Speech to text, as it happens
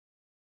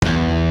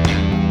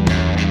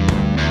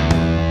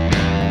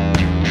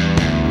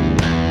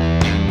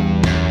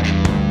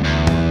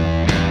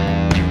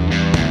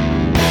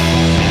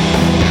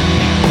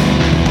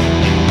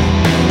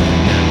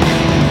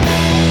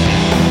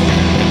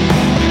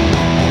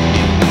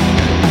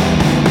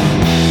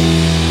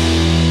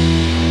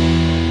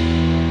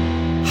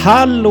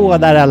Hallå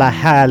där alla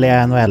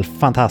härliga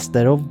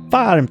NHL-fantaster och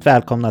varmt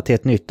välkomna till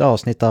ett nytt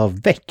avsnitt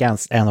av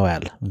veckans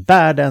NHL.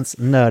 Världens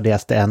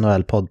nördigaste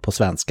NHL-podd på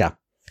svenska.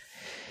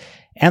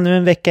 Ännu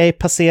en vecka är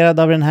passerad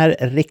av den här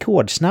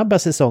rekordsnabba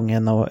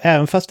säsongen och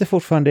även fast det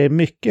fortfarande är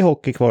mycket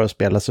hockey kvar att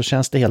spela så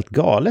känns det helt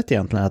galet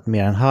egentligen att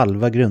mer än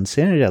halva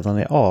grundserien redan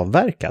är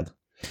avverkad.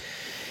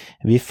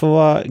 Vi får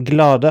vara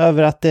glada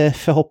över att det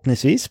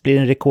förhoppningsvis blir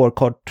en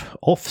rekordkort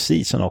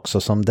off-season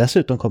också som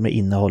dessutom kommer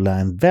innehålla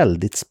en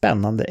väldigt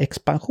spännande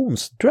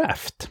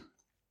expansionsdraft.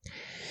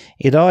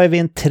 Idag är vi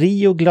en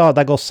trio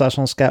glada gossar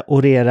som ska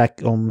orera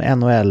om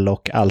NHL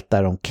och allt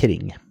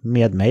däromkring.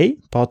 Med mig,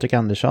 Patrik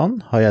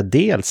Andersson, har jag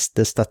dels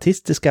det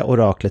statistiska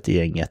oraklet i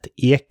gänget,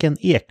 Eken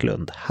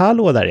Eklund.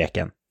 Hallå där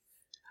Eken!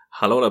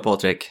 Hallå där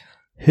Patrik!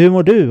 Hur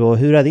mår du och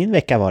hur har din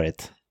vecka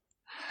varit?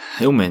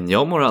 Jo men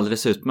jag mår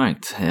alldeles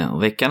utmärkt.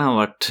 Veckan har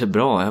varit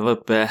bra. Jag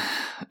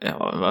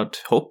har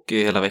varit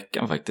hockey hela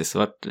veckan faktiskt. Det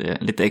har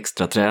varit lite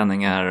extra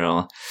träningar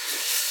och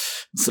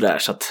sådär.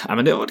 Så att, ja,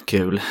 men det har varit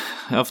kul.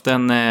 Jag har haft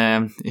en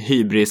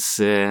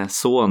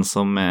hybris-son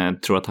som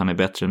tror att han är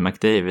bättre än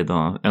McDavid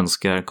och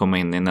önskar komma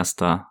in i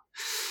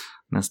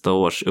nästa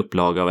års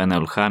upplaga av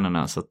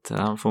NHL-stjärnorna. Så att,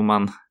 ja, får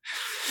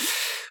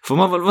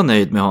man väl vara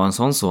nöjd med att ha en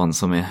sån son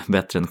som är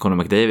bättre än Conor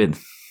McDavid.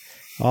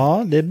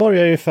 Ja, det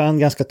borgar ju för en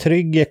ganska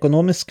trygg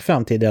ekonomisk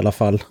framtid i alla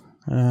fall.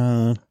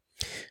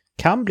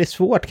 Kan bli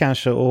svårt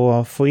kanske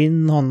att få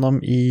in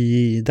honom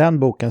i den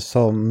boken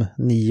som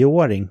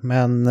 9-åring.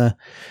 Men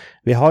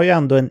vi har ju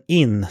ändå en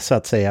in så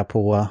att säga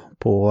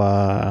på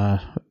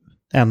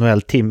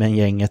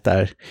NHL-timmen-gänget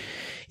där.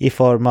 I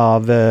form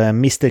av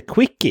Mr.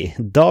 Quickie,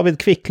 David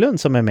Quicklund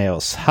som är med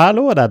oss.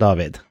 Hallå där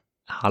David!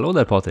 Hallå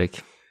där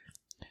Patrik!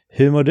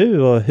 Hur mår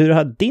du och hur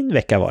har din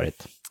vecka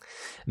varit?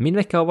 Min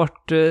vecka har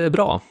varit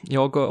bra.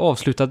 Jag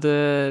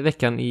avslutade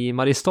veckan i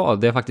Mariestad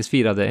där jag faktiskt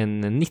firade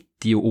en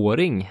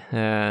 90-åring.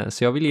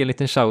 Så jag vill ge en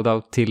liten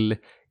shoutout till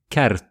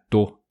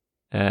Kerto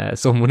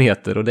som hon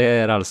heter. Och det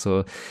är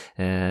alltså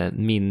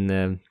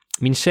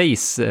min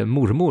tjejs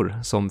mormor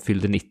som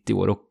fyllde 90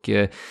 år. Och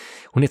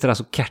hon heter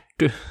alltså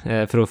Kertu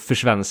för att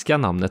försvenska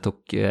namnet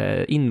och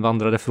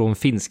invandrade från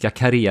finska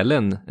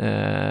Karelen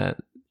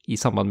i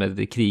samband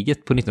med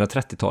kriget på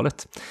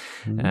 1930-talet.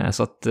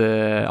 Så att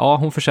ja,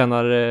 hon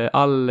förtjänar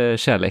all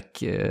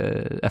kärlek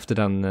efter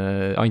den,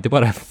 ja inte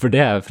bara för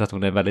det, för att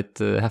hon är en väldigt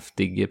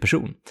häftig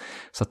person.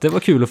 Så att det var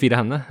kul att fira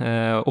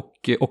henne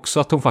och också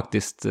att hon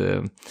faktiskt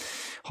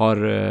har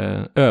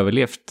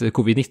överlevt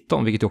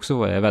covid-19, vilket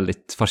också är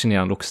väldigt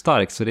fascinerande och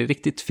starkt. Så det är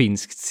riktigt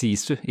finskt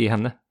sisu i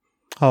henne.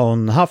 Har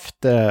hon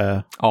haft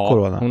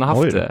corona? Ja, hon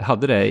har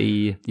hade det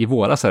i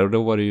våras här och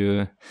då var det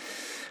ju...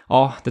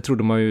 Ja, det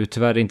trodde man ju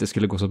tyvärr inte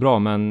skulle gå så bra,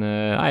 men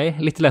nej,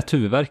 lite lätt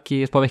huvudvärk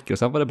i ett par veckor och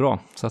sen var det bra.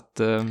 Så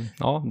att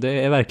ja,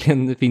 det är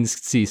verkligen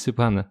finskt sisu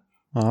på henne.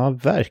 Ja,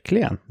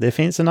 verkligen. Det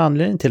finns en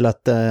anledning till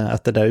att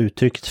det där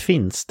uttrycket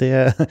finns.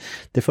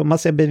 Det får man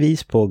se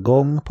bevis på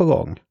gång.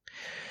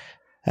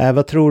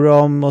 Vad tror du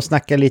om att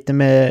snacka lite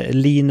med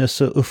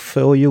Linus och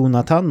Uffe och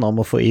Jonathan om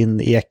att få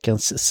in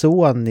Ekens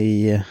son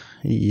i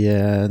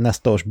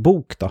nästa års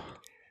bok då?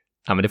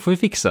 Ja, men det får vi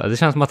fixa. Det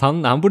känns som att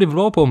han borde vara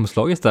bra på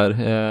omslaget där.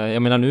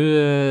 Jag menar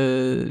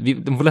nu,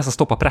 de får nästan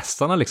stoppa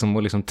pressarna liksom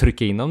och liksom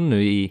trycka in dem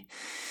nu i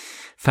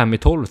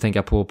 5-12 tänker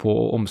jag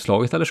på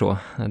omslaget eller så.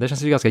 Det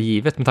känns ju ganska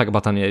givet med tanke på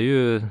att han är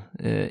ju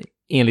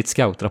enligt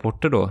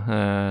scoutrapporter då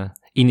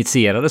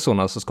initierade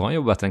sådana så ska han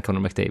jobba bättre än Conor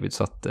McDavid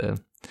så att det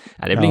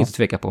blir inget att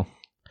tveka på.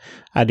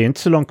 Nej, det är inte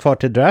så långt kvar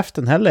till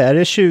draften heller. Är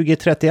det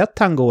 2031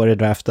 han går i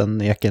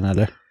draften, Eken,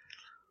 eller?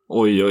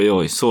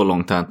 Oj, så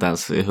långt har jag inte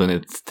ens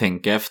hunnit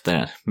tänka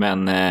efter.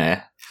 Men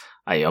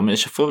jag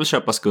får väl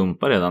köpa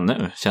skumpa redan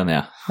nu, känner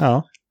jag.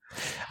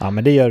 Ja,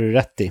 men det gör du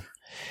rätt i.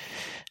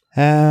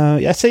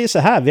 Jag säger så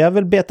här, vi har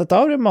väl betat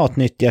av det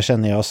matnyttiga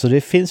känner jag. Så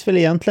det finns väl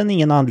egentligen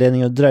ingen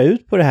anledning att dra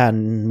ut på det här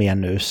mer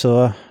nu.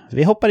 Så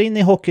vi hoppar in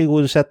i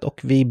hockeygodiset och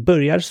vi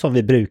börjar som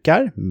vi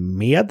brukar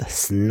med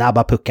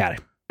snabba puckar.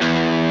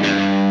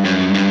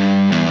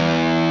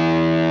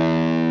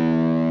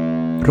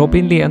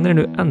 Robin Lehner är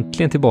nu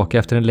äntligen tillbaka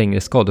efter en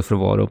längre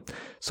skadefrånvaro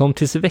som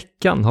tills i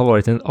veckan har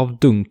varit en av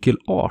dunkel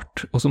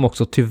art och som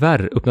också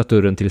tyvärr öppnat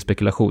dörren till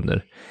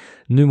spekulationer.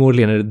 Nu mår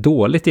Lehner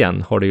dåligt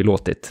igen har det ju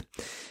låtit.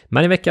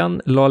 Men i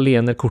veckan la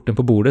Lehner korten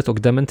på bordet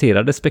och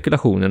dementerade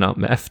spekulationerna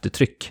med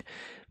eftertryck.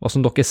 Vad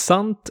som dock är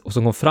sant och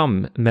som kom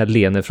fram med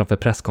Lehner framför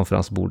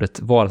presskonferensbordet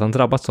var att han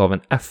drabbats av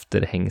en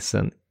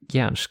efterhängsen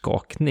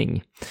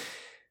hjärnskakning.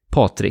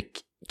 Patrik,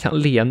 kan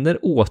Lehner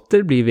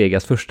åter bli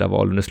Vegas första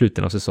val under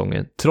slutet av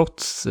säsongen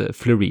trots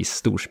Fleury's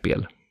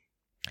storspel?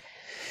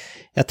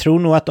 Jag tror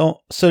nog att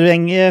så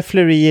länge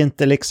Fleury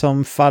inte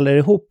liksom faller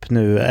ihop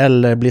nu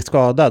eller blir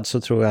skadad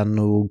så tror jag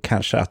nog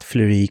kanske att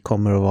Fleury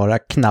kommer att vara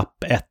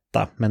knapp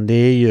etta. Men det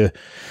är ju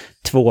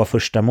 2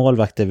 första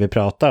målvakter vi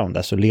pratar om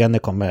där så Lehner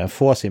kommer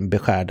få sin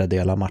beskärda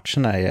del av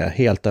matcherna är jag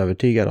helt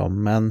övertygad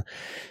om. Men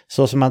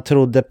så som man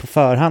trodde på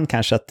förhand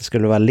kanske att det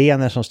skulle vara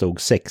Lehner som stod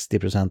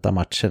 60% av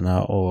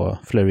matcherna och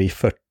Fleury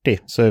 40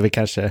 så är vi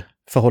kanske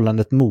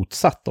förhållandet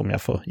motsatt om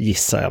jag får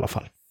gissa i alla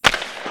fall.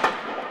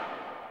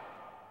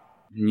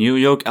 New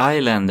York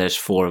Islanders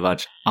forward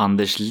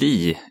Anders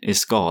Lee är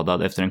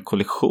skadad efter en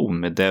kollision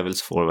med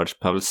Devils forwards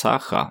Pavel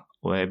Zacha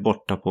och är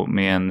borta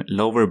med en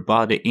lower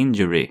body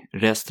injury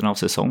resten av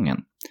säsongen.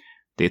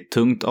 Det är ett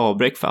tungt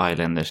avbräck för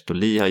Islanders då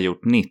Lee har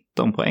gjort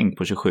 19 poäng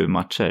på 27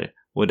 matcher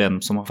och är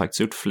den som har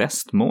faktiskt gjort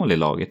flest mål i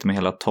laget med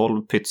hela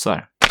 12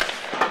 pytsar.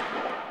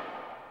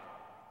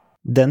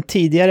 Den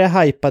tidigare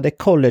hypade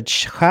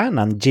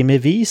college-stjärnan Jimmy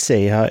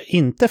Vesey har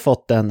inte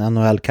fått en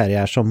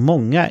NHL-karriär som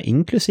många,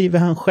 inklusive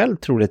han själv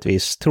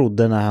troligtvis,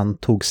 trodde när han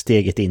tog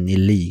steget in i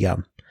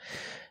ligan.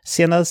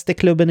 Senaste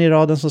klubben i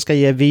raden som ska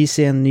ge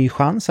Vesey en ny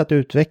chans att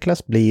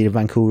utvecklas blir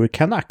Vancouver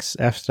Canucks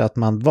efter att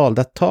man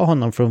valde att ta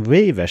honom från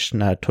waivers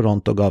när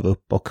Toronto gav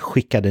upp och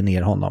skickade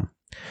ner honom.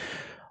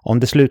 Om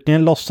det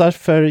slutligen lossar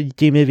för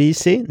Jimmy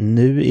Vesey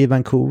nu i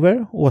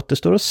Vancouver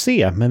återstår att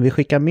se, men vi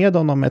skickar med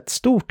honom ett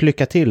stort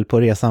lycka till på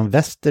resan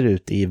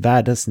västerut i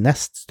världens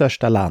näst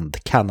största land,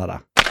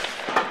 Kanada.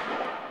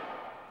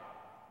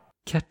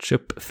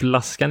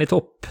 Ketchupflaskan i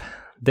topp.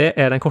 Det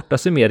är den korta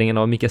summeringen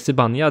av Mika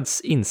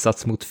Zibanejads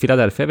insats mot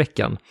Philadelphia i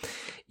veckan.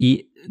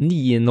 I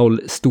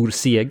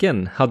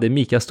 9-0-storsegen hade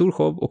Mika stor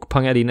show och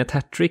pangade in ett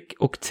hattrick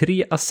och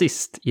 3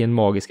 assist i en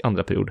magisk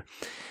andra period.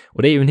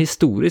 Och det är ju en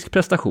historisk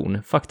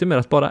prestation. Faktum är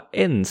att bara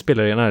en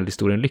spelare i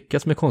NHL-historien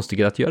lyckats med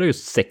konststycket att göra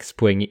just 6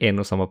 poäng i en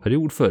och samma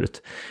period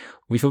förut.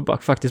 Och vi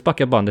får faktiskt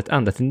backa bandet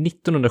ända till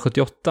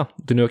 1978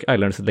 då New York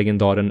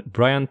Islanders-legendaren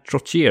Brian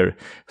Trottier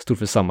stod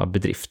för samma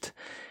bedrift.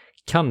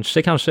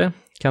 Kanske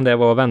kan det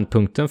vara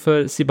vändpunkten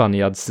för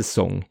Zibanejads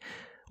säsong.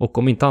 Och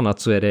om inte annat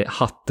så är det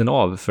hatten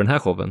av för den här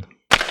showen.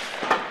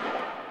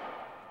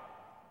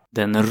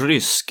 Den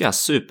ryska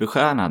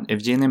superstjärnan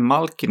Evgenij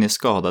Malkin är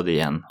skadad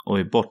igen och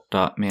är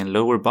borta med en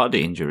lower body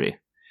injury.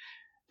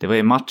 Det var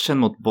i matchen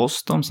mot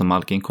Boston som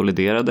Malkin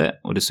kolliderade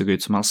och det såg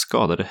ut som han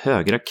skadade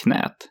högra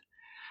knät.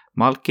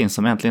 Malkin,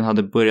 som äntligen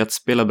hade börjat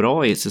spela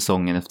bra i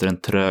säsongen efter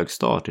en trög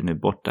start, är nu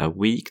borta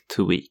week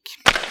to week.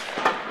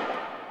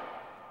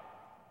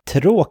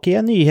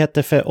 Tråkiga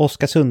nyheter för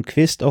Oskar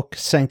Sundqvist och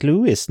St.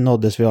 Louis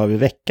nåddes vi av i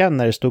veckan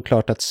när det stod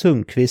klart att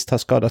Sundqvist har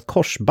skadat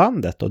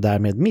korsbandet och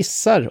därmed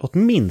missar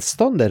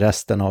åtminstone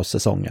resten av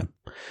säsongen.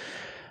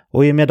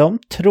 Och i med de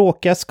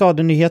tråkiga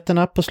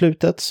skadenyheterna på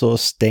slutet så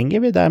stänger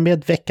vi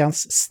därmed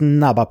veckans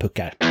snabba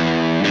puckar.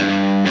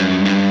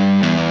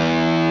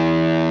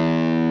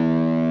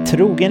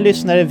 Trogen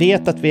lyssnare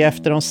vet att vi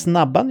efter de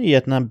snabba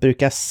nyheterna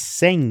brukar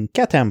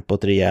sänka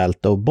tempot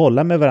rejält och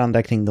bolla med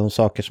varandra kring de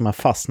saker som har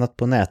fastnat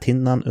på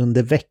näthinnan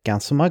under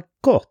veckan som har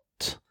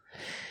gått.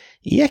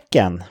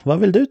 Eken, vad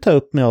vill du ta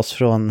upp med oss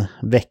från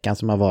veckan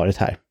som har varit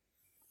här?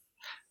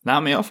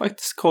 Nej, men jag har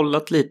faktiskt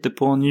kollat lite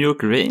på New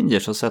York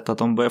Rangers och sett att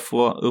de börjar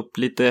få upp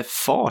lite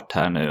fart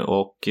här nu.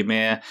 Och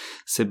med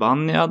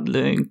Zibanejad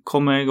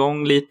kommer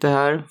igång lite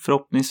här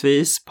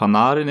förhoppningsvis.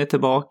 Panarin är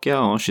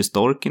tillbaka och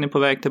Shesterkin är på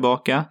väg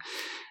tillbaka.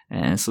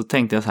 Så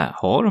tänkte jag så här,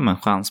 har de en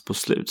chans på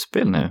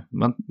slutspel nu?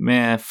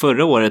 Med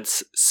förra årets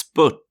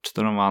spurt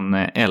då de vann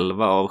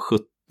 11 av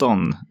 17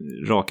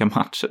 raka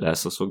matcher där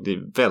så såg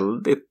det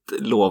väldigt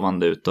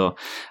lovande ut. Och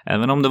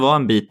även om det var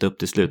en bit upp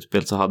till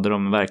slutspel så hade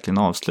de verkligen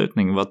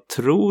avslutning. Vad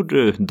tror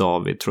du,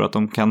 David? Tror du att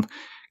de kan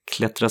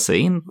klättra sig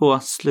in på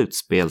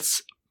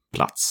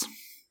slutspelsplats?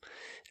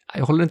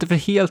 Jag håller inte för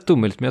helt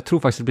omöjligt, men jag tror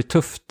faktiskt det blir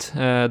tufft.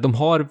 De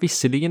har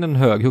visserligen en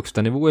hög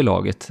högsta nivå i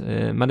laget,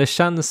 men det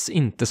känns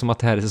inte som att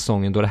det här är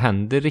säsongen då det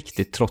händer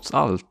riktigt trots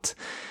allt.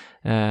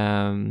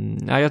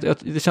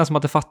 Det känns som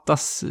att det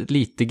fattas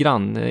lite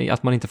grann,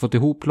 att man inte fått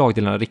ihop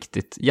lagdelarna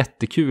riktigt.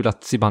 Jättekul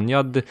att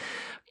Zibanejad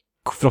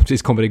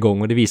förhoppningsvis kommer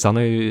igång och det visar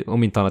han ju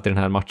om inte annat i den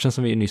här matchen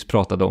som vi nyss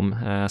pratade om.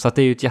 Så att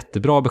det är ju ett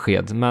jättebra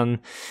besked, men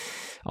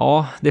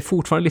ja, det är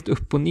fortfarande lite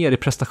upp och ner i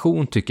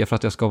prestation tycker jag för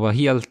att jag ska vara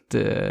helt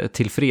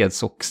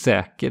tillfreds och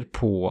säker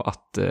på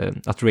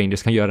att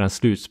Rangers kan göra den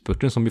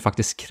slutspurten som ju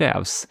faktiskt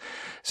krävs.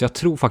 Så jag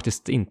tror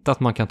faktiskt inte att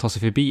man kan ta sig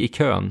förbi i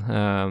kön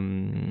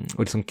och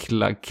liksom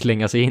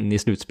klänga sig in i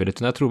slutspelet.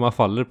 Utan jag tror man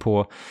faller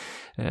på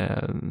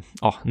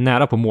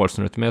nära på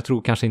målsnöret, men jag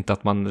tror kanske inte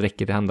att man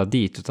räcker det ända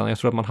dit, utan jag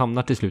tror att man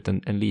hamnar till slut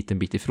en liten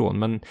bit ifrån.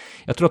 Men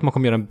jag tror att man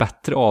kommer göra en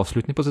bättre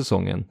avslutning på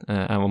säsongen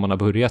än vad man har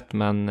börjat,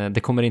 men det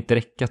kommer inte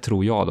räcka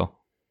tror jag då.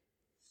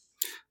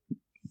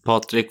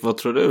 Patrik, vad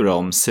tror du då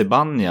om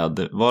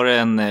Zibanejad? Var det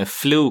en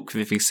fluk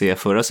vi fick se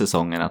förra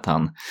säsongen att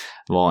han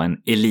var en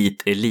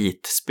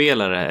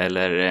elitspelare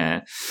eller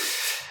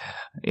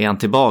är han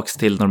tillbaks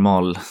till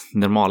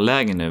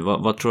normalläge nu?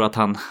 Vad tror du att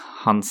han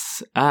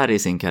är i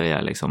sin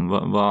karriär liksom?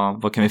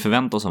 Vad kan vi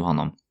förvänta oss av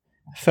honom?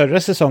 Förra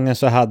säsongen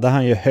så hade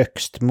han ju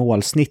högst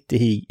målsnitt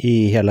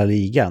i hela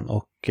ligan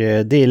och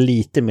det är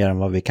lite mer än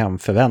vad vi kan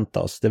förvänta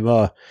oss.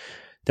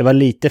 Det var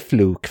lite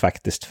fluk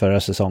faktiskt förra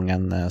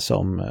säsongen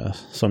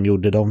som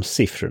gjorde de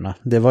siffrorna.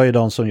 Det var ju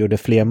de som gjorde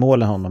fler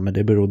mål än honom, men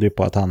det berodde ju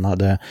på att han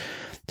hade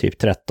typ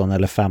 13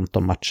 eller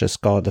 15 matcher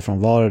skador från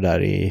var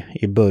där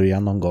i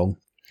början någon gång.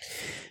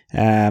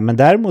 Men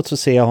däremot så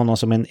ser jag honom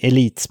som en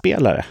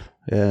elitspelare.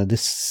 Det är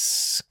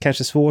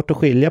kanske svårt att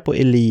skilja på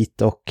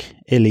elit och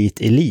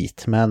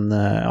elit, men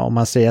om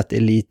man säger att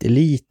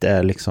elit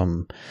är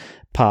liksom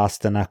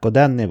Pasternak och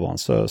den nivån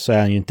så är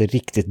han ju inte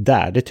riktigt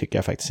där, det tycker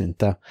jag faktiskt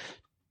inte.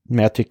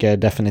 Men jag tycker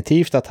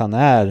definitivt att han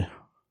är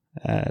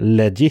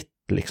legit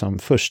liksom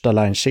första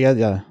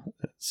linekedja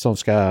som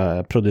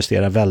ska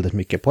producera väldigt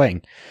mycket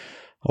poäng.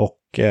 Och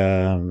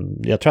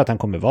jag tror att han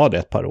kommer vara det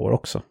ett par år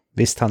också.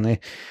 Visst,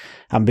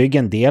 han bygger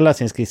en del av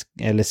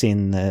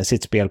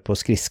sitt spel på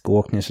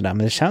skridskoåkning och sådär,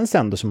 men det känns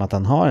ändå som att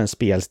han har en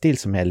spelstil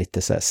som är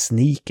lite så här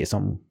sneaky,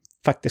 som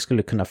faktiskt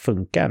skulle kunna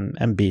funka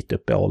en bit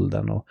upp i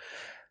åldern, och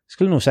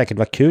skulle nog säkert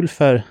vara kul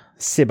för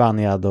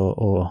Zibanejad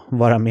att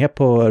vara med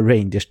på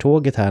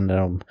Rangers-tåget här när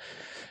de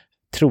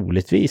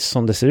troligtvis,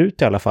 som det ser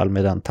ut i alla fall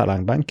med den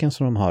talangbanken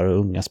som de har och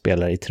unga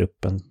spelare i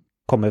truppen,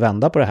 kommer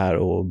vända på det här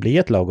och bli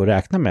ett lag att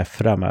räkna med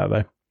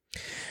framöver.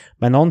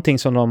 Men någonting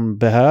som de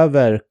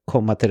behöver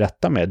komma till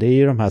rätta med, det är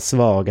ju de här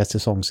svaga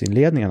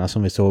säsongsinledningarna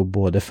som vi såg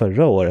både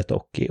förra året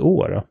och i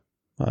år.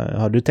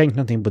 Har du tänkt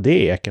någonting på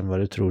det, Eken, vad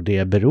du tror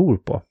det beror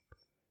på?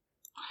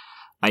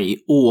 I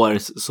år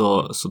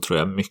så tror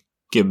jag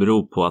mycket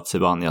beror på att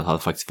Zibanejad hade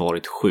faktiskt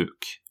varit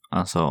sjuk.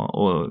 Alltså,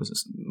 och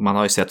man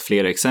har ju sett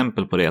flera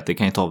exempel på det, att det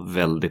kan ju ta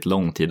väldigt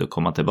lång tid att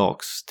komma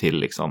tillbaks till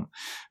liksom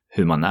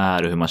hur man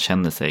är och hur man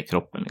känner sig i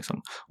kroppen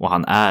liksom. Och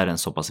han är en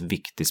så pass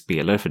viktig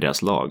spelare för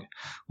deras lag.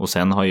 Och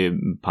sen har ju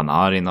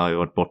Panarin har ju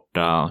varit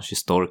borta,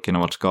 Shesterkin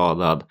har varit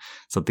skadad.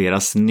 Så att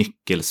deras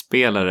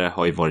nyckelspelare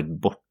har ju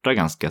varit borta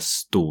ganska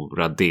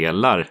stora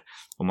delar.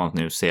 Om man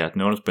nu ser att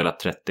nu har de spelat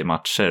 30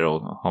 matcher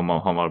och har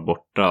man varit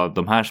borta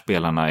de här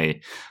spelarna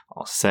i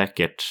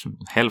säkert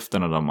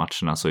hälften av de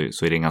matcherna, så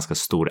är det en ganska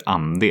stor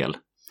andel.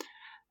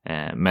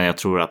 Men jag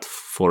tror att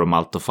får de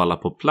allt att falla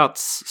på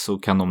plats så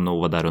kan de nog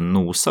vara där och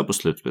nosa på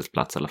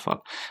slutspelsplats i alla fall.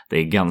 Det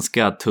är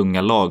ganska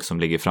tunga lag som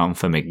ligger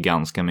framför med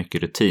ganska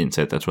mycket rutin,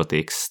 så jag tror att det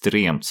är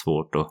extremt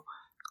svårt att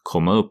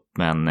komma upp.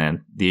 Men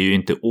det är ju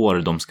inte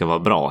år de ska vara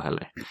bra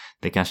heller.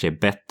 Det kanske är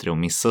bättre att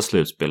missa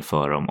slutspel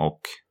för dem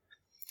och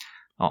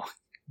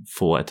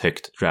få ett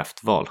högt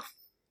draftval.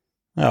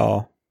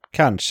 Ja,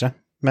 kanske.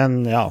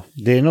 Men ja,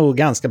 det är nog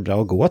ganska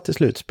bra att gå till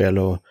slutspel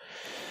och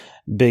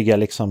bygga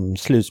liksom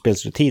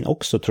slutspelsrutin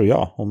också, tror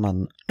jag, om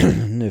man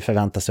nu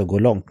förväntar sig att gå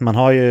långt. Man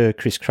har ju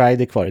Chris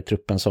Kreider kvar i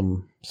truppen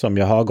som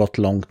jag har gått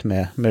långt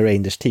med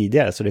Rangers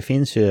tidigare, så det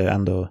finns ju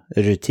ändå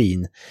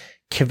rutin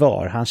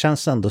kvar. Han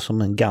känns ändå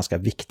som en ganska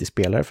viktig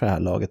spelare för det här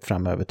laget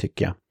framöver,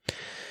 tycker jag.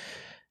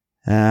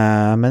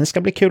 Men det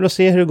ska bli kul att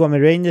se hur det går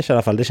med Rangers i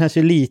alla fall. Det känns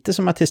ju lite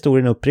som att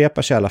historien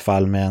upprepar sig i alla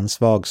fall, med en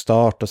svag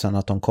start och sen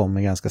att de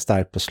kommer ganska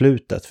starkt på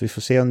slutet. Vi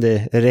får se om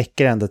det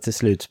räcker ända till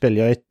slutspel.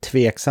 Jag är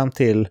tveksam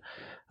till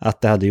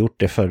att det hade gjort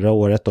det förra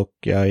året, och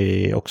jag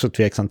är också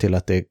tveksam till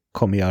att det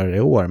kommer göra det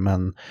i år.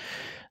 Men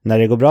när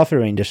det går bra för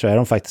Rangers så är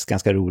de faktiskt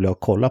ganska roliga att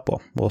kolla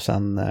på. Och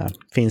sen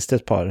finns det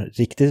ett par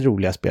riktigt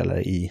roliga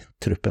spelare i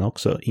truppen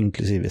också,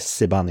 inklusive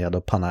Zibanejad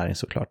och Panarin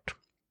såklart.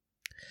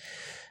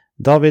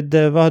 David,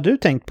 vad har du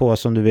tänkt på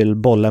som du vill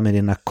bolla med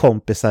dina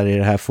kompisar i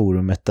det här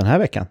forumet den här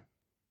veckan?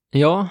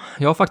 Ja,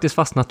 jag har faktiskt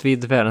fastnat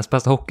vid världens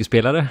bästa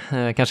hockeyspelare.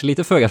 Kanske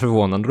lite föga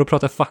förvånande. Då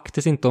pratar jag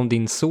faktiskt inte om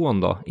din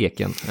son då,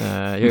 Eken.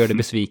 Jag gör det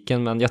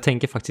besviken, men jag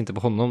tänker faktiskt inte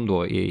på honom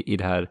då i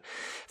det här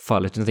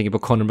fallet. Jag tänker på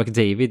Connor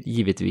McDavid,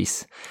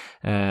 givetvis.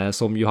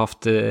 Som ju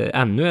haft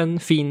ännu en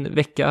fin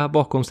vecka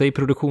bakom sig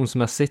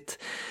produktionsmässigt.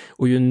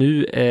 Och ju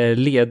nu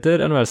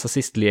leder NHLs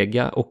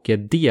assistliga och är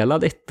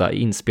delad etta i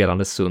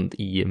inspelande Sund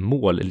i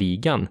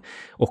målligan.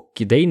 Och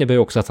det innebär ju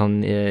också att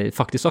han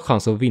faktiskt har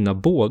chans att vinna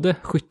både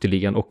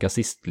skytteligan och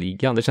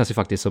assistligan. Det känns ju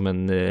faktiskt som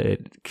en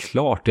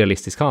klart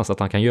realistisk chans att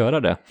han kan göra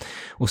det.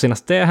 Och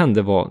senast det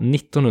hände var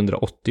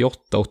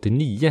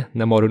 1988-89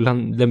 när Mario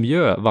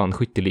Lemieux vann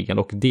skytteligan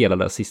och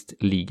delade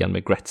assistligan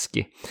med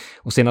Gretzky.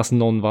 Och senast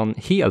någon vann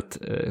helt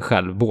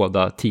själv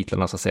båda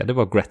titlarna, så att säga, det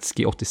var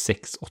Gretzky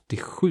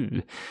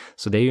 86-87.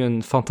 Så det är ju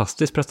en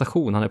fantastisk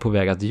prestation han är på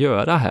väg att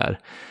göra här.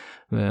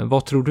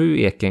 Vad tror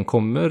du, Eken?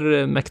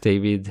 Kommer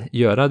McDavid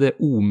göra det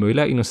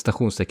omöjliga inom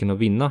citationstecken att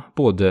vinna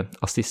både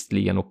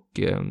assistligan och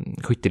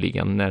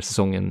skytteligan när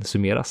säsongen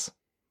summeras?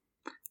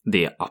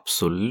 Det är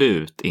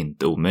absolut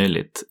inte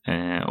omöjligt.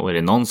 Och är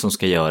det någon som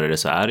ska göra det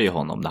så är det ju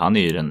honom. Han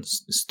är ju den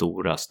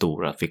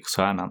stora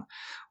fixstjärnan.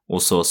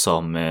 Och så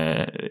som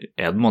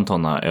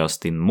Edmonton har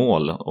öst in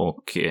mål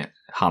och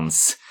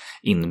hans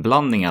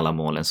inblandning i alla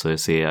målen, så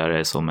ser jag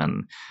det som en...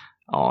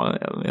 Ja,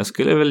 jag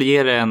skulle väl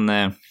ge det en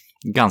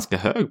ganska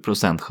hög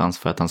procentchans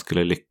för att han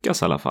skulle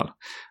lyckas i alla fall.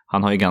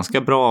 Han har ju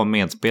ganska bra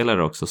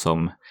medspelare också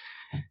som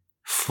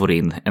får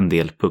in en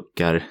del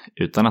puckar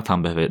utan att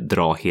han behöver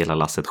dra hela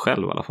lasset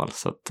själv i alla fall.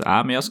 Så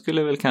att, men jag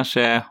skulle väl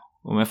kanske,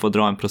 om jag får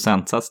dra en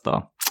procentsats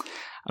då,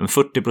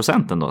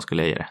 40% ändå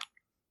skulle jag ge det.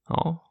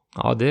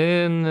 Ja, det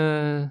är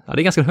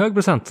en ganska hög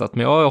procentsats,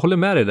 men jag håller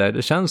med dig där.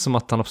 Det känns som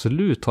att han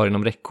absolut har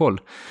inom räckhåll.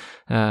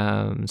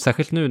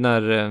 Särskilt nu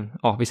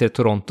när vi ser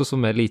Toronto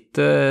som är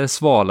lite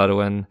svalare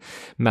och en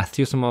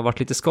Matthews som har varit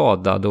lite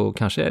skadad och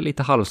kanske är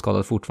lite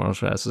halvskadad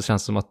fortfarande, så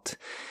känns det som att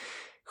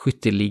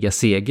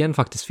skytteligasegern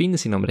faktiskt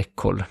finns inom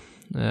räckhåll.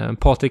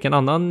 Patrik, en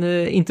annan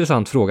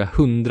intressant fråga.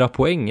 100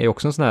 poäng är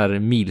också en sån här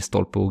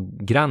milstolpe och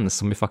gräns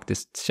som ju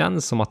faktiskt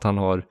känns som att han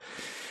har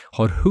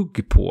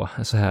hugg på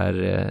så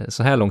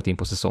här långt in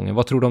på säsongen.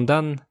 Vad tror du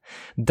om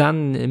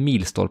den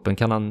milstolpen?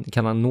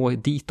 Kan han nå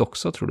dit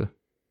också, tror du?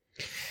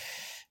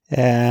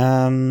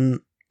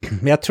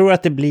 Jag tror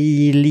att det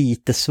blir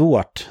lite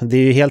svårt. Det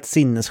är ju helt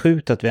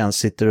sinnessjukt att vi ens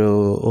sitter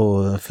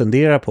och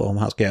funderar på om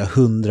han ska göra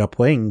 100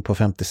 poäng på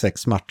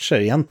 56 matcher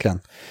egentligen.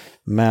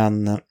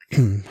 Men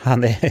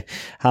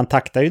han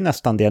taktar ju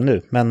nästan det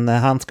nu. Men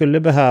han skulle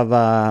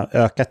behöva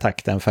öka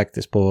takten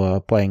faktiskt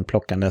på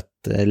poängplockandet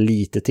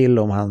lite till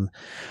om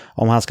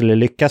han skulle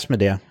lyckas med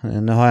det.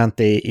 Nu har jag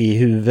inte i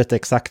huvudet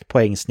exakt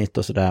poängsnitt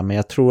och sådär, men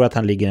jag tror att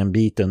han ligger en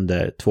bit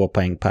under 2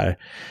 poäng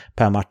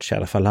per match i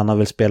alla fall. Han har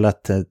väl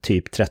spelat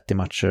typ 30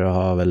 matcher och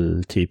har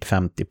väl typ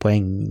 50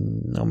 poäng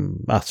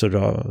alltså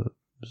då,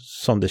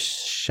 som det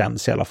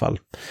känns i alla fall.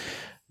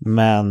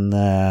 Men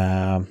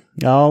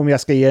ja, om jag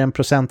ska ge en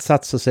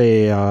procentsats så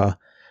säger jag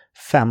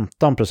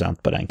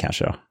 15% på den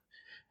kanske då.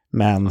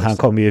 Men han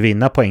kommer ju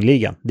vinna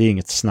poängligan. Det är ju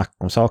inget snack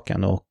om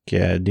saken och det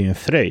är ju en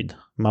fröjd.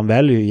 Man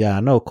väljer ju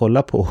gärna att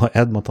kolla på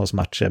Edmontons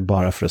matcher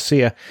bara för att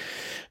se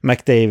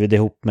McDavid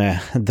ihop med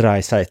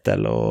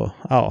Draisaitl. Och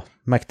ja,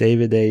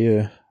 McDavid är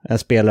ju en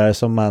spelare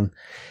som man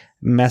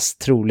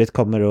mest troligt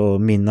kommer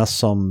att minnas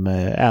som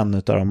en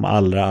av de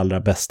allra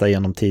bästa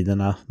genom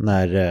tiderna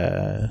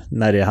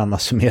när han har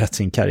summerat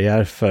sin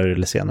karriär förr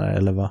eller senare.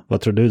 Eller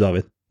vad tror du,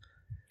 David?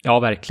 Ja,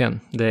 verkligen.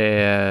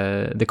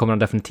 Det kommer han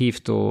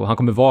definitivt, och han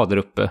kommer vara där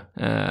uppe.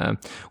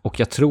 Och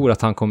jag tror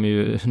att han kommer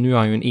ju, nu är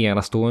han ju en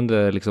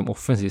enastående liksom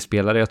offensiv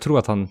spelare. Jag tror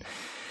att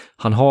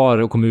han har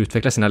och kommer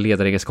utveckla sina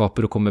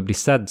ledaregenskaper och kommer bli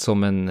sedd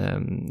som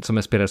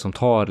en spelare som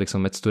tar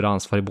liksom ett större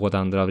ansvar i båda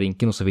ändar av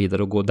rinken och så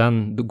vidare, och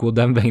gå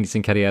den vägen i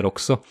sin karriär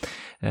också,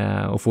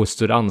 och få ett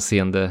större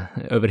anseende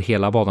över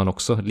hela banan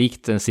också,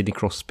 likt en Sidney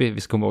Crosby.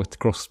 Vi ska komma ihåg att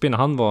Crosby, när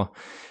han var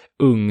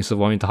ung så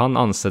var ju inte han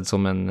ansedd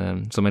som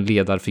en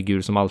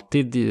ledarfigur som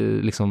alltid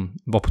liksom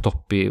var på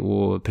topp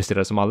och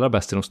presterade som allra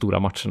bäst i de stora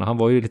matcherna. Han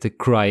var ju lite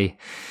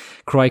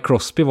Cry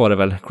Crosby var det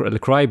väl, eller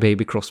Cry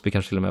Baby Crosby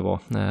kanske till och med var.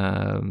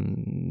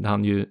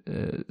 Han ju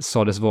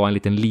sades vara en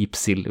liten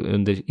lipsill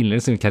under inledningen av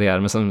sin karriär,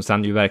 men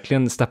sen ju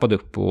verkligen steppade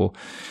upp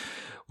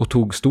och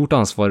tog stort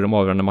ansvar i de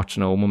avgörande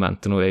matcherna och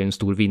momenten, och är en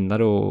stor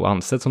vinnare och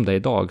ansedd som det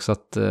idag. Så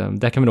att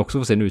där kan vi också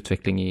få se en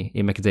utveckling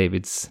i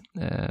McDavids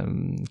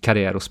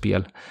karriär och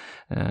spel.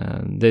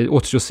 Det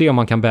återstår att se om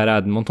man kan bära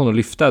Edmonton och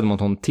lyfta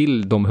Edmonton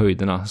till de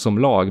höjderna som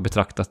lag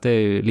betraktat. Det är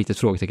ju lite ett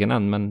frågetecken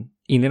än, men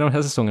innan den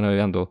här säsongen har ju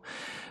ändå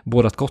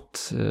bådat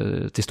gott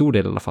till stor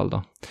del i alla fall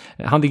då.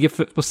 Han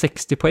ligger på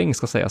 60 poäng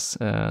ska sägas,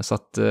 så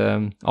att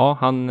ja,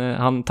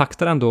 han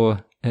taktar ändå.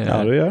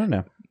 Ja, då gör han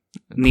det.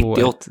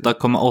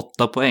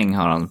 98,8 poäng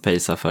har han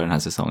pejsat för den här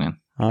säsongen.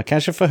 Ja,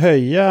 kanske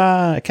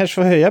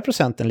får höja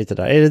procenten lite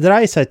där. Är det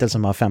Draisaitl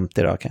som har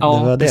 50 då?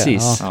 Ja,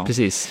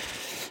 precis.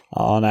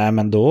 Ja, nej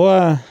men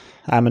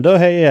då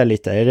höjer jag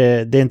lite.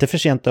 Det är inte för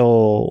sent att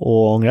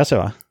ångra sig,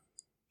 va?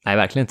 Nej,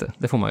 verkligen inte.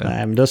 Det får man ju.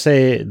 Nej, men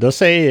då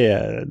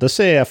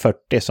säger jag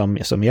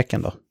 40 som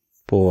Eken då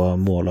på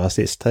mål och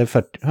assist. Har en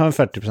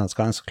 40%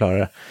 chans att klara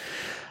det.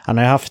 Han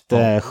har ju haft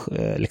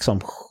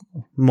liksom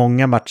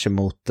många matcher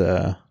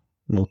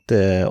mot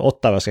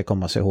Ottawa ska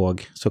komma sig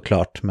ihåg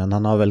såklart, men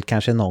han har väl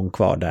kanske någon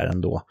kvar där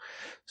ändå.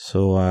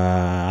 Så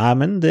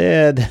men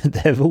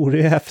det vore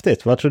ju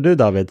häftigt. Vad tror du,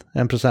 David?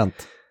 1%?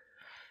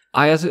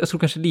 Ja, jag tror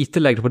kanske lite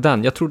lägre på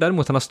den. Jag tror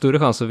däremot han har större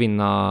chans att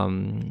vinna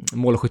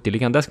mål- och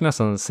skytteligan. Där skulle jag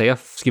nästan säga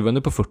skriva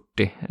under på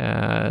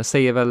 40.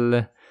 Säger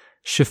väl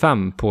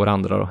 25 på det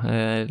andra då.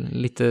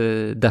 Lite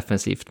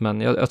defensivt,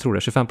 men jag tror det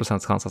är 25%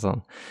 chans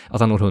att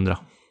han når 100.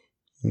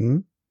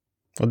 Mm.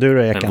 Och du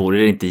då, Ekan? Men vore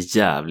det inte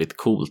jävligt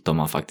coolt om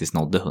man faktiskt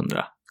nådde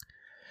 100?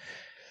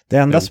 Det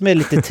enda som är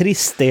lite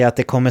trist är att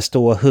det kommer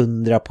stå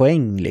 100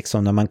 poäng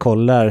liksom när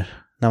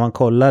man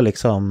kollar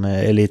liksom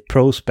Elite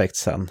Prospects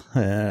sen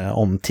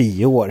om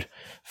 10 år.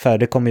 För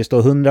det kommer ju stå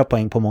 100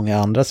 poäng på många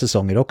andra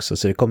säsonger också,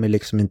 så det kommer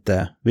liksom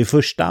inte, vid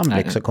första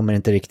anblick så kommer det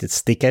inte riktigt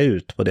sticka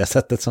ut på det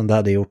sättet som det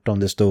hade gjort om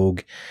det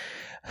stod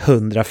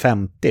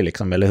 150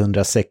 liksom, eller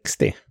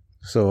 160.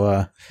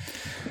 Så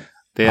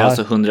det är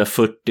alltså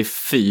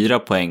 144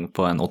 poäng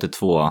på en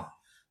 82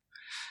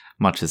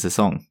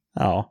 matchersäsong.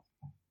 Ja.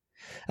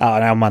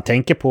 Ja, om man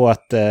tänker på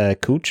att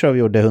Kucherov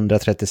gjorde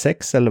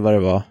 136 eller vad det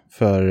var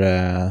för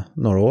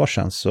några år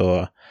sedan,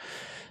 så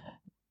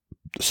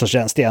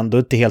känns det ändå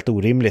inte helt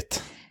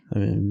orimligt.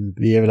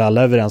 Vi är väl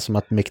alla överens om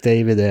att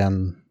McDavid är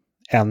en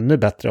ännu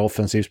bättre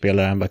offensiv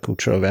spelare än vad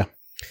Kucherov är.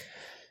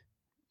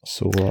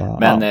 Så,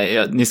 men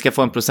ni ska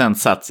få en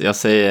procentsats. Jag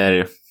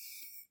säger...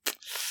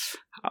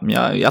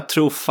 Jag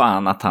tror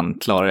fan att han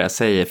klarar det. Jag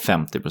säger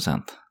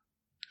 50%.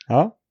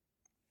 Ja,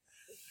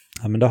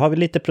 men då har vi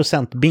lite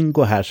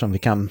procentbingo här som vi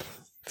kan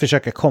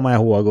försöka komma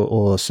ihåg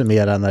och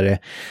summera när det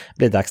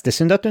blir dags. Det är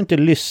synd att du inte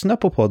lyssnar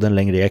på podden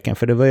längre, Eken,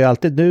 för det var ju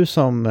alltid du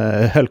som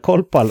höll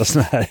koll på alla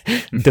såna här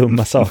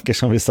dumma saker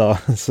som vi sa.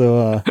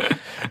 Så,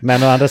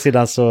 men å andra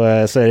sidan så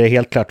är det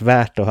helt klart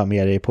värt att ha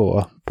med dig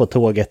på på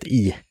tåget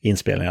i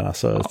inspelningarna.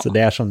 Så det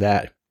är som det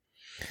är.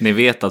 Ni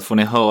vet att får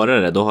ni höra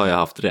det, då har jag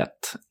haft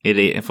rätt. Är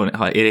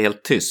det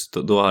helt tyst,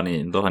 då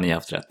har ni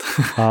haft rätt.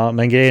 Ja,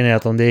 men grejen är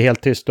att om det är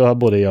helt tyst, då har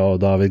både jag och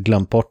David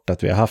glömt bort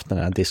att vi har haft den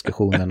här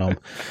diskussionen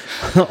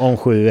om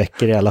 7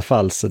 veckor i alla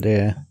fall. Så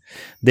det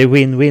är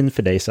win-win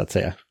för dig så att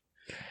säga.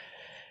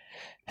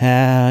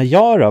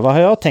 Ja då, vad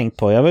har jag tänkt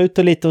på? Jag var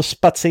ute lite och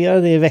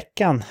spatserade i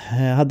veckan.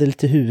 Jag hade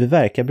lite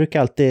huvudvärk. Jag brukar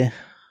alltid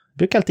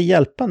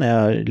hjälpa när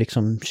jag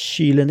liksom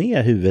kyler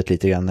ner huvudet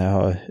lite grann när jag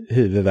har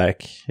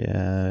huvudvärk.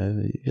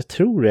 Jag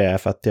tror det är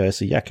för att jag är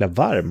så jäkla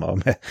varm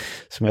av mig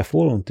som jag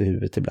får ont i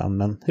huvudet ibland.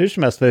 Men hur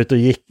som helst var jag ute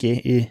och gick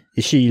i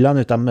kylan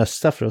utan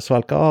mössa för att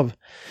svalka av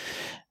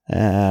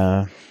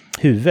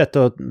huvudet.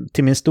 Och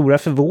till min stora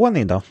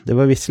förvåning då, det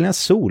var visserligen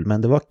sol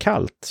men det var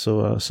kallt,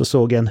 så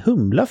såg jag en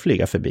humla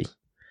flyga förbi.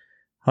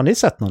 Har ni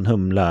sett någon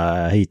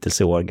humla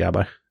hittills i år,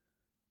 grabbar?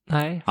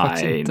 Nej,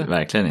 faktiskt inte.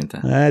 Verkligen inte.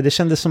 Nej, det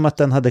kändes som att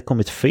den hade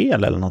kommit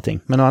fel eller någonting.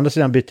 Men å andra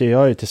sidan bytte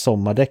jag ju till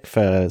sommardäck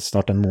för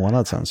snart en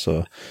månad sedan.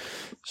 Så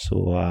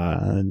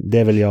det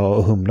är väl jag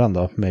och humlan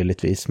då,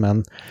 möjligtvis.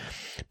 Men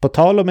på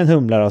tal om en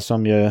humla då,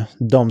 som ju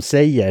de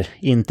säger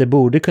inte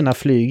borde kunna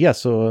flyga,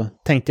 så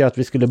tänkte jag att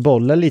vi skulle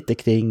bolla lite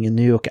kring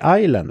New York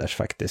Islanders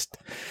faktiskt.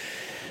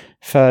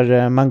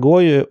 För man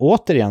går ju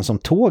återigen som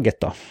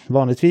tåget då.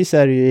 Vanligtvis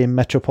är det ju i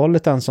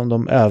Metropolitan som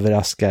de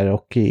överraskar,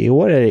 och i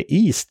år är det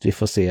East vi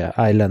får se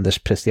Islanders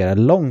prestera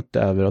långt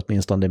över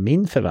åtminstone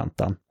min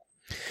förväntan.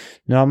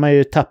 Nu har man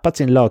ju tappat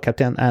sin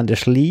lagkapten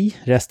Anders Lee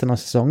resten av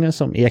säsongen,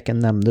 som Eken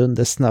nämnde,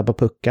 under snabba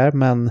puckar,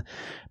 men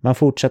man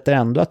fortsätter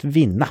ändå att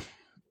vinna.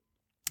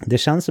 Det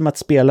känns som att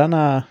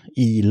spelarna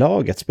i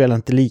laget spelar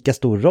inte lika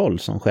stor roll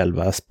som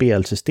själva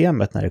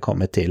spelsystemet när det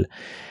kommer till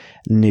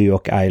New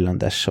York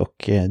Islanders,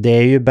 och det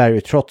är ju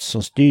Barry Trotz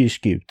som styr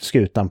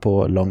skutan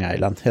på Long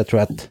Island. Jag tror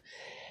att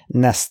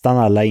nästan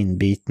alla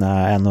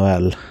inbitna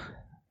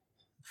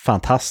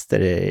NHL-fantaster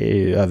är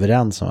ju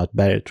överens om att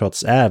Barry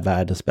Trotz är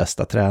världens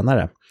bästa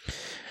tränare.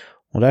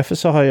 Och därför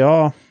så har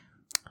jag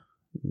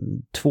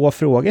 2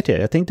 frågor till er.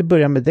 Jag tänkte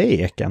börja med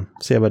dig, Eken,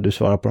 se vad du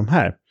svarar på de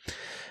här.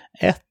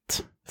 1.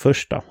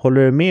 Första,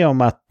 håller du med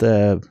om att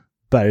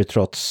Barry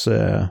Trotz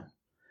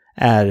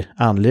är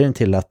anledningen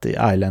till att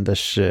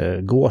Islanders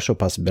går så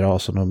pass bra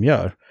som de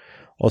gör?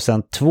 Och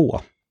sen 2.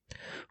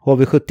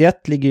 HV71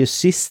 ligger ju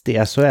sist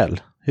i SHL.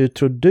 Hur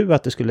tror du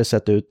att det skulle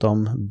sett ut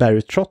om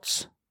Barry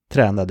Trotz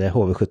tränade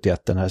HV71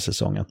 den här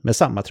säsongen med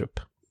samma trupp?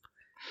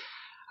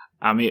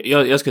 Ja, men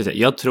jag skulle säga,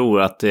 jag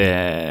tror att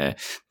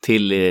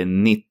till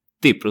 90%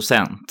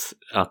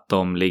 att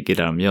de ligger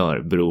där de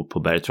gör beror på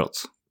Barry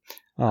Trotz.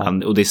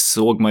 Ja. Och det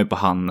såg man ju på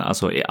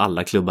alltså i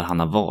alla klubbar han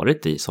har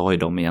varit i, så har ju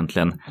de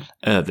egentligen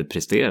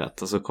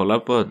överpresterat. Alltså kolla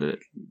på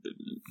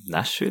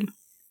Nashville.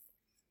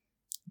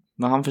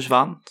 När han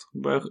försvann,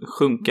 började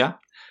sjunka.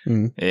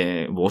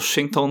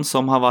 Washington,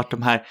 som har varit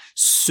de här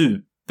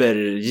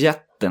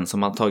superjätten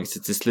som har tagit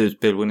sig till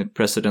slutspel, vunnit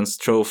President's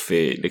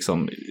Trophy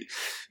liksom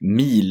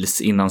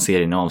mils innan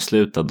serien är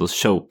avslutad och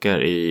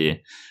chokar i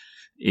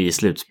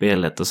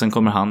slutspelet. Och sen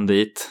kommer han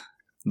dit.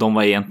 De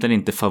var egentligen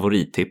inte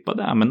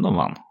favorittippade, men de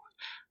vann.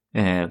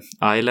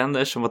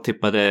 Islanders som var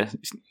tippade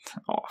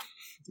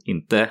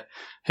inte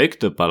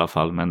högt upp i alla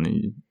fall, men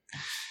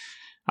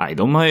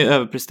de har ju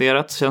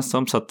överpresterat, känns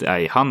som, så att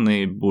han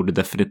borde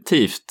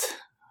definitivt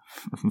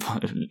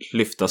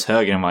lyftas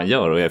högre än vad han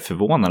gör, och jag är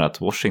förvånad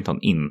att Washington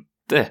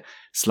inte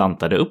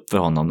slantade upp för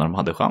honom när de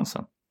hade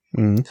chansen.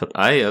 Så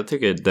att jag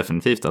tycker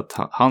definitivt att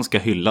han ska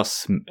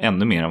hyllas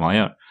ännu mer än vad han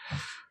gör.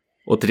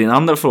 Och till din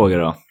andra fråga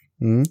då.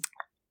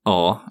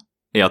 Ja,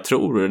 jag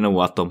tror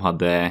nog att de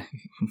hade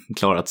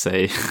klarat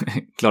sig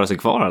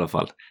kvar i alla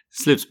fall.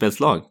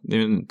 Slutspelslag.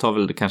 Nu tar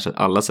väl kanske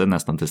alla sig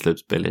nästan till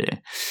slutspel i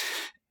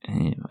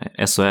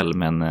SHL.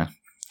 Men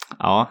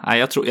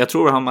jag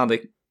tror han hade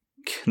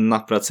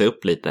knapprat sig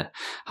upp lite.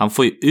 Han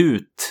får ju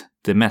ut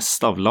det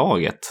mesta av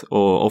laget.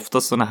 Och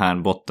ofta sådana här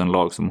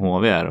bottenlag som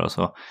HV är. Och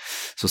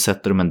så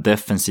sätter de en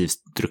defensiv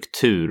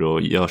struktur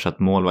och gör så att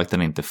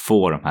målvakten inte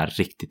får de här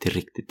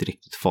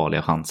riktigt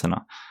farliga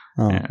chanserna.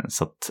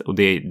 Så att, och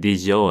det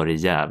gör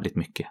jävligt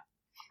mycket.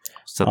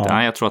 Så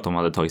att, jag tror att de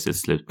hade tagit sig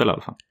till slutspel i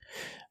alla fall.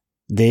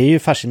 Det är ju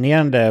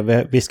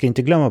fascinerande. Vi ska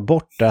inte glömma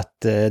bort att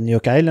New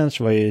York Islanders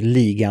var ju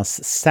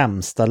ligans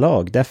sämsta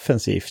lag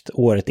defensivt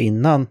året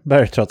innan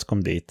Barry Trotz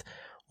kom dit.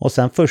 Och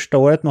sen första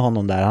året med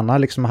honom där, han har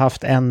liksom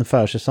haft en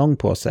försäsong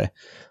på sig,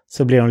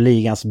 så blir de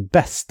ligans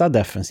bästa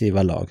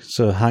defensiva lag.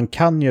 Så han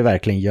kan ju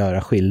verkligen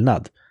göra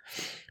skillnad.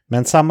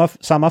 Men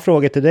samma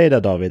fråga till dig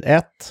där, David.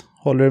 1.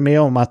 Håller du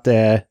med om att det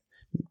är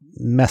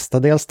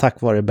mestadels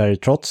tack vare Barry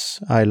Trotz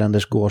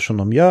Islanders går som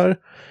de gör?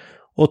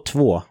 Och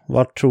 2,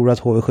 vart tror du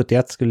att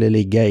HV71 skulle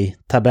ligga i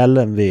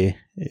tabellen vid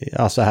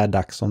så här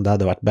dags om det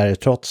hade varit Barry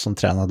Trotz som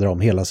tränade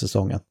dem hela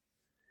säsongen?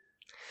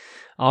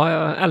 Ja,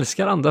 jag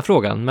älskar andra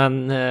frågan,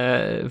 men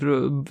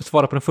för att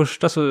svara på den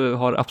första så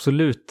har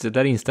absolut,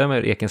 där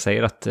instämmer Eken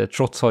säger att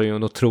Trotz har ju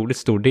en otroligt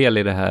stor del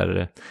i det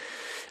här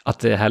att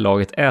det här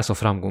laget är så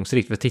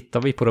framgångsrikt. För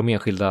tittar vi på de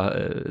enskilda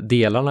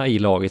delarna i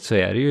laget så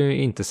är det ju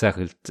inte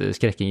särskilt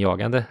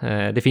skräckinjagande.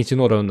 Det finns ju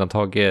några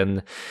undantag,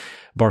 en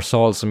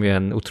Barzal som ju är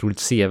en otroligt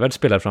sevärd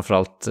spelare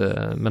framförallt,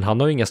 men han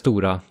har ju inga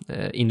stora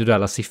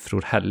individuella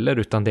siffror heller,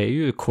 utan det är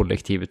ju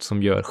kollektivet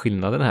som gör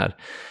skillnaden här.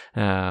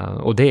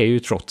 Och det är ju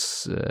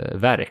trots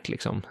verk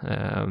liksom.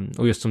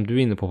 Och just som du är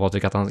inne på,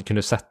 Patrik, att han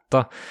kunde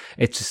sätta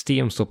ett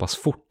system så pass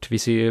fort. Vi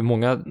ser ju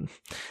många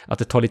att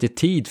det tar lite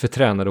tid för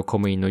tränare att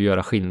komma in och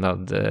göra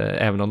skillnad,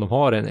 även om de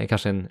har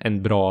kanske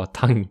en bra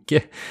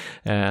tanke,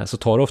 så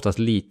tar det oftast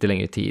lite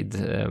längre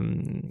tid.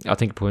 Jag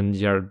tänker på en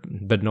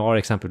Jared Bednar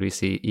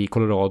exempelvis i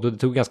Colorado. Det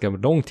tog ganska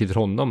lång tid för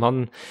honom.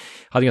 Han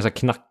hade ganska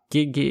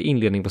knackig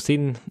inledning på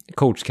sin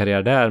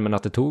coachkarriär där, men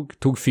att det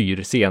tog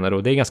 4 senare,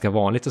 och det är ganska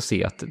vanligt att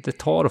se att det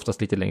tar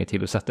oftast lite längre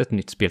tid att sätta ett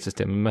nytt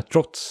spelsystem, men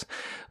trots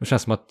det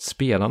känns som att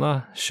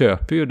spelarna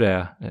köper ju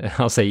det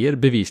han säger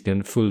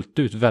bevisligen fullt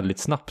ut väldigt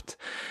snabbt,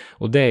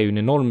 och det är ju en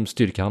enorm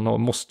styrka.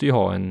 Han måste ju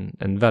ha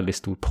en väldigt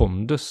stor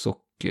pondus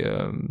och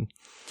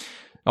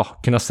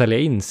kunna sälja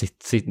in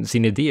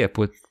sin idé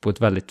på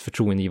ett väldigt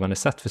förtroendegivande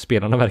sätt, för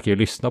spelarna verkar ju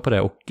lyssna på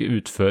det och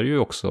utför ju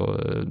också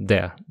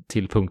det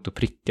till punkt och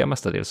pricka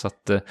mestadels. Så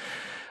att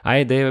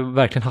nej, det är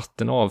verkligen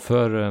hatten av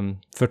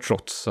för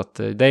Trotz. Så att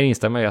det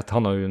instämmer jag i, att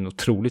han har ju en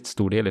otroligt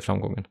stor del i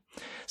framgången.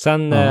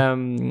 Sen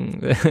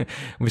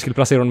om vi skulle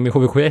placera honom i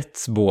HV71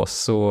 bås,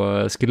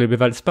 så skulle det bli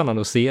väldigt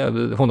spännande att se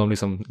honom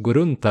liksom gå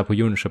runt här på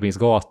Jönköpings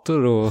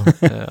gator och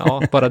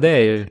bara det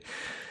är ju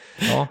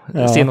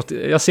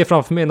jag ser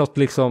framför mig något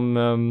liksom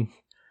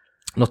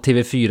något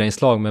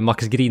TV4-inslag med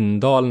Max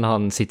Grindahl när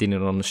han sitter inne i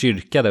någon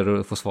kyrka där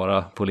och får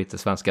svara på lite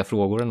svenska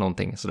frågor eller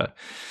någonting sådär.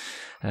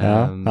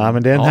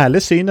 Men det är en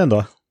härlig syn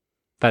ändå.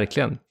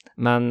 Verkligen.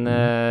 Men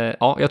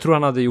jag tror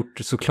han hade gjort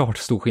såklart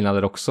stor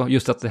skillnader också.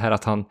 Just att det här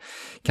att han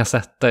kan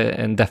sätta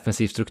en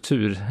defensiv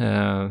struktur.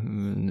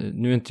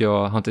 Nu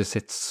har inte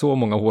sett så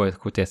många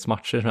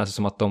HV71-matcher, det känns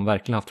som att de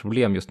verkligen haft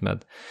problem just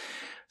med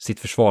sitt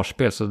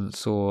försvarsspel,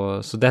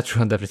 så där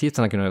tror jag definitivt att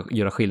han kan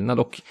göra skillnad.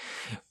 Och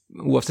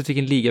oavsett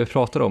vilken liga vi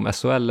pratar om,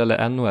 SHL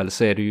eller NHL,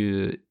 så är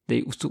det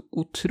är så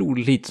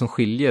otroligt lite som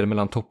skiljer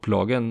mellan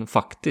topplagen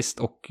faktiskt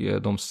och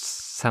de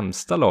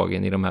sämsta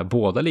lagen i de här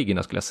båda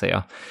ligorna, skulle jag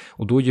säga.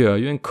 Och då gör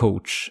ju en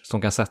coach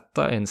som kan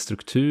sätta en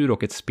struktur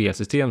och ett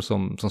spelsystem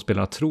som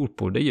spelarna tror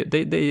på, det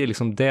är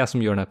liksom det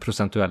som gör den här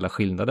procentuella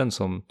skillnaden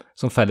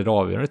som fäller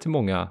avgörande till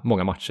många,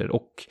 många matcher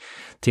och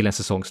till en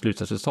säsongs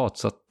slutresultat.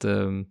 Så att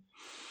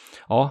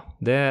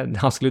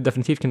han skulle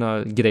definitivt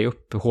kunna greja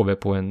upp HV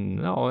på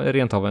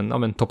rent av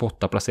en topp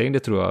 8-placering, det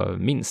tror jag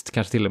minst,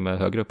 kanske till och med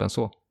högre upp än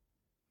så.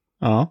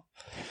 Ja.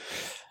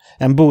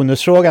 En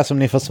bonusfråga som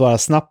ni får svara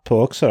snabbt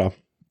på också då.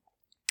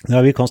 Nu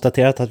har vi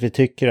konstaterat att vi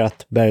tycker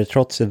att Barry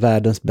Trotz är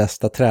världens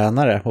bästa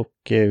tränare, och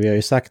vi har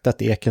ju sagt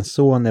att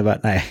Ekenson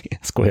är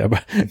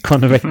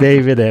Connor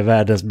McDavid är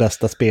världens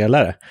bästa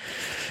spelare.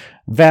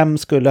 Vem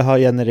skulle ha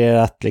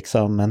genererat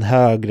liksom en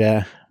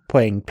högre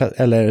poäng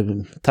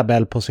eller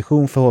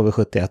tabellposition för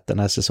HV71 den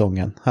här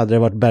säsongen? Hade det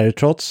varit Barry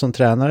Trotz som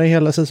tränare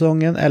hela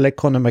säsongen eller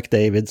Connor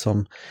McDavid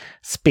som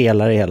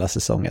spelare hela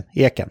säsongen?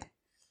 Eken?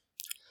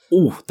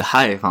 Det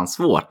här är fan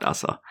svårt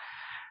alltså.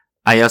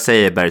 Jag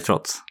säger Barry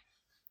Trotz.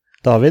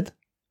 David?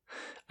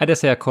 Det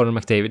säger Connor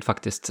McDavid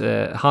faktiskt.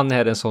 Han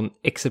är en sån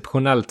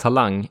exceptionell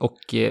talang,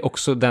 och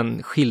också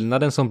den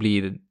skillnaden som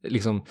blir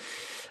liksom,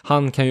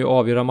 han kan ju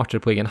avgöra matcher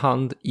på egen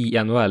hand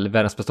i NHL,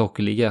 världens bästa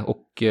hockeyliga,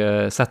 och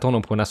sätta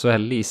honom på en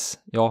SHL-is.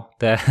 Ja,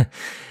 det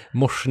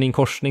är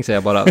korsning säger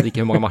jag bara,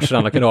 vilka många matcher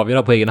han kan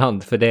avgöra på egen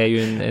hand, för det är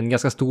ju en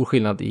ganska stor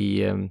skillnad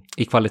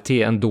i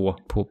kvalitet ändå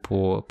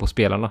på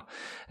spelarna.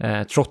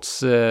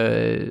 Trots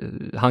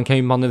han kan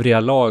ju manövrera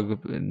lag,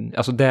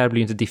 alltså där blir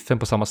ju inte diffen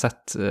på samma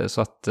sätt,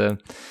 så att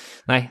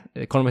nej,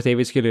 Connor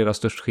McDavid skulle göra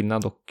störst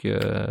skillnad och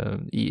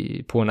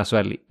på en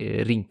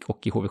SHL-rink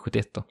och i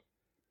HV71 då.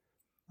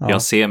 Ja.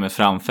 Jag ser mig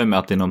framför mig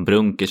att det är någon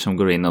brunker som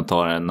går in och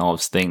tar en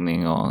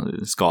avstängning och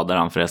skadar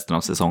han för resten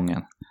av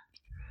säsongen.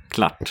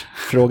 Klart.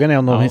 Frågan är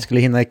om någon skulle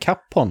hinna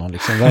ikapp honom.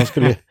 Liksom.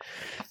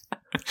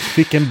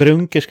 Vilken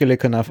brunker skulle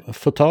kunna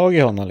få tag i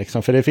honom?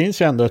 Liksom? För det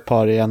finns ju ändå ett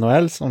par i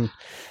NHL som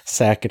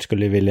säkert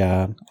skulle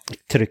vilja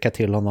trycka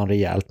till honom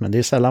rejält. Men det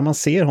är sällan man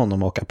ser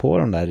honom åka på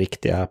de där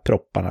riktiga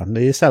propparna.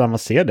 Det är sällan man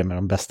ser det med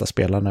de bästa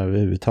spelarna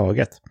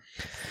överhuvudtaget.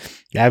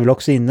 Jag är väl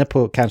också inne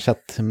på kanske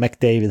att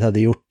McDavid hade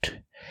gjort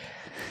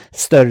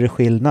större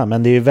skillnad,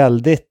 men det är ju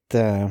väldigt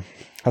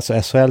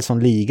alltså SHL som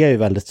liga är ju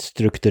väldigt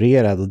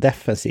strukturerad och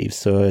defensiv,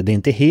 så det är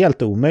inte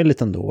helt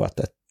omöjligt ändå att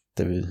ett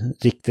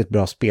riktigt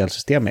bra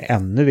spelsystem är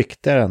ännu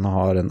viktigare än att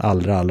ha den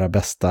allra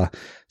bästa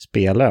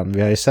spelaren.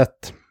 Vi har ju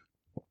sett,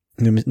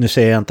 nu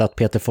säger jag inte att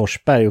Peter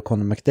Forsberg och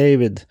Connor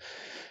McDavid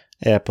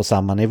är på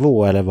samma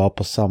nivå eller var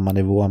på samma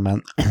nivå,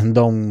 men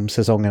de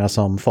säsongerna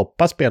som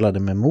Foppa spelade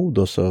med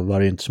Modo så var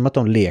det ju inte som att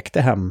de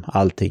lekte hem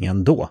allting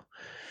ändå.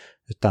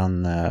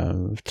 Utan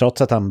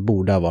trots att han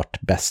borde ha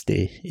varit bäst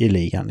i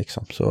ligan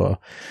liksom. Så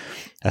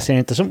jag ser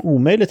inte som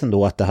omöjligt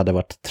ändå att det hade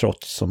varit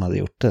Trotz som hade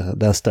gjort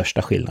den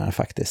största skillnaden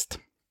faktiskt.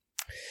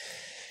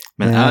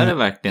 Men är det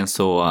verkligen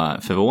så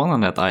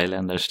förvånande att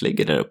Islanders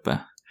ligger där uppe?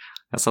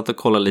 Jag satt och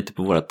kollade lite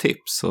på våra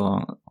tips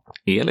och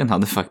Elin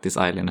hade faktiskt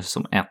Islanders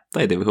som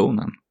etta i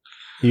divisionen.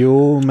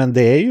 Jo, men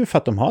det är ju för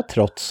att de har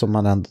trots som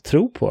man ändå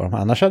tror på dem.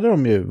 Annars hade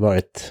de ju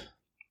varit...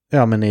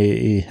 Ja, men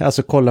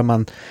alltså kollar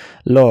man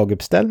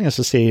laguppställningen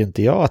så ser ju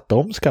inte jag att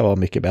de ska vara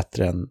mycket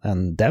bättre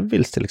än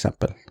Devils till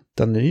exempel.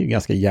 Den är ju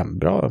ganska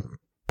jämnbra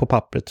på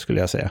pappret skulle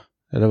jag säga.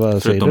 Eller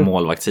vad säger du? Förutom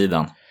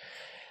målvaktssidan.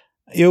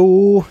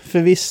 Jo,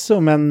 förvisso,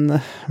 men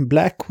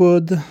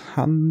Blackwood,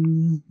 han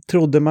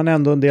trodde man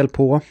ändå en del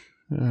på.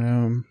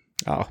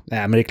 Ja,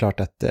 men det är klart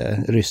att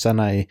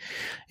ryssarna i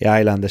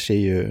Islanders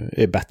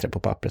är bättre på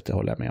pappret, det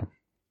håller jag med om.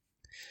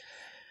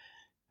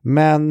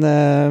 Men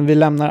vi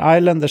lämnar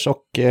Islanders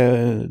och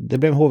det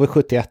blev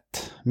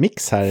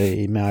HV71-mix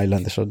här med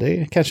Islanders och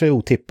det kanske är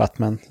otippat,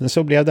 men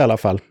så blev det i alla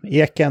fall.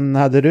 Eken,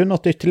 hade du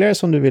något ytterligare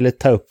som du ville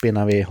ta upp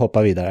innan vi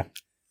hoppar vidare?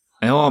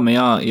 Ja, men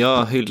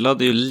jag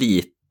hyllade ju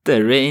lite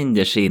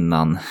Rangers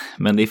innan,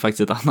 men det är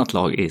faktiskt ett annat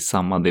lag i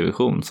samma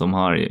division som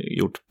har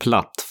gjort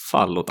platt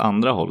fall åt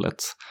andra hållet.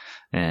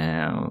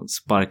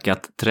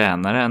 Sparkat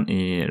tränaren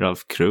i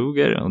Ralph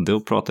Kruger, och då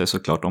pratar jag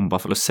såklart om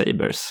Buffalo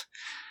Sabres.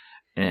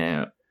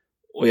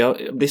 Och jag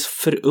blir så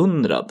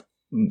förundrad.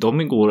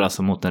 De går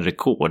alltså mot en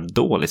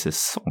rekorddålig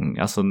säsong.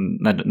 Alltså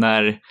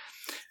när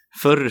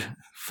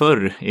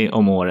förr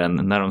om åren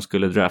när de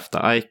skulle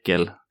drafta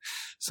Eichel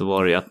så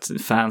var det ju att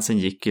fansen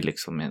gick ju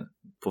liksom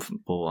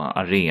på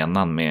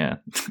arenan med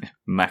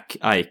Mac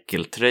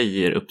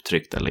Eichel-tröjor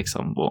upptryckta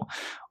liksom.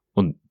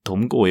 Och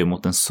de går ju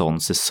mot en sån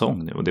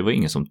säsong nu. Och det var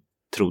ingen som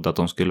trodde att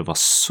de skulle vara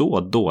så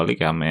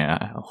dåliga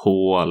med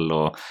Hall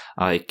och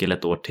Eichel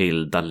ett år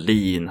till.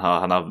 Dahlin,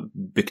 han har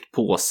byggt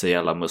på sig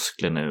alla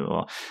muskler nu.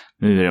 Och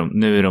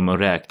nu är de att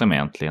räkna med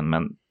egentligen.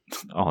 Men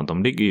ja,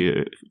 de ligger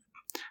ju...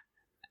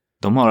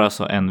 De har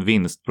alltså en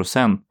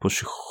vinstprocent på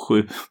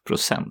 27%.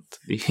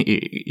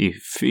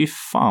 Fy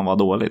fan vad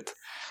dåligt.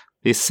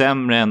 Det är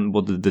sämre än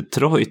både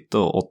Detroit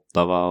och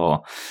Ottawa.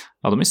 Och,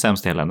 ja, de är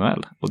sämst i hela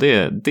NHL. Och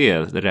det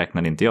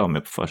räknade inte jag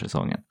med på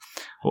försäsongen.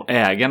 Och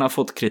ägarna har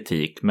fått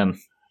kritik. Men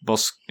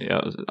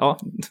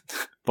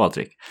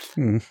Patrik.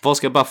 Vad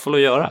ska Buffalo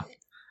göra?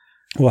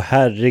 Åh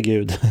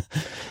herregud.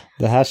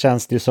 Det här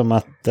känns det ju som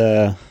att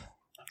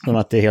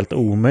det är helt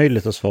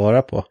omöjligt att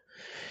svara på.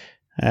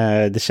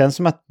 Det känns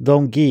som att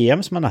de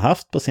GMs man har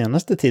haft på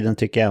senaste tiden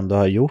tycker jag ändå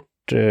har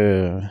gjort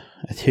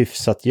ett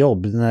hyfsat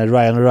jobb. Den här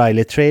Ryan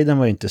O'Reilly-traden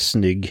var ju inte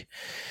snygg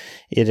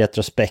i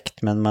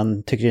retrospekt, men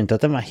man tycker inte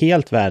att den var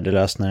helt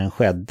värdelös när den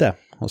skedde.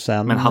 Och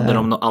sen, men hade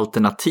de något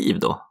alternativ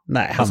då?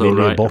 Nej, han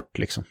ville ju bort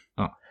liksom.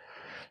 Ja.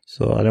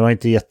 Så det var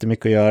inte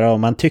jättemycket att göra och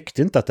man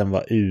tyckte inte att den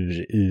var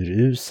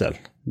urusel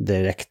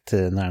direkt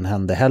när den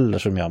hände heller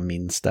som jag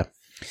minns det.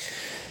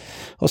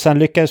 Och sen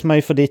lyckades man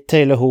ju få dit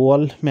Taylor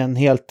Hall med en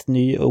helt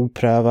ny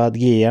oprövad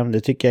GM. Det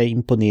tycker jag är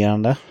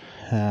imponerande.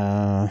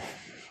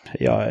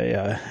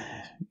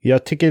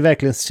 Jag tycker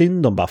verkligen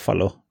synd om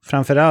Buffalo.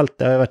 Framförallt,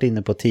 det har jag varit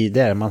inne på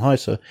tidigare, man har ju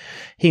så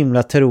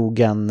himla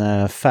trogen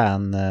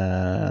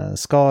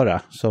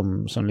fanskara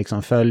som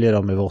liksom följer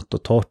dem i vått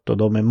och torrt. Och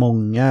de är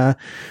många,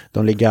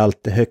 de ligger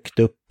alltid högt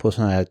upp på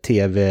såna här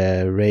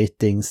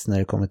tv-ratings när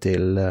det kommer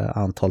till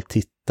antal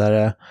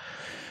tittare.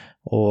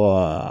 Och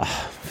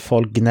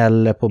folk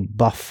gnäller på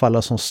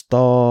Buffalo som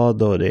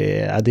stad och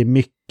det är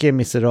mycket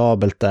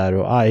miserabelt där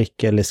och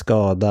Eichel är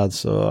skadad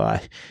så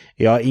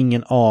jag har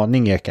ingen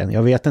aning Eken.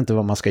 Jag vet inte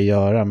vad man ska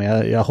göra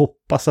men jag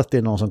hoppas att det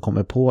är någon som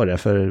kommer på det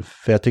för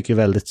jag tycker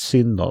väldigt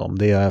synd om dem.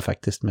 Det gör jag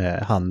faktiskt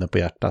med handen på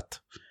hjärtat.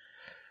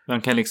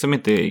 Man kan liksom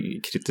inte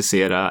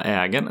kritisera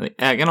ägarna.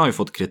 Ägarna har ju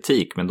fått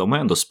kritik men de har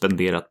ändå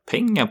spenderat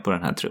pengar på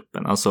den här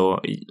truppen. Alltså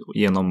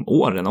genom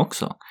åren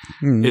också.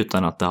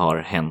 Utan att det har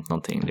hänt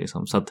någonting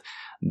liksom. Så att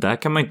där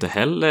kan man inte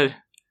heller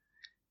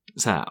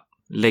så här,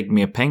 lägg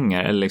mer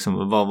pengar eller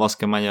liksom, vad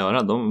ska man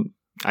göra?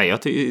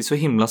 Jag tycker det är så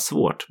himla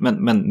svårt.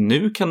 Men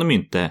nu kan de ju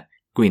inte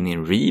gå in i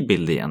en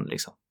rebuild igen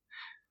liksom.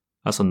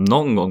 Alltså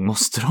någon gång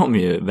måste de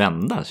ju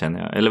vända känner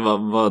jag. Eller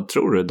vad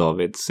tror du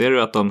David? Ser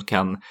du att de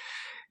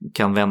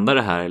kan vända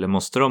det här eller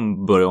måste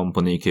de börja om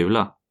på ny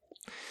kula?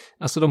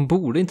 Alltså de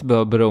borde inte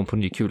behöva börja om på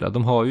ny kula.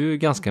 De har ju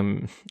ganska,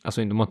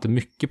 alltså de har inte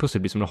mycket på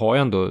sig, de har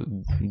ju ändå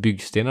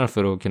byggstenar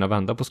för att kunna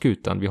vända på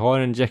skutan. Vi har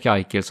en Jack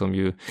Eichel som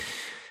ju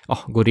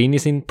går in i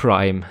sin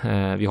prime.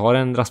 Vi har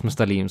en Rasmus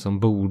Dahlin som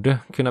borde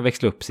kunna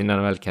växla upp sin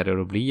NHL-karriär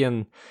och bli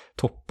en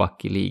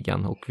toppback i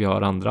ligan. Och vi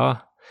har andra,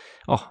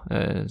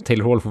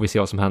 Taylor Hall får vi se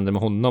vad som händer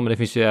med honom. Men det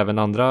finns ju även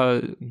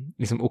andra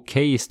liksom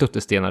okej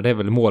stöttestenar. Det är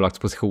väl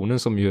målvaktspositionen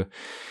som ju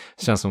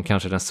känns som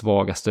kanske den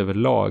svagaste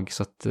överlag.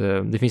 Så att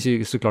det finns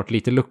ju såklart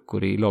lite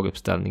luckor i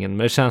laguppställningen.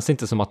 Men det känns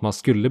inte som att man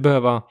skulle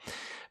behöva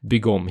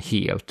bygga om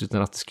helt.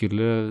 Utan att det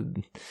skulle...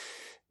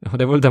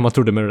 Det var väl det man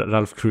trodde med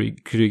Ralph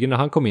Kruger när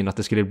han kom in. Att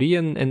det skulle bli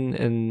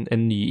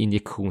en ny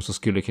injektion som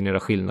skulle kunna göra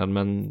skillnad.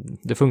 Men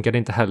det funkade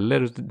inte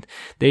heller.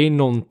 Det är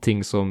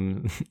någonting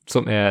som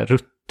är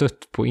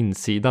ruttet på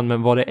insidan.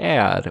 Men vad det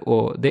är,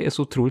 och det är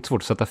så otroligt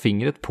svårt att sätta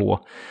fingret på.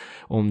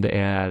 Om det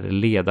är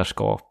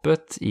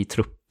ledarskapet i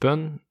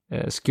truppen.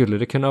 Skulle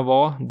det kunna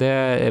vara? Det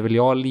är väl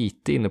jag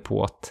lite inne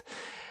på att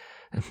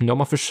nu har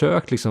man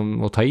försökt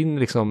liksom att ta in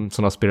liksom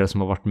sådana spelare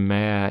som har varit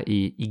med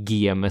i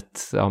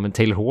gamet. Ja, men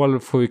Taylor Hall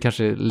får ju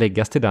kanske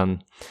läggas till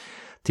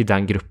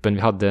den gruppen.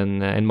 Vi hade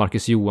en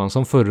Marcus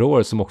Johansson förra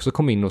året som också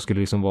kom in och skulle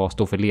liksom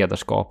stå för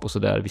ledarskap och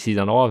sådär vid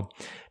sidan av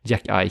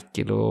Jack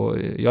Eichel. Och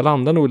jag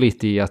landar nog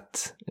lite i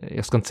att,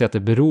 jag ska inte säga att det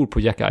beror på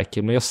Jack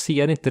Eichel, men jag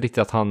ser inte riktigt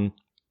att han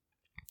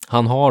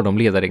har de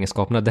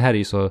ledaregenskaperna. Det här är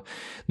ju så,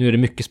 nu är det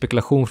mycket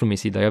spekulation från min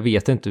sida. Jag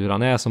vet inte hur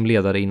han är som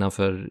ledare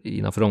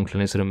innanför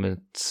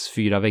omklädningsrummets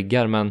 4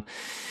 väggar, men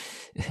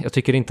jag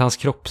tycker inte hans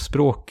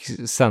kroppsspråk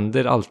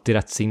sänder alltid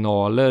rätt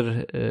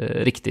signaler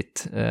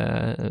riktigt.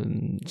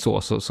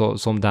 Så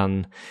som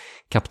den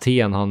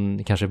kapten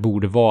han kanske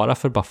borde vara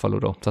för Buffalo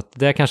då. Så att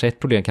det kanske ett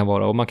problem kan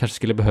vara, och man kanske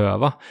skulle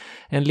behöva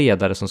en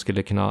ledare som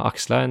skulle kunna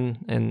axla en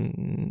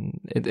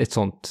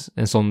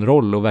sån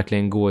roll och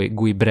verkligen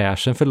gå i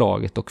bräschen för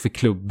laget och för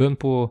klubben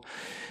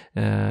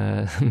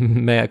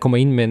komma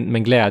in med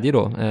en glädje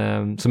då,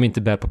 som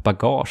inte bär på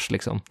bagage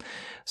liksom.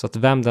 Så att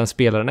vem den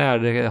spelaren är,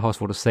 det har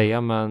svårt att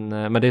säga, men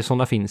det är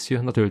sådana finns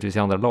ju naturligtvis i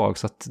andra lag,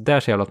 så att där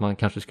ser jag att man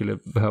kanske skulle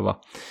behöva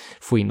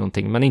få in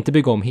någonting, men inte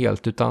bygga om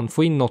helt, utan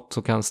få in något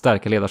som kan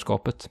stärka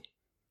ledarskapet.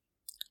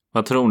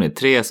 Vad tror ni?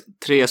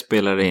 Tre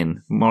spelare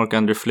in.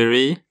 Marc-André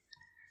Fleury,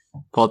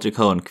 Patrik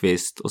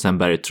Hörnqvist och sen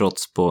Barry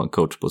Trotz på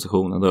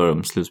coachpositionen. Då är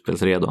de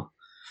slutspelsredo.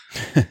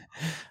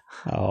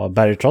 Ja,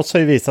 Barry Trotz har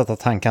ju visat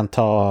att han kan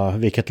ta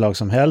vilket lag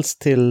som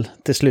helst till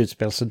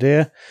slutspel, så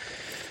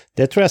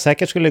det tror jag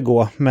säkert skulle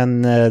gå,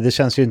 men det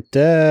känns ju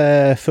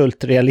inte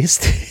fullt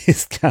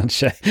realistiskt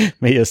kanske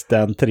med just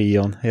den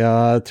trion.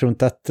 Jag tror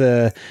inte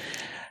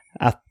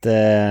att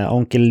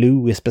onkel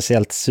Lou är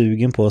speciellt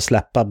sugen på att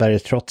släppa Barry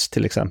Trotz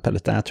till exempel,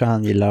 utan jag tror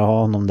han gillar att ha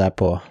honom där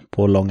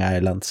på Long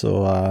Island,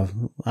 så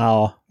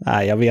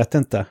jag vet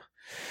inte.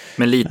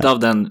 Men lite av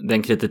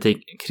den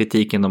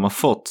kritiken de har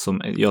fått,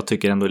 som jag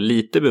tycker ändå är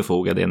lite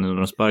befogad, är när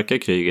de sparkar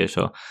Kryger,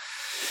 så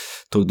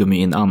tog de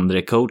in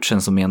andra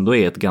coachen som ändå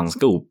är ett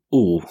ganska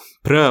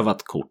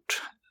oprövat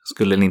kort.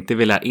 Skulle ni inte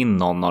vilja in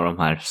någon av de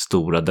här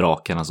stora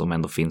drakarna som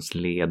ändå finns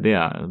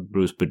lediga?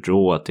 Bruce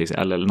Boudreau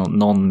eller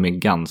någon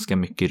med ganska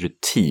mycket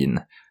rutin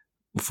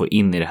och få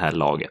in i det här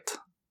laget?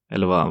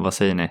 Eller vad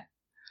säger ni?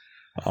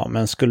 Ja,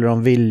 men skulle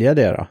de vilja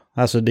det då?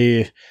 Alltså det är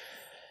ju,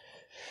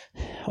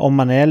 om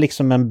man är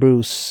liksom en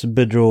Bruce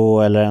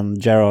Boudreau eller en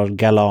Gerald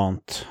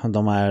Gallant,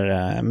 de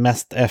här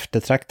mest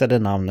eftertraktade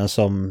namnen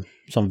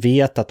som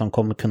vet att de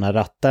kommer kunna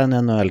ratta en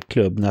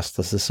NHL-klubb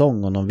nästa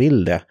säsong om de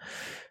vill det.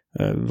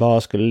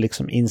 Vad skulle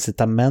liksom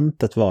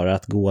incitamentet vara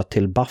att gå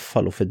till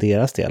Buffalo för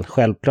deras del?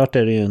 Självklart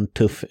är det ju en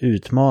tuff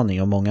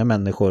utmaning och många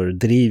människor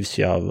drivs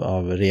ju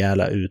av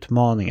rejäla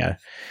utmaningar.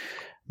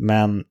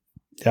 Men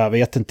jag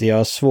vet inte, jag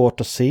har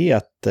svårt att se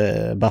att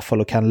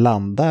Buffalo kan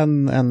landa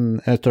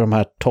en av de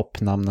här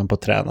toppnamnen på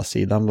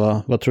tränarsidan.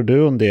 Vad tror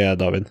du om det,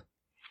 David?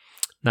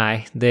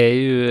 Nej, det är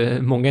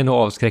ju många är nog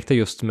avskräckta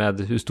just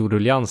med hur stor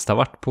ruljans det har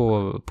varit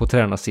på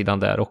tränarsidan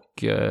där,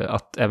 och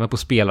att även på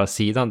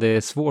spelarsidan det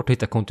är svårt att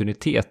hitta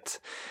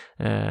kontinuitet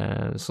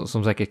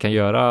som säkert kan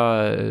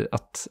göra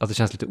att det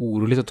känns lite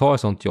oroligt att ta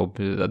ett sånt jobb.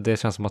 Det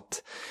känns som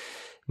att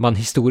man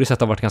historiskt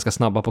sett har varit ganska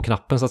snabba på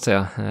knappen så att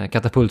säga.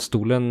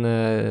 Katapultstolen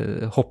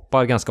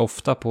hoppar ganska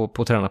ofta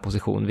på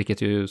tränarposition,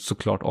 vilket ju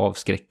såklart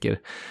avskräcker.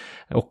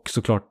 Och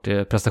såklart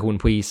prestationen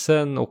på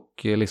isen och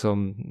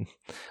liksom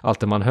allt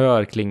det man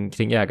hör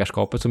kring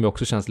ägarskapet som ju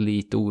också känns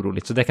lite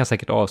oroligt. Så det kan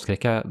säkert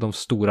avskräcka de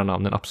stora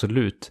namnen,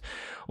 absolut.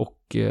 Och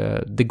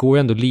det går ju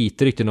ändå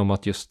lite rykten om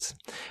att just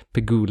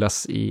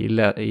Pegulas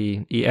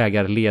i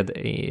ägarled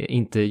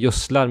inte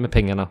gödslar med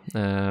pengarna.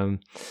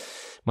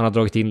 Man har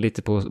dragit in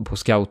lite på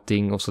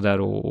scouting och sådär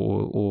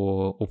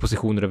och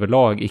positioner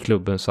överlag i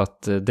klubben, så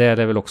att det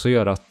är väl också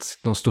gör att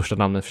de största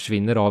namnen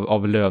försvinner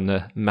av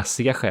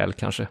lönemässiga skäl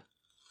kanske.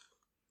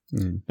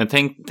 Mm. Men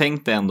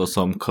tänk dig ändå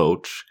som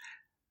coach,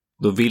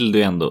 då vill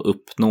du ändå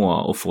uppnå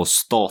och få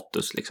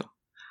status liksom.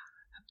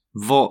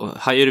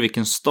 Hajar du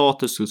vilken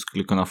status du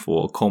skulle kunna få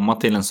och komma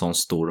till en sån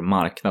stor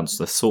marknad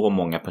så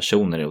många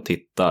personer är och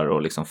tittar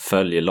och liksom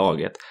följer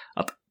laget,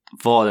 att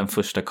vara den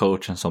första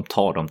coachen som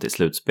tar dem till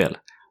slutspel?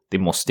 Det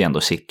måste ju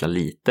ändå sitta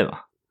lite, va?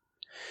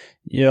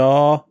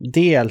 Ja,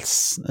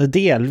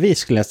 delvis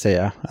skulle jag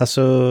säga.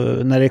 Alltså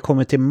när det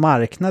kommer till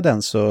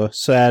marknaden så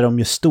är de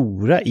ju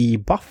stora i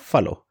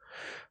Buffalo.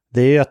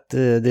 Det är ju att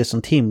det är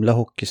sånt himla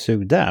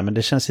hockeysug där, men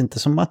det känns inte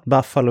som att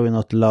Buffalo är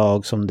något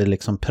lag som det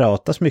liksom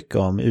pratas mycket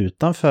om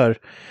utanför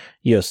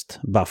just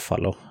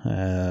Buffalo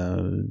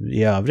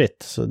i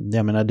övrigt. Så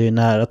jag menar, det är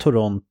nära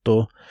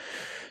Toronto.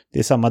 Det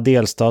är samma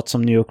delstat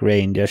som New York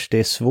Rangers. Det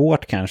är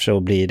svårt kanske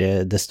att bli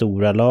det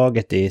stora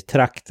laget i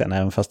trakten,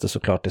 även fast det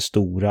såklart är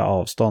stora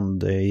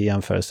avstånd i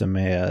jämförelse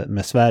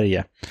med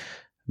Sverige.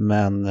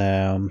 Men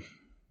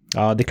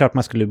ja, det är klart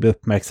man skulle bli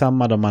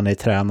uppmärksammad om man är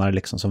tränare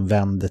liksom som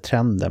vänder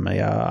trenden. Men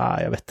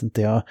jag vet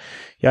inte,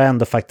 jag är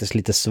ändå faktiskt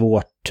lite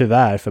svårt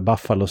tyvärr för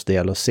Buffalos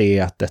del att se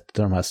att ett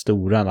av de här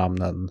stora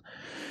namnen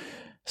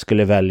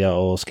skulle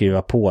välja att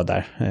skriva på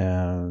där.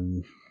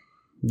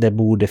 Det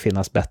borde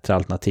finnas bättre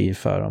alternativ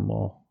för dem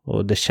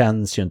Och det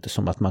känns ju inte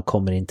som att man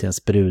kommer in till en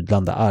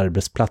sprudlande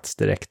arbetsplats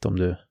direkt om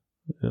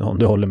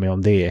du håller med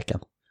om det, Eken.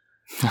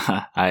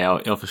 Nej,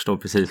 jag förstår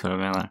precis vad du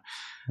menar.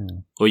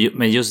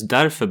 Men just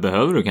därför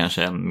behöver du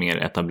kanske en mer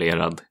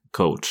etablerad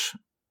coach.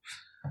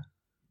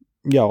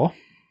 Ja,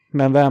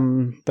 men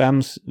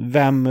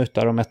vem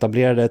utav de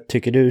etablerade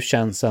tycker du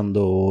känns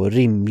ändå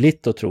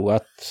rimligt att tro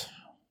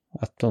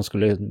att de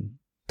skulle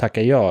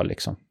tacka ja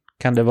liksom?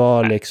 Kan det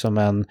vara liksom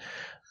en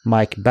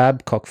Mike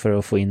Babcock för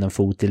att få in en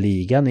fot i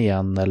ligan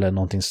igen eller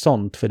någonting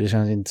sånt? För det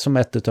känns inte som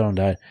ett av de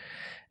där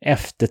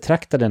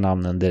eftertraktade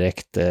namnen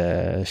direkt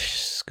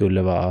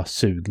skulle vara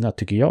sugna,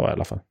 tycker jag i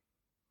alla fall.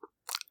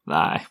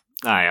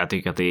 Nej, jag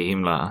tycker att det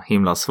är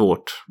himla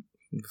svårt.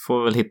 Vi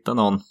får väl hitta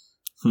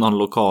någon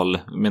lokal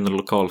med en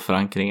lokal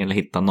förankring eller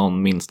hitta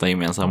någon minsta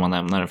gemensamma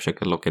nämnare och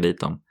försöka locka dit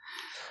dem.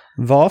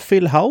 Var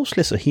Phil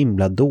Housley så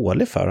himla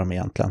dålig för dem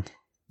egentligen?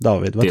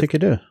 David, vad tycker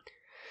du?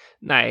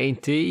 Nej,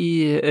 inte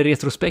i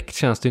retrospekt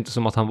känns det inte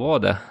som att han var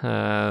det.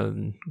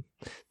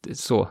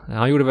 Så,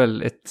 han gjorde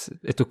väl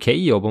ett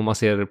okej jobb om man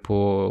ser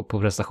på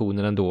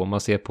prestationen ändå. Om man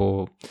ser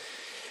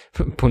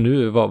på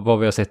nu vad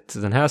vi har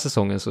sett den här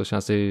säsongen så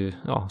känns det ju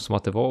som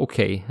att det var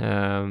okej.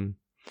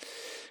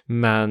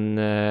 Men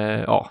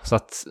så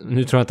att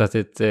nu tror jag inte att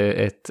det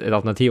är ett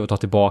alternativ att ta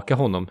tillbaka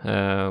honom.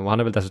 Och han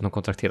är väl dessutom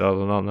kontrakterad av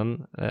någon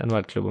annan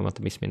NHL-klubb om jag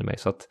inte missminner mig.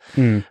 Så att,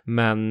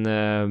 men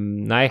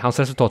nej, hans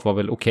resultat var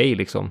väl okej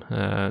liksom.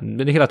 Men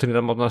det är hela tiden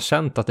att man har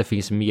känt att det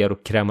finns mer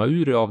att kräma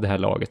ur av det här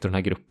laget och den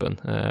här gruppen.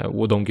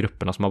 Och de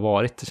grupperna som har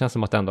varit. Det känns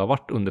som att det ändå har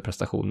varit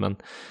underprestation.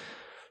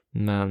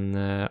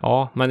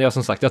 Men jag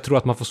som sagt, jag tror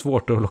att man får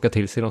svårt att locka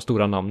till sig de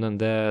stora namnen.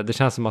 Det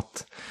känns som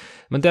att,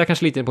 men det är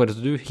kanske lite på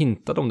det du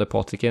hintade om det,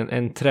 Patrik,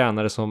 en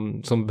tränare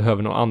som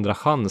behöver någon andra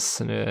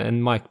chans,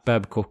 en Mike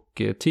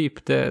Babcock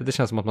typ, det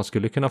känns som att man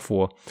skulle kunna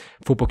få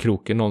på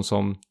kroken någon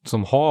som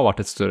har varit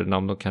ett större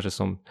namn och kanske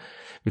som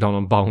vill ha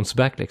någon bounce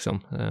back liksom.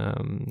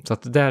 Så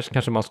att där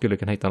kanske man skulle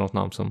kunna hitta något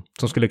namn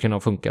som skulle kunna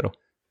funka då.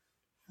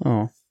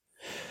 Ja.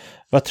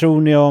 Vad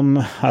tror ni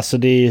om, alltså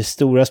det är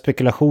stora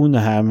spekulationer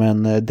här,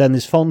 men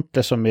Dennis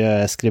Fonter som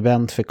är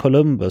skribent för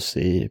Columbus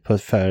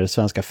för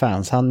svenska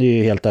fans, han är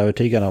ju helt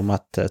övertygad om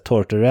att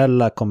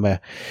Tortorella kommer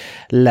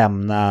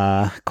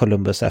lämna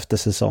Columbus efter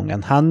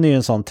säsongen. Han är ju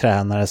en sån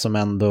tränare som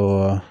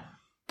ändå,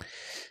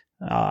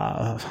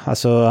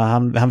 alltså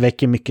han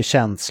väcker mycket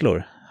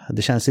känslor.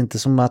 Det känns inte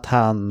som att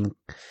han,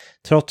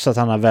 trots att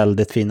han har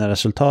väldigt fina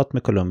resultat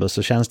med Columbus,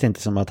 så känns det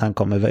inte som att han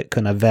kommer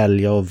kunna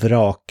välja och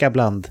vraka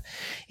bland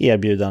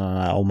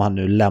erbjudandena om han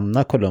nu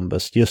lämnar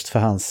Columbus, just för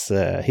hans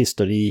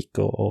historik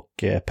och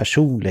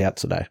personlighet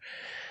sådär.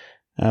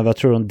 Vad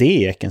tror du om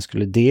det, Eken?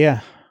 Skulle det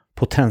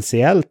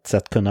potentiellt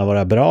sett kunna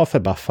vara bra för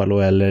Buffalo,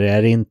 eller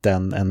är det inte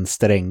en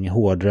sträng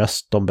hård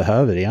röst de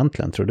behöver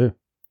egentligen, tror du?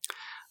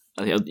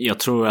 Jag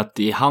tror att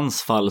i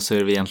hans fall så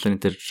är det egentligen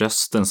inte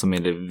rösten som är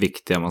det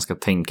viktiga man ska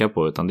tänka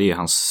på, utan det är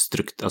hans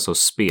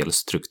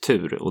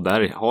spelstruktur. Och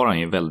där har han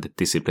ju väldigt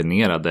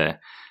disciplinerade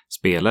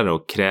spelare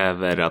och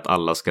kräver att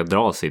alla ska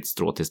dra sitt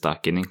strå till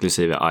stacken,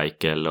 inklusive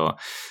Eichel och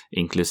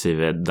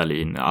inklusive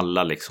Dahlin.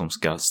 Alla liksom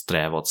ska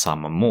sträva åt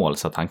samma mål,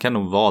 så att han kan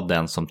nog vara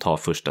den som tar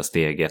första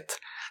steget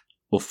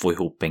och få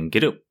ihop en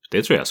grupp.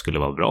 Det tror jag skulle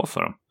vara bra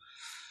för dem.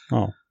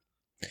 Ja.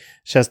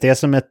 Känns det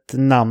som ett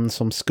namn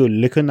som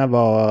skulle kunna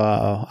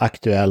vara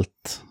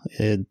aktuellt,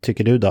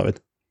 tycker du, David?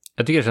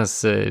 Jag tycker det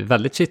känns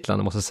väldigt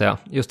kittlande, måste jag säga.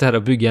 Just det här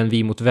att bygga en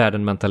vi mot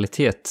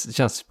världen-mentalitet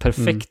känns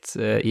perfekt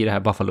i det här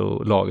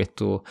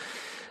Buffalo-laget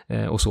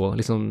och så.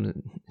 Liksom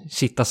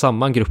kitta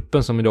samman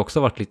gruppen som det också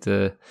har varit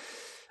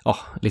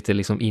lite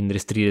liksom inre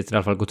stridigt, i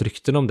alla fall gått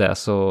rykten om det.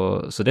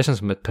 Så det känns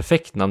som ett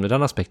perfekt namn i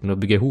den aspekten, att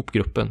bygga ihop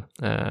gruppen.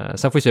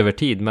 Sen får vi se över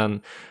tid,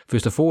 men för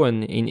just att få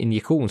en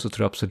injektion så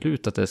tror jag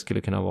absolut att det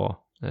skulle kunna vara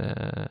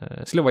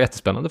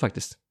jättespännande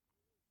faktiskt.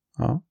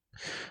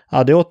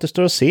 Ja, det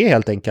återstår att se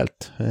helt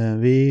enkelt.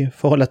 Vi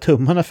får hålla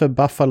tummarna för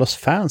Buffalos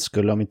fans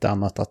skulle, om inte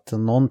annat, att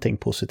någonting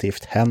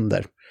positivt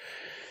händer.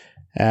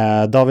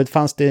 David,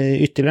 fanns det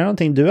ytterligare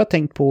någonting du har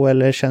tänkt på,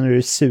 eller känner du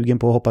dig sugen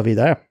på att hoppa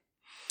vidare?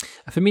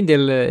 För min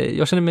del,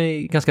 jag känner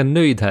mig ganska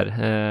nöjd här.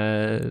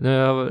 Nu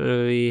har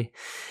vi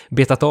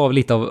betat av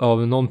lite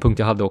av någon punkt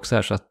jag hade också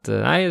här, så att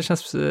nej, det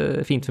känns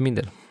fint för min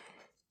del.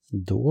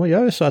 Då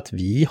gör vi så att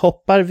vi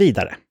hoppar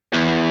vidare.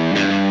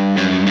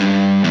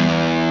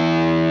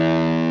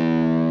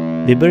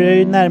 Vi börjar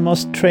ju närma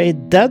oss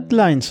trade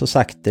deadline så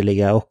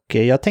sakteliga, och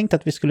jag tänkte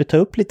att vi skulle ta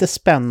upp lite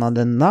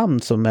spännande namn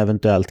som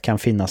eventuellt kan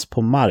finnas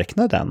på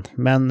marknaden.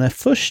 Men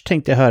först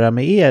tänkte jag höra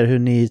med er hur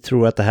ni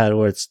tror att det här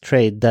årets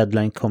trade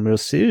deadline kommer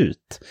att se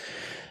ut.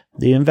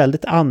 Det är ju en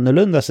väldigt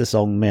annorlunda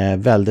säsong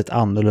med väldigt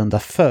annorlunda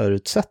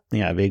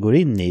förutsättningar vi går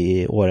in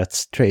i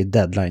årets trade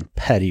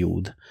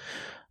deadline-period.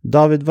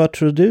 David, vad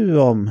tror du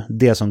om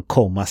det som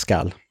komma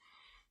skall?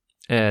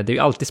 Det är ju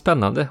alltid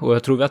spännande, och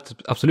jag tror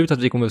absolut att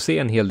vi kommer att se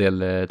en hel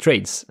del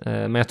trades.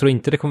 Men jag tror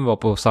inte det kommer vara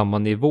på samma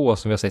nivå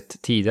som vi har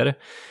sett tidigare.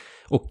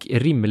 Och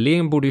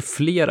rimligen borde ju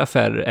fler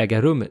affärer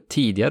äga rum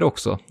tidigare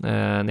också.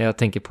 När jag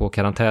tänker på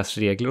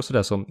karantänsregler och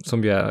sådär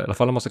som ju är, i alla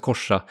fall om man ska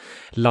korsa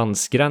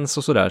landsgräns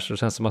och sådär, så det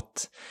känns som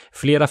att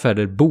fler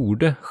affärer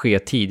borde ske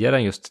tidigare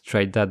än just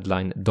trade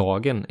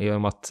deadline-dagen, i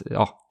och med att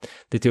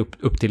det är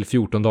upp till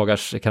 14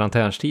 dagars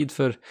karantänstid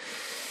för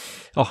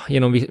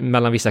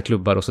mellan vissa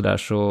klubbar och sådär,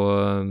 så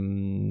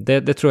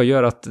det tror jag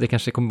gör att det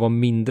kanske kommer vara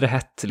mindre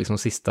hett liksom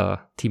sista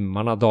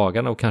timmarna,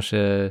 dagarna, och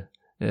kanske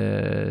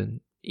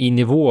i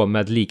nivå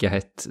med lika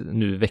hett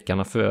nu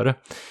veckorna före.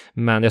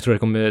 Men jag tror det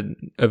kommer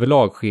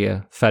överlag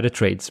ske färre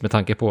trades med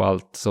tanke på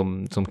allt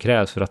som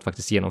krävs för att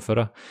faktiskt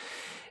genomföra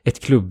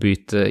ett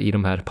klubbyte i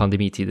de här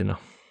pandemitiderna.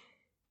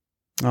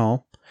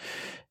 Ja.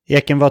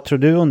 Eken, vad tror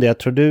du om det?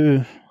 Tror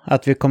du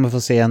att vi kommer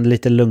få se en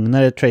lite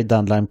lugnare trade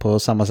deadline på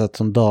samma sätt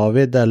som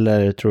David,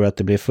 eller tror du att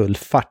det blir full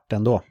fart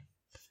ändå?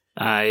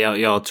 Nej,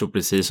 jag tror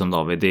precis som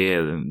David.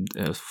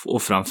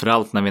 Och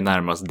framförallt när vi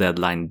närmar oss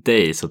deadline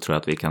day så tror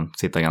jag att vi kan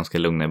sitta ganska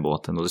lugna i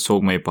båten. Och det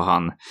såg man ju på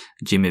han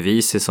Jimmy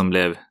Vesey som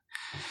blev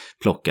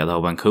plockad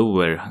av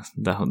Vancouver.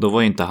 Då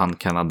var ju inte han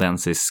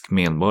kanadensisk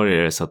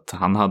medborgare, så att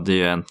han hade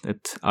ju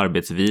ett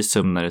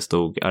arbetsvisum när det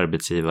stod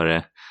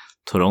arbetsgivare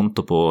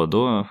Toronto på, och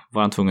då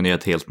var han tvungen att göra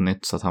ett helt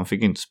nytt, så att han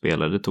fick inte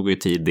spela. Det tog ju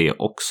tid det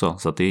också,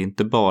 så att det är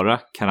inte bara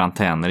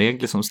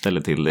karantänregler som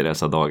ställer till det i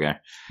dessa dagar.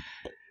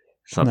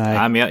 Så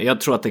att, men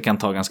jag tror att det kan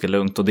ta ganska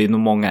lugnt, och det är nog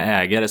många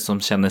ägare som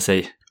känner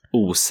sig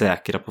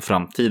osäkra på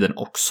framtiden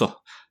också.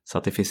 Så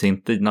att det finns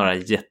inte några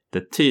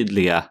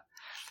jättetydliga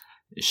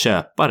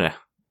köpare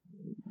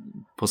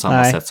på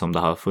samma sätt som det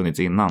har funnits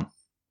innan.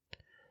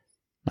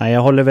 Nej,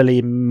 jag håller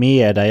väl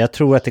med där. Jag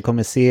tror att det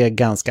kommer se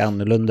ganska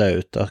annorlunda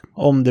ut. Och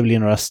om det blir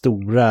några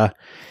stora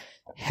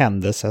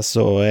händelser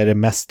så är det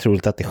mest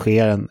troligt att det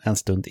sker en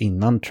stund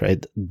innan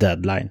trade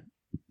deadline.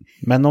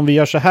 Men om vi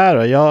gör så här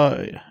då,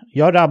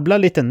 jag rabblar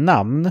lite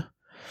namn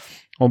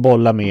och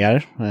bollar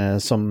mer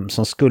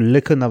som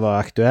skulle kunna vara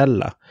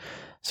aktuella.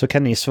 Så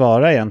kan ni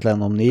svara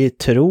egentligen om ni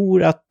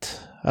tror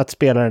att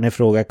spelaren i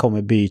fråga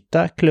kommer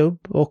byta klubb,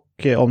 och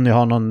om ni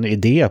har någon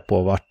idé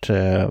på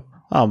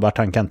vart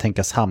han kan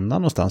tänkas hamna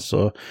någonstans,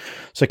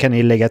 så kan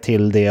ni lägga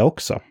till det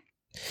också.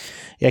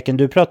 Eken,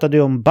 du pratade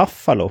ju om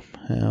Buffalo.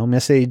 Om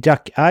jag säger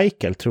Jack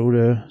Eichel,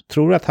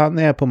 tror du att han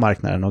är på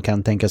marknaden och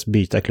kan tänkas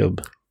byta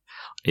klubb?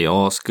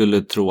 Jag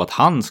skulle tro att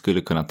han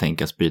skulle kunna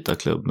tänkas byta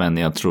klubb, men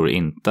jag tror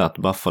inte att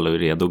Buffalo är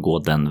redo att gå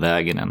den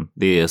vägen än.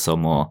 Det är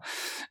som att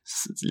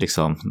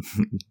liksom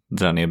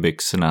dra ner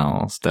byxorna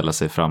och ställa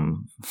sig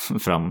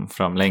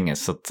fram länge.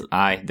 Så att,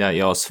 nej,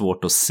 jag har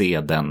svårt att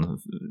se den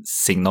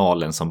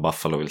signalen som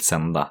Buffalo vill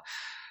sända.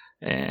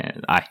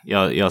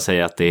 Jag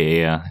säger att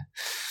det är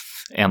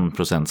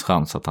 1%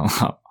 chans att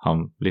han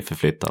blir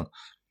förflyttad.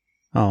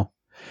 Ja,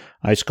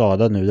 han är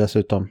skadad nu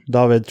dessutom.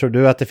 David, tror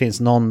du att det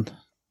finns någon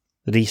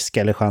risk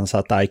eller chans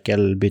att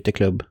Eichel byter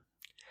klubb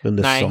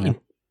under säsongen?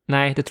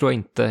 Nej, det tror jag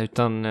inte.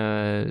 Utan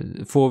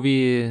får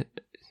vi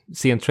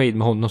se en trade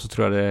med honom så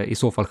tror jag det i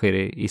så fall sker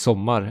i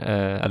sommar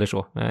eller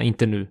så.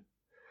 Inte nu.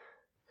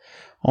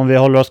 Om vi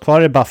håller oss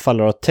kvar i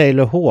Buffalo då,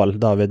 Taylor Hall,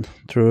 David.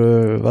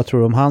 Vad tror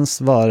du om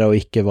hans vara och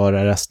icke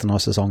vara resten av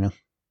säsongen?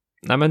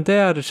 Nej, men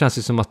där känns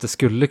det som att det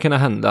skulle kunna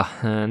hända.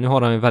 Nu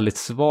har han en väldigt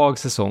svag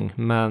säsong,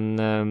 men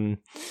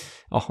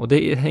och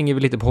det hänger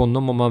väl lite på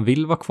honom om man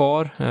vill vara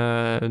kvar.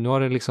 Nu har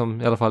det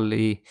liksom i alla fall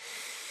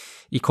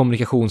i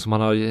kommunikation som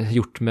han har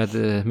gjort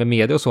med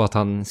media och så, att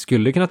han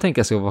skulle kunna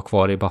tänka sig att vara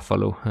kvar i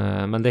Buffalo.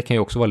 Men det kan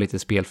ju också vara lite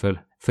spel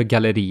för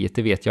galleriet.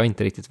 Det vet jag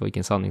inte riktigt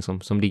vilken sanning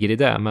som ligger i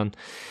det. Men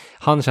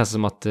han känns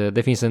som att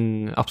det finns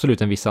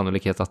absolut en viss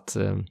sannolikhet att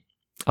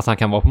han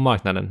kan vara på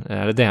marknaden.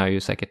 Det är han ju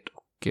säkert.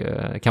 Och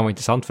kan vara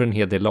intressant för en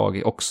hel del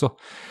lag också.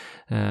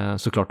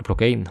 Såklart att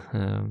plocka in.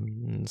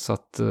 Så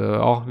att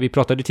vi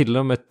pratade till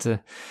om ett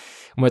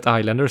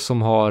Islanders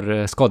som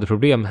har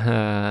skadeproblem,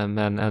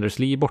 men Anders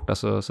Lee är borta,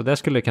 så där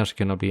skulle det kanske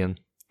kunna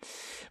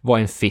vara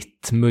en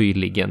fit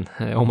möjligen,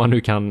 om man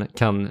nu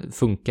kan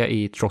funka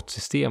i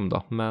trotssystem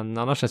då. Men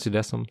annars känns ju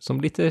det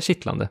som lite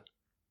kittlande.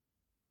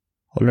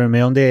 Håller du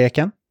med om det,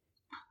 Eken?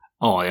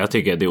 Ja, jag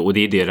tycker det, och det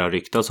är det har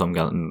ryktats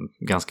om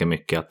ganska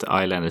mycket,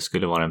 att Islanders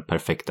skulle vara den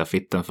perfekta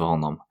fitten för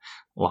honom.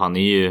 Och han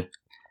är ju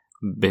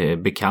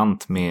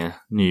bekant med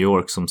New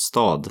York som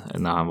stad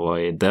när han var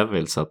i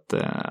Devil, så att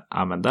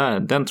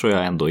den tror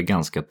jag ändå är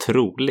ganska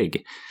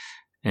trolig.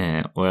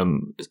 Och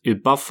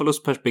ur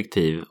Buffalos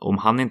perspektiv, om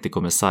han inte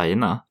kommer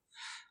signa,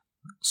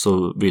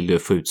 så vill du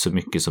få ut så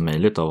mycket som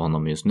möjligt av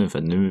honom just nu,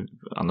 för nu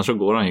annars så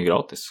går han ju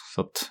gratis.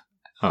 Så att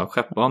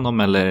skeppa honom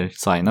eller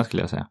signa,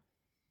 skulle jag säga.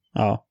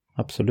 Ja,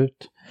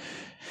 absolut.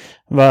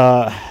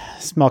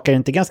 Smakar det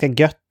inte ganska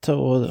gött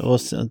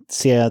att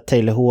se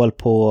Taylor Hall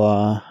på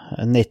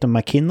Nathan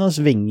McKinnons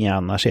vinge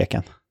annars,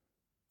 Eken?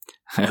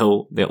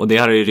 Jo, och det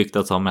har ju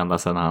ryktats om ända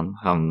sedan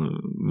han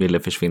ville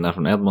försvinna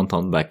från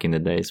Edmonton back in the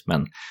days,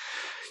 men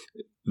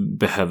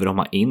behöver de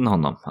ha in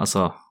honom?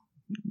 Alltså,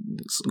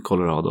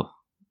 Colorado.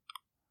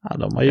 Ja,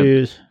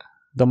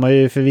 de har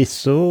ju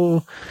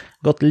förvisso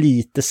gått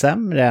lite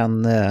sämre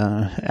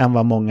än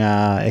vad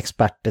många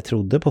experter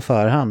trodde på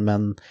förhand,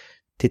 men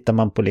tittar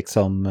man på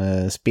liksom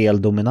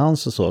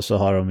speldominans och så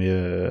har de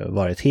ju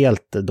varit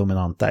helt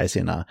dominanta i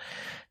sina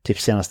typ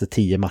senaste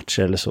 10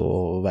 matcher eller så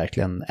och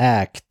verkligen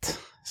ägt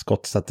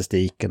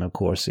skottstatistiken och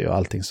Corsi och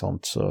allting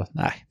sånt. Så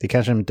nej, det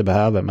kanske de inte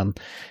behöver, men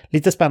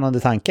lite spännande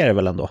tankar är det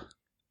väl ändå.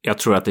 Jag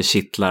tror att det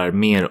kittlar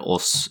mer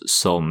oss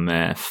som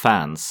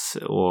fans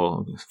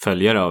och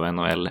följare av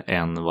NHL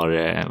än vad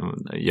det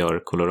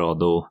gör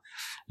Colorado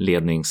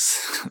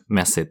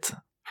ledningsmässigt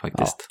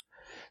faktiskt. Ja,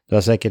 du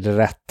har säkert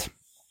rätt.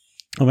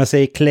 Om jag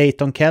säger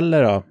Clayton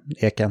Keller då,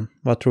 Eken,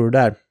 vad tror du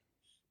där?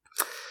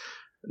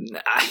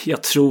 Nej,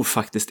 jag tror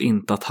faktiskt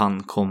inte att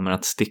han kommer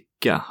att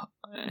sticka.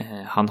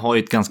 Han har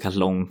ju ett ganska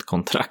långt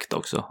kontrakt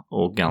också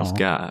och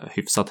ganska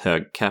hyfsat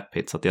hög cap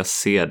hit, så att jag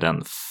ser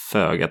den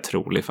föga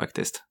trolig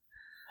faktiskt.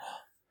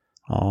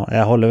 Ja,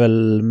 jag håller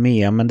väl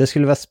med, men det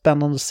skulle vara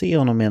spännande att se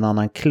honom i en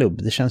annan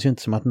klubb. Det känns ju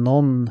inte som att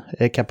någon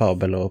är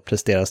kapabel att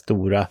prestera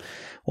stora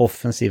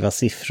offensiva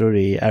siffror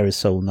i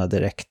Arizona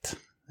direkt.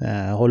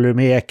 Håller du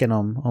med Eken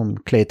om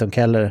Clayton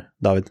Keller,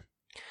 David?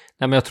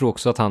 Nej, men jag tror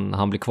också att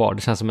han blir kvar.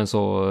 Det känns som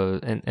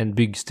en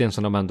byggsten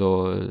som de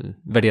ändå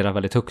värderar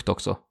väldigt högt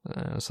också.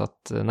 Så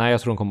att, nej,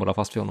 jag tror de kommer hålla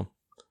fast vid honom.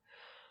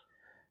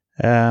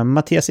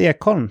 Mattias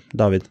Ekholm,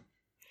 David?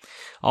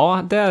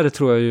 Ja, där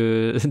tror jag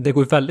ju, det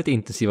går väldigt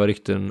intensiva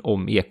rykten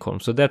om Ekholm,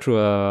 så där tror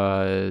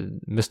jag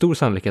med stor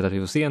sannolikhet att vi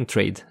får se en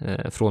trade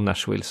från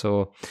Nashville. Så,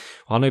 och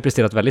han har ju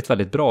presterat väldigt,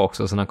 väldigt bra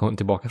också sen han kom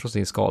tillbaka från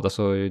sin skada,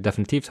 så har ju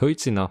definitivt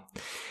höjt sina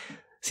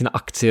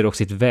aktier och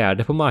sitt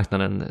värde på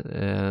marknaden.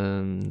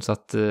 Så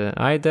att,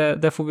 nej,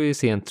 där får vi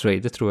se en trade,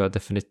 det tror jag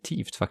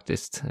definitivt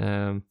faktiskt.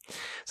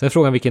 Sen är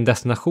frågan vilken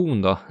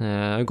destination då. Det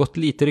har gått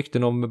lite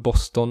rykten om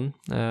Boston.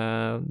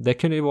 Det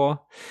kunde ju vara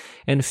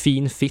en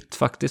fin fit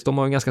faktiskt. De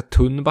har en ganska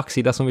tunn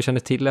backsida som vi känner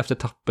till efter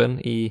tappen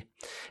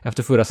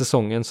efter förra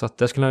säsongen, så att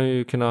där skulle han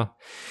ju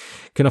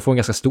kunna få en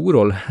ganska stor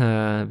roll.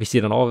 Vid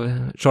sidan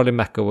av Charlie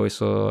McAvoy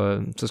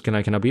så skulle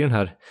han kunna bli den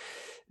här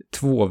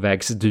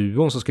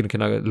tvåvägsduon som skulle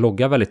kunna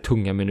logga väldigt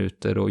tunga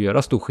minuter och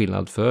göra stor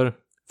skillnad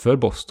för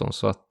Boston.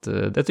 Så att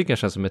det tycker jag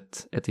känns som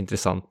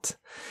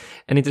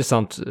en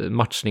intressant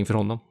matchning för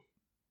honom.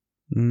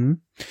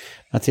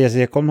 Mattias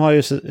Ekholm har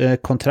ju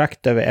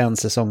kontrakt över en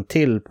säsong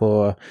till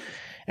på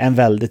en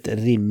väldigt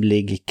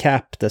rimlig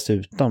cap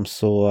dessutom,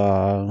 så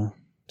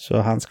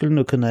han skulle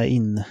nog kunna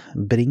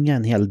inbringa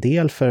en hel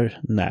del för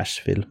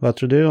Nashville. Vad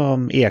tror du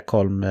om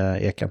Ekholm,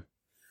 Eken?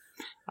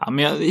 Ja,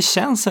 men det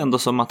känns ändå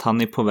som att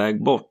han är på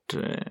väg bort.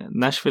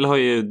 Nashville har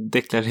ju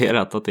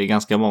deklarerat att det är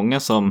ganska många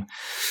som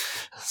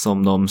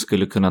de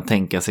skulle kunna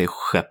tänka sig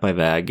skeppa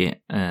iväg.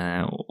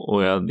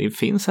 Och det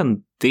finns en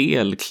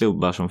del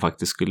klubbar som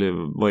faktiskt skulle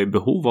vara i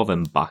behov av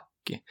en back.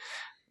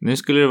 Nu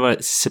skulle det vara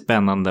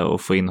spännande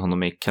att få in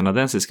honom i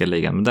kanadensiska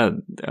ligan,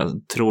 men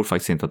jag tror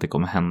faktiskt inte att det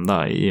kommer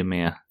hända i och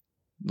med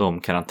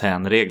de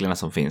karantänreglerna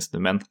som finns nu.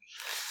 Men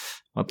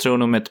man tror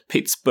nog med ett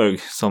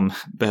Pittsburgh som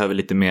behöver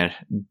lite mer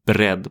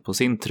bredd på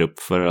sin trupp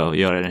för att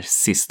göra det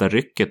sista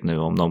rycket nu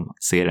om de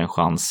ser en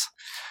chans.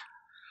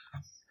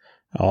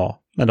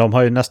 Ja, men de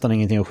har ju nästan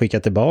ingenting att skicka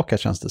tillbaka,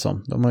 känns det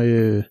som. De har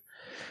ju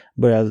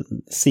börjat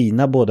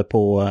sina både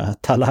på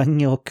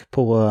talang och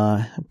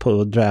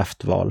på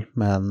draftval.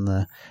 Men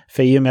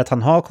för i och med att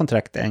han har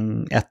kontrakt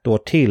ett år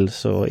till,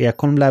 så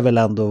Ekholm lär väl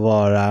ändå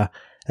vara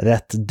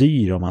rätt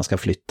dyr om han ska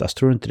flyttas.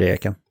 Tror du inte det,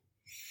 Eken?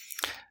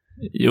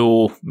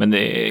 Jo, men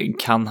det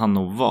kan han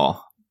nog vara.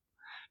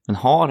 Men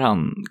har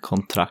han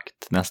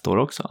kontrakt nästa år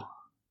också?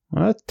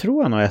 Ja, jag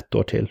tror han har ett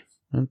år till.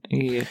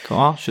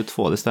 Ja,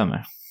 22, det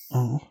stämmer.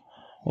 Ja.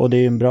 Och det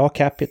är ju en bra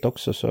capita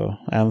också, så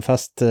även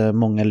fast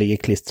många ligger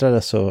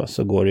klistrade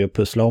så går det ju att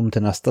pussla om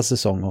till nästa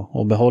säsong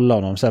och behålla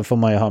honom. Sen får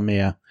man ju ha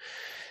med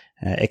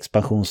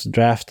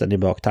expansionsdraften i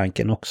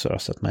baktanken också,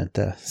 så att man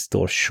inte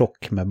står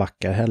tjock med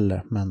backar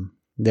heller. Men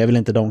det är väl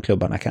inte de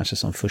klubbarna kanske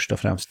som först och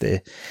främst är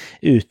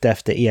ute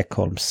efter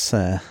Ekholms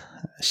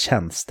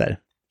tjänster.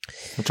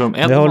 Jag tror om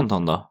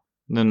Edmonton då?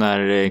 Nu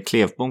när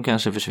Klefbom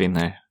kanske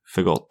försvinner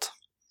för gott.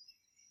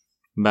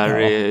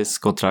 Barrys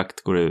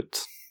kontrakt går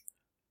ut.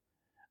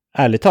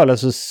 Ärligt talat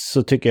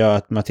så tycker jag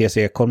att Mattias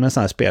Ekholm är en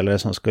sån här spelare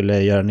som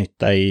skulle göra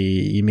nytta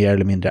i mer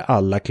eller mindre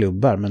alla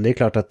klubbar. Men det är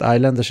klart att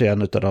Islanders är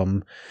en av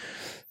dem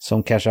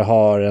som kanske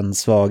har en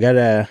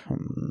svagare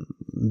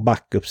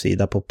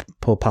backuppsida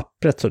på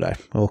pappret sådär.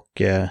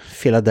 Och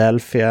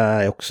Philadelphia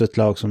är också ett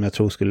lag som jag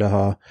tror skulle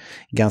ha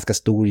ganska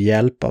stor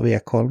hjälp av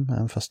Ekholm,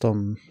 även fast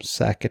de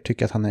säkert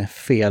tycker att han är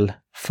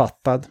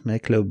felfattad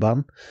med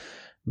klubban.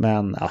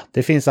 Men ja,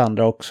 det finns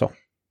andra också.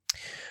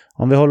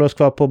 Om vi håller oss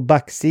kvar på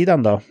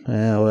backsidan då,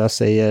 och jag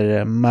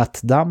säger Matt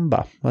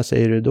Dumba, vad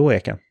säger du då,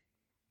 Eken?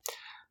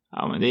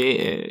 Ja, men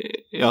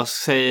jag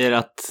säger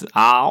att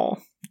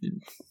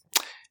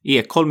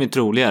Ekholm är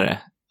troligare.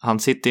 Han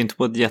sitter inte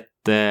på ett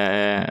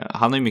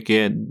han har ju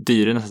mycket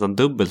dyrare, nästan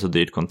dubbelt så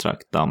dyrt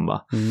kontrakt,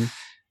 Dumba.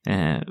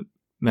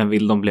 Men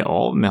vill de bli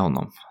av med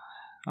honom?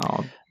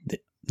 Ja.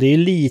 Det är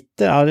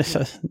lite,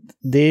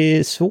 det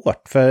är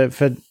svårt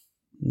för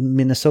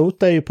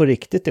Minnesota är ju på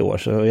riktigt i år,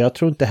 så jag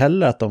tror inte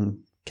heller att de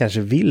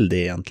kanske vill det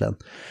egentligen.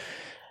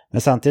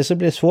 Men samtidigt så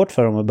blir det svårt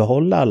för dem att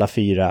behålla alla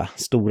 4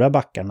 stora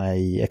backarna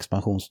i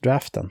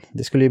expansionsdraften.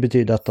 Det skulle ju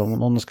betyda att om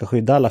de ska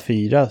skydda alla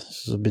 4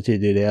 så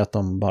betyder det att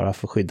de bara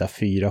får skydda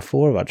 4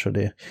 forwards. Så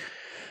det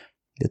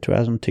tror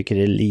jag de tycker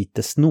är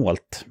lite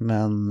snålt.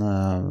 Men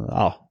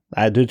ja,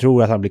 nej, du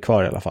tror att han blir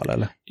kvar i alla fall,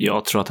 eller?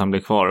 Jag tror att han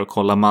blir kvar. Och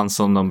kollar man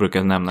som de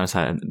brukar nämna det så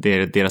här, det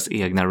är deras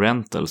egna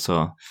rental,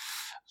 så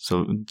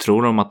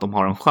tror de att de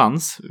har en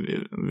chans,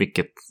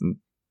 vilket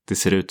det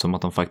ser ut som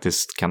att de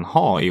faktiskt kan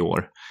ha i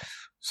år,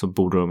 så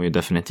borde de ju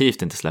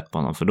definitivt inte släppa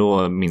honom, för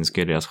då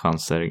minskar deras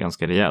chanser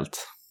ganska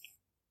rejält.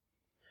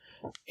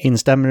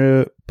 Instämmer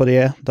du på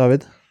det,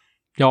 David?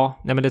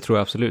 Ja, nej men det tror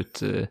jag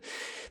absolut.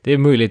 Det är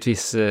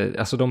möjligtvis,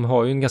 alltså de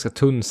har ju en ganska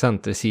tunn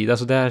centersida,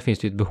 så där finns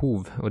det ju ett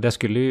behov. Och där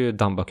skulle ju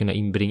Dumba kunna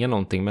inbringa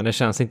någonting, men det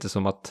känns inte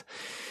som att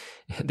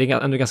det är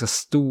ändå ganska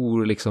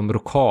stor liksom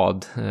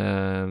rokad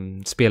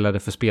spelare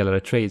för spelare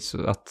trades,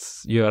 att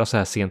göra så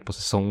här sent på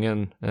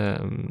säsongen,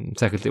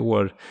 särskilt i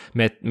år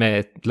med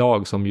ett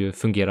lag som ju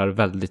fungerar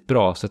väldigt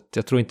bra, så att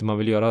jag tror inte man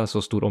vill göra en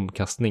så stor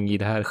omkastning i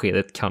det här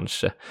skedet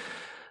kanske.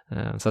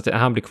 Så att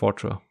han blir kvar,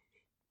 tror jag.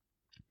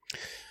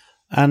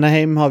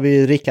 Anaheim har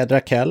vi Rickard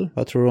Rakell.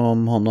 Vad tror du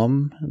om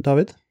honom,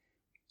 David?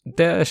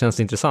 Det känns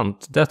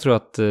intressant. Där tror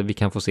jag att vi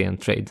kan få se en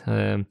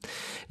trade.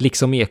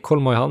 Liksom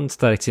Ekholm har ju han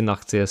stärkt sin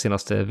aktie de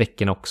senaste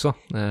veckorna också.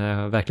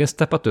 Verkligen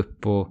steppat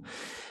upp och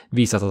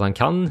visat att han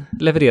kan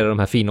leverera de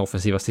här fina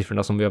offensiva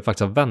siffrorna som vi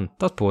faktiskt har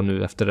väntat på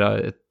nu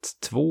efter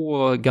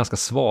 2 ganska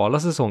svala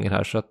säsonger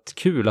här. Så att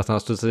kul att han har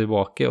stått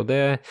tillbaka, och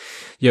det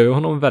gör ju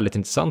honom väldigt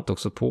intressant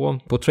också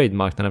på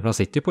trademarknaden, för han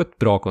sitter ju på ett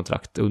bra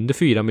kontrakt under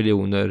 4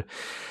 miljoner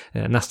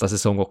nästa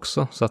säsong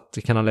också. Så att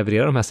kan han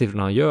leverera de här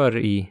siffrorna han gör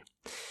i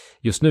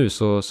just nu,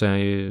 så är han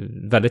ju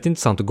väldigt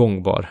intressant och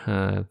gångbar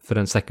för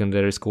en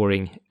secondary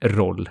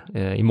scoring-roll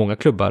i många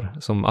klubbar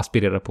som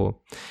aspirerar på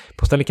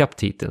Stanley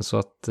Cup-titeln. Så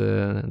att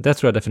det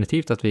tror jag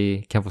definitivt att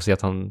vi kan få se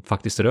att han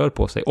faktiskt rör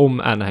på sig, om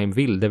Anaheim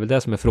vill. Det är väl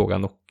det som är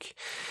frågan, och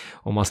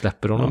om man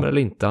släpper honom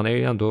eller inte. Han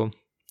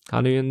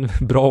är ju en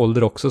bra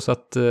ålder också, så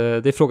att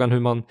det är frågan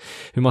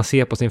hur man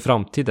ser på sin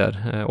framtid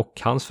där, och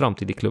hans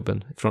framtid i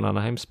klubben från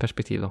Anaheims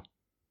perspektiv då.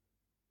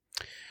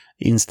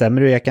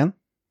 Instämmer du, Eken?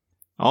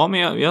 Ja, men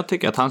jag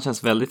tycker att han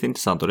känns väldigt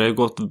intressant, och det har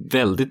gått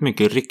väldigt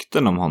mycket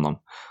rykten om honom.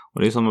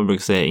 Och det är som man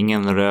brukar säga,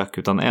 ingen rök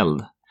utan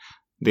eld.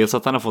 Dels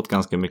att han har fått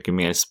ganska mycket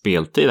mer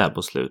speltid här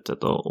på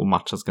slutet och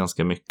matchats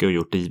ganska mycket och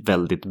gjort det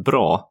väldigt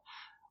bra.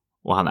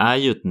 Och han är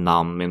ju ett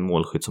namn med en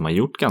målskytt som har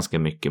gjort ganska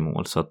mycket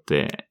mål, så att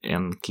det är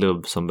en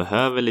klubb som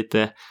behöver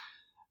lite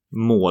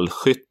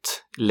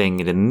målskytt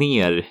längre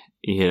ner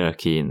i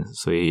hierarkin,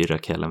 så är ju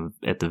Rakell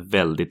ett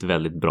väldigt,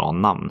 väldigt bra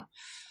namn.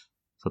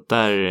 Så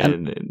där,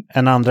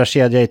 en andra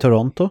kedja i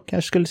Toronto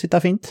kanske skulle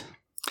sitta fint.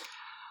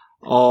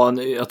 Ja,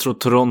 jag tror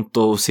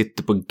Toronto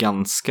sitter på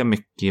ganska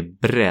mycket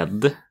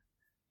bredd.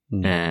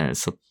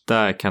 Så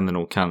där kan det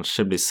nog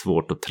kanske bli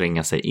svårt att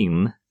tränga sig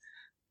in.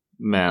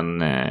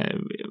 Men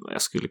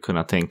jag skulle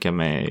kunna tänka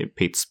mig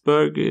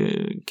Pittsburgh,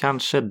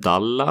 kanske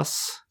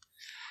Dallas.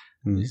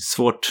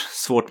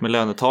 Svårt med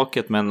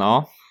lönetaket, men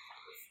ja.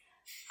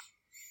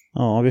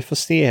 Ja, vi får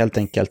se helt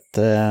enkelt.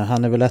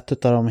 Han är väl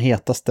ett av de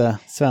hetaste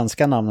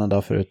svenska namnen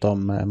då,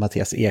 förutom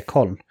Mattias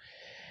Ekholm.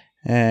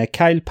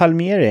 Kyle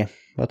Palmieri,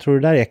 vad tror du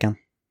där, Eken?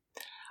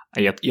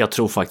 Jag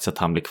tror faktiskt att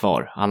han blir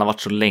kvar. Han har varit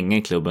så länge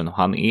i klubben och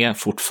han är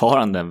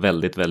fortfarande en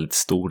väldigt, väldigt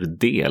stor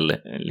del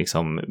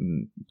liksom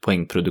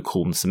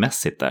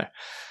poängproduktionsmässigt där.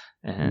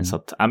 Så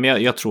att,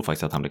 jag tror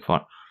faktiskt att han blir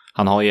kvar.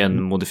 Han har ju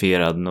en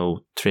modifierad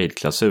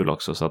no-trade-klausul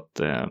också, så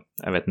att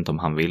jag vet inte om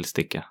han vill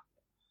sticka.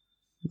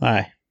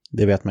 Nej,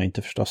 det vet man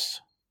inte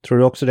förstås. Tror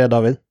du också det,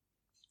 David?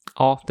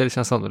 Ja, det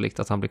känns sannolikt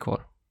att han blir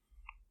kvar.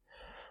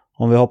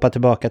 Om vi hoppar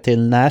tillbaka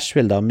till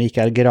Nashville då.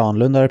 Mikael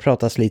Granlund har det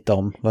pratats lite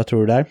om. Vad tror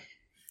du där?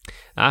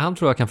 Nej, han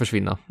tror jag kan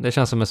försvinna. Det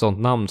känns som ett sånt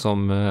namn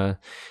som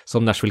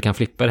Nashville kan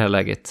flippa i det här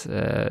läget.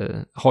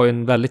 Har ju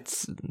en väldigt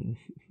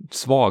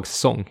svag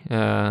säsong.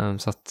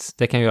 Så att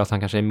det kan göra att han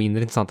kanske är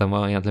mindre intressant än vad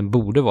han egentligen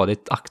borde vara. Det är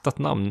ett aktat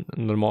namn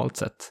normalt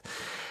sett.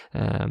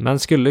 Men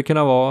skulle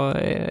kunna vara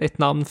ett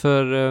namn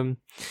för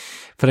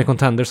en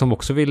contender som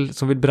också vill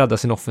bredda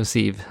sin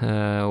offensiv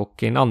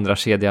och en andra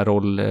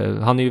kedja-roll.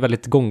 Han är ju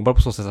väldigt gångbar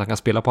på så sätt att han kan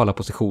spela på alla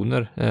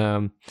positioner.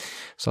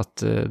 Så att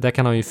där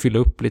kan han ju fylla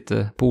upp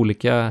lite på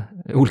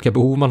olika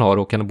behov man har,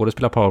 och kan både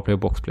spela powerplay och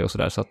boxplay och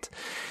sådär. Så att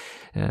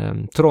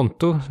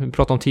Toronto, vi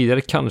pratade om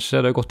tidigare, kanske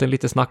det har gått en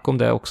lite snack om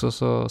det också,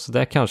 så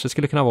det kanske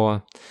skulle kunna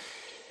vara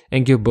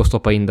en gubbe att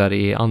stoppa in där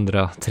i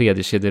andra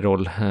tredje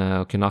kedjeroll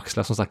och kunna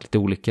axla som sagt lite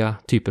olika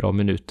typer av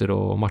minuter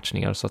och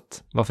matchningar, så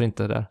att varför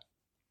inte där?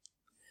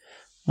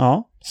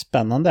 Ja,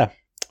 spännande.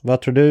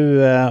 Vad tror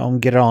du om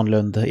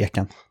Granlund,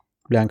 Eken?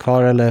 Blir han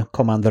kvar eller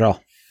kommer han dra?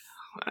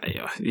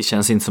 Det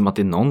känns inte som att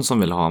det är någon som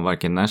vill ha han,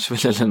 varken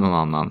Nashville eller någon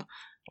annan.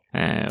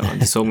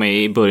 Det såg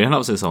mig i början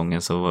av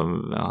säsongen, så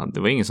det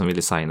var ingen som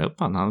ville signa upp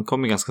han. Han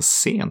kom ju ganska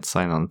sent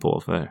signade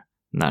på för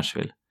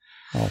Nashville.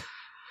 Ja.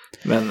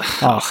 Men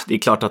det är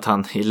klart att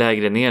han i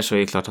lägre ner, så är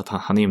det klart att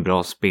han är en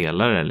bra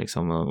spelare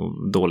liksom,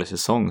 och dålig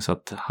säsong, så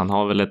att han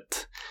har väl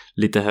ett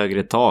lite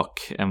högre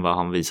tak än vad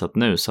han visat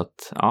nu. Så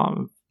att,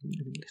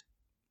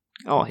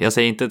 ja, jag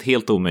säger inte ett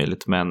helt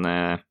omöjligt, men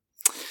nej,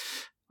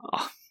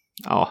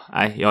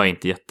 jag är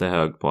inte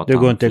jättehög på att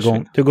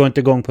du går inte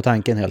igång på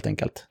tanken helt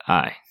enkelt.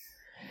 Nej.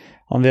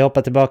 Om vi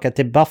hoppar tillbaka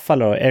till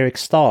Buffalo, Eric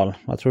Stahl,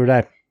 vad tror du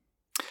där?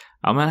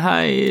 Ja, men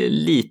här är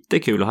lite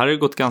kul. Här har det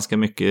gått ganska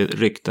mycket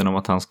rykten om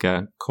att han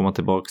ska komma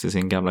tillbaka till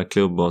sin gamla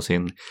klubb och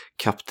sin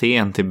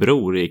kapten till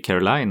bror i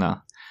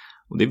Carolina.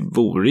 Och det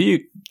vore ju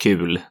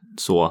kul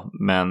så,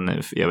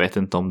 men jag vet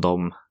inte om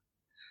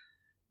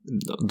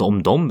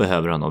de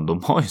behöver honom.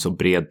 De har ju så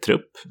bred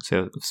trupp, så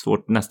det är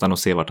svårt nästan att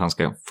se vart han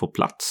ska få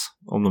plats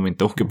om de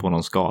inte åker på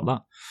någon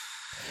skada.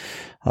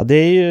 Ja, det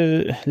är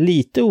ju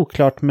lite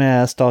oklart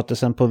med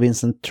statusen på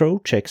Vincent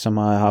Trocheck som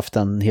har haft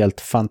en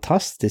helt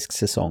fantastisk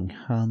säsong.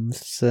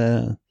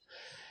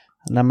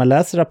 När man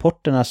läser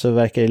rapporterna så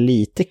verkar det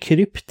lite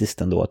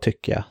kryptiskt ändå,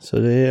 tycker jag. Så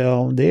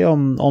det är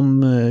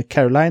om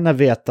Carolina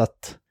vet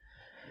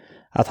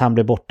att han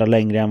blir borta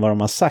längre än vad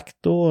de har sagt,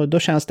 då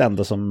känns det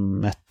ändå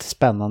som ett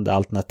spännande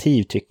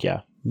alternativ, tycker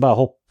jag. Bara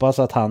hoppas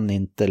att han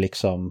inte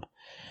liksom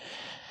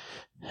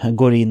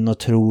går in och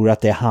tror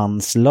att det är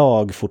hans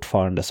lag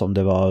fortfarande som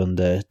det var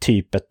under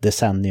typ ett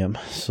decennium.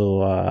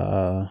 Så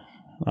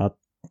att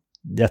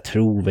jag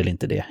tror väl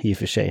inte det i och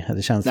för sig.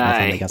 Det känns som att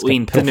han är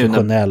ganska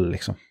professionell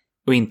liksom.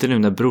 Och inte nu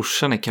när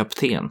brorsan är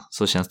kapten,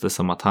 så känns det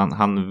som att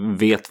han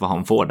vet vad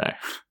han får där.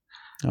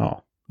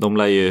 Ja. De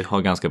lär ju ha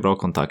ganska bra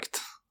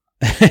kontakt.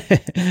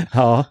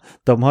 Ja,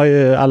 de har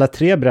ju, alla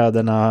tre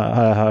bröderna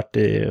har jag hört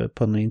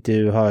på en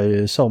intervju, har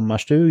ju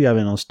sommarstuga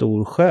vid någon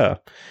stor sjö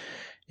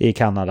i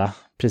Kanada,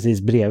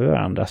 precis bredvid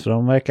varandra, så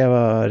de verkar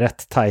vara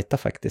rätt tajta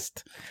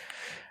faktiskt.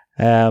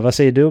 Vad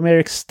säger du om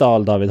Eric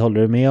Stahl, David?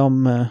 Håller du med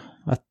om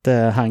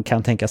att han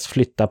kan tänkas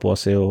flytta på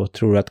sig och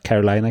tror att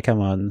Carolina kan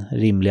vara en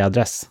rimlig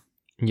adress?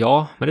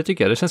 Ja, men det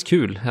tycker jag. Det känns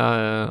kul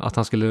att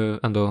han skulle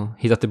ändå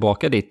hitta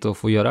tillbaka dit och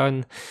få göra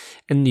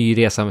en ny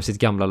resa med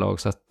sitt gamla lag.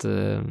 Så att,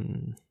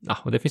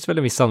 och det finns väl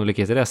en viss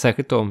sannolikhet i det.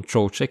 Särskilt om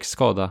Trochecks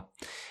skada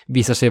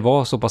visar sig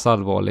vara så pass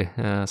allvarlig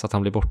så att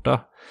han blir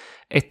borta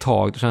ett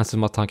tag. Då känns det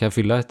som att han kan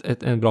fylla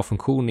en bra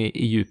funktion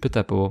i djupet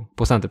där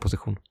på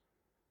centerposition.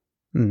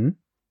 Mm.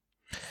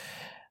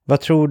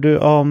 Vad tror du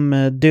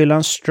om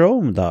Dylan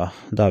Strome då,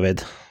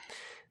 David?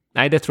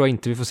 Nej, det tror jag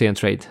inte vi får se en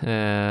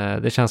trade.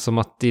 Det känns som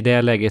att i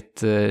det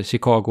läget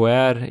Chicago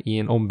är i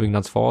en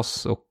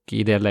ombyggnadsfas och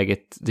i det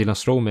läget Dylan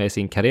Strome är i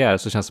sin karriär,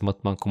 så känns det som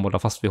att man kommer hålla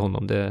fast vid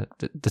honom.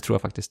 Det tror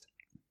jag faktiskt.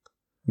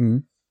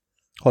 Mm.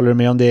 Håller du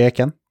med om det,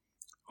 Eken?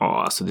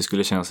 Ja, alltså det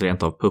skulle kännas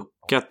rent av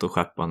puckat att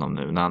skeppa honom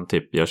nu när han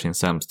typ gör sin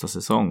sämsta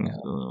säsong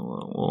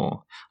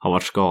och har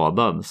varit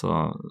skadad.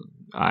 Så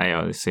nej,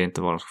 jag ser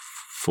inte vad de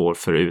får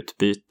för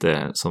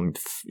utbyte som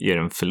ger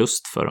en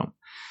förlust för dem.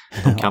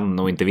 De kan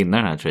nog inte vinna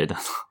den här traden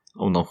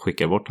om de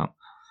skickar bort han.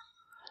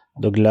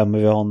 Då glömmer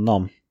vi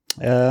honom.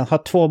 Jag har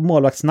 2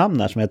 målvaktsnamn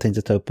här som jag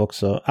tänkte ta upp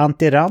också.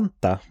 Antti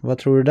Ranta, vad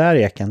tror du där,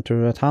 Eken?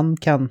 Tror du att han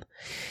kan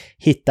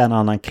hitta en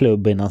annan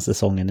klubb innan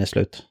säsongen är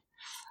slut?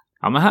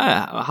 Ja, men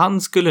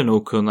han skulle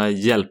nog kunna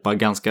hjälpa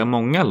ganska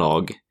många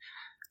lag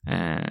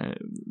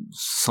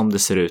som det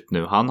ser ut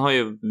nu. Han har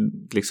ju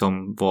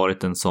liksom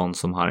varit en sån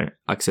som har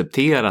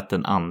accepterat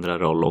en andra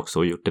roll också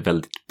och gjort det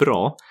väldigt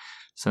bra.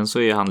 Sen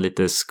så är han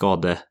lite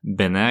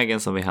skadebenägen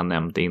som vi har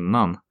nämnt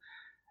innan.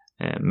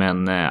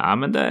 Men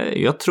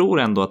jag tror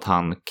ändå att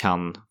han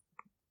kan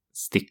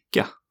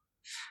sticka.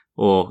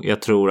 Och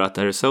jag tror att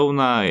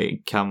Arizona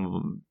kan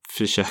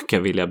försöka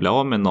vilja bli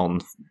av med någon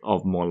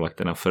av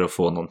målvakterna för att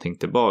få någonting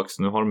tillbaks.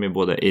 Nu har de ju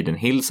både Aiden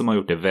Hill som har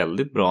gjort det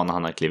väldigt bra när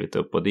han har klivit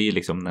upp, och det är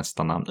liksom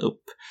nästan han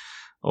upp.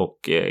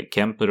 Och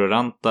Kemper och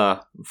Ranta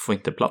får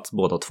inte plats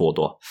båda två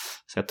då.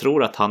 Så jag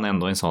tror att han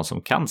ändå är en sån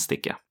som kan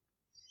sticka.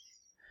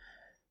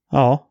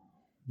 Ja,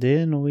 det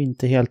är nog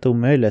inte helt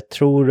omöjligt.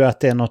 Tror du att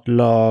det är något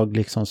lag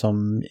liksom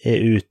som är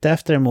ute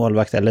efter en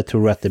målvakt, eller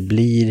tror du att det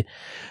blir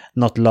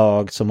något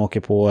lag som åker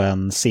på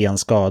en sen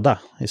skada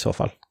i så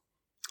fall?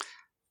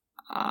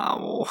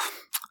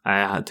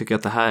 Jag tycker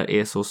att det här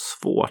är så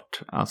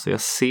svårt. Alltså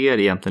jag ser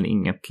egentligen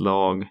inget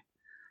lag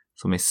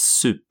som är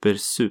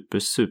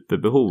super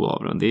behov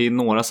av den. Det är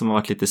några som har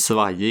varit lite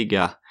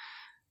svajiga.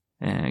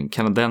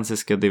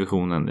 Kanadensiska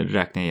divisionen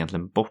räknar jag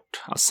egentligen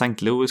bort. St.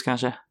 Louis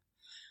kanske?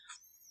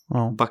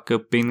 Ja. Backa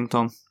upp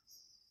Binnington.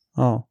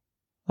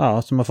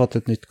 Ja, som har fått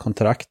ett nytt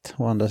kontrakt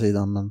å andra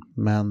sidan.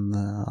 Men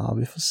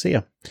vi får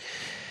se.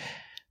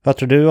 Vad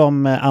tror du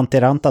om Antti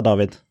Ranta,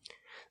 David?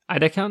 Nej,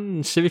 det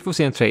kanske vi får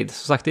se en trade.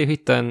 Som sagt, det är att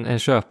hitta en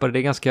köpare. Det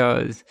är ganska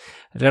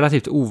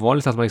relativt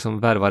ovanligt att man liksom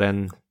värvar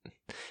en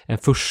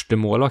första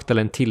målvakt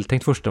eller en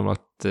tilltänkt första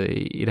målvakt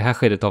i det här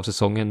skedet av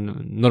säsongen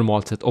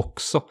normalt sett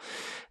också.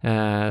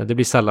 Det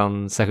blir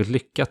sällan särskilt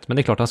lyckat, men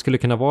det är klart att han skulle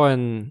kunna vara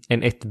en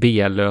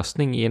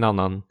 1B-lösning i en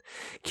annan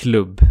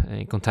klubb,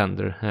 en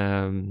contender.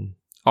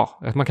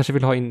 Man kanske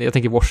vill ha in, jag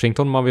tänker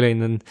Washington, man vill ha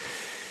in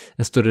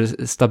en större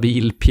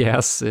stabil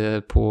pjäs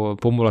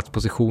på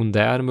målvaktsposition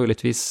där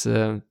möjligtvis.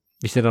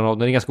 Visst är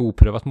det en ganska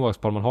oprövat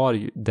målvaktspar man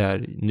har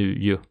där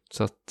nu ju,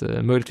 så att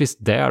möjligtvis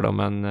där då,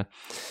 men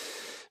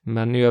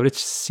Men i övrigt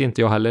ser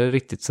inte jag heller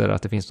riktigt så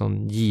att det finns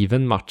någon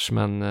given match,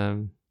 men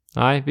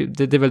nej,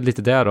 det är väl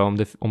lite där då,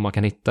 om man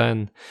kan hitta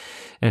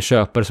en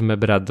köpare som är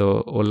beredd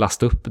att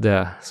lasta upp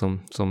det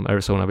som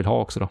Arizona vill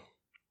ha också då.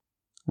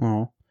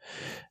 Ja.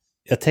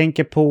 Jag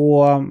tänker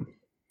på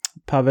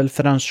Pavel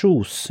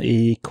Francouz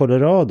i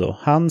Colorado.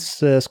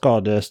 Hans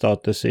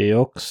skadestatus är ju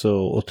också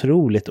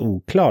otroligt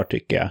oklar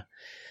tycker jag.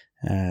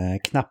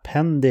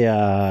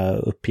 Knapphändiga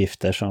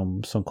uppgifter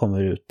som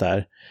kommer ut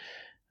där.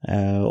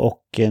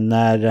 Och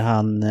när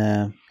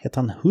heter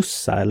han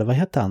Hussa, eller vad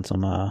heter han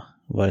som har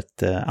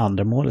varit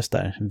andra målis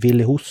där?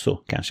 Ville Husso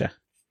kanske?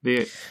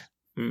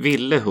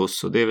 Ville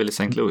Husso, det är väl i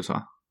St. Louis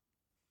va?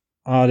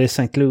 Ja, det är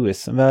St.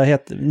 Louis. Vad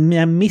heter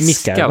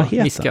Miska? Vad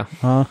heter Miska.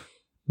 Ja,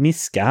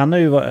 Miska. Han har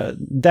ju varit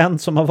den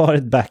som har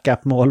varit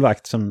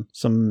backup-målvakt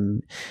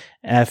som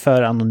är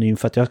för anonym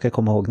för att jag ska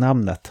komma ihåg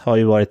namnet. Har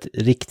ju varit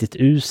riktigt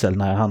usel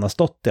när han har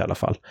stått i alla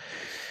fall.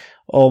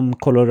 Om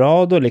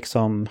Colorado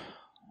liksom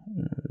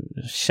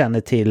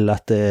känner till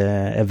att det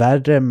är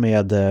värre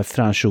med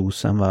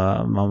Francouz än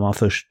vad man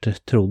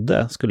först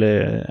trodde.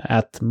 Skulle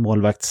ett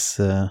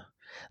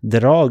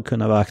målvaktsdrag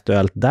kunna vara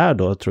aktuellt där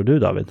då, tror du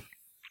David?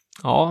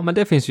 Ja, men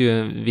det finns ju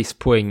en viss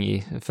poäng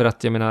i. För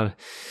att jag menar,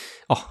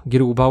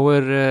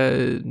 Grobauer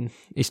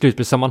i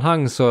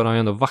slutspelssammanhang så har han ju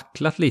ändå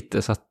vacklat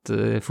lite, så att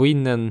få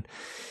in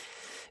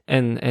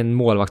en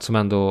målvakt som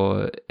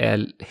ändå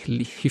är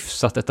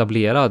hyfsat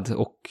etablerad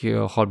och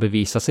har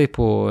bevisat sig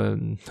på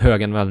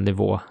hög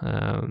NHL-nivå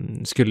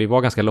skulle ju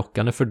vara ganska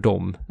lockande för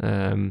dem.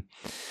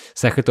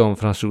 Särskilt om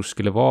Francouz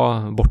skulle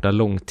vara borta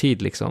lång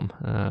tid liksom.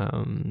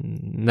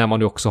 När man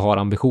ju också har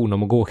ambition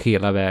om att gå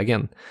hela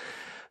vägen.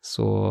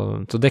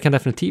 Så det kan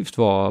definitivt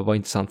vara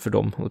intressant för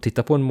dem att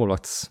titta på en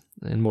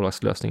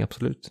målvaktslösning,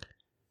 absolut.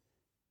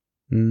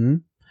 Mm.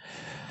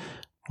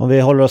 Om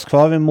vi håller oss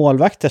kvar vid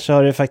målvakter så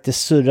har det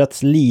faktiskt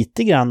surrats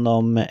lite grann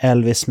om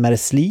Elvis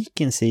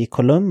Merzlikins i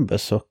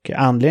Columbus, och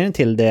anledningen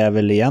till det är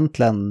väl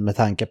egentligen med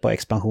tanke på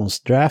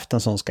expansionsdraften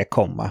som ska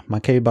komma.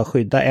 Man kan ju bara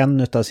skydda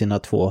en av sina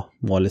två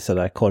målisar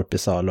där,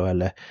 Korpisalo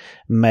eller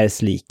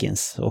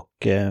Merzlikins,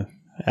 och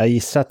jag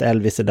gissar att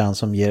Elvis är den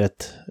som ger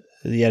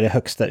det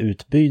högsta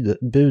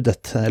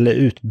utbytet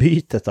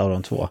av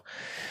de två.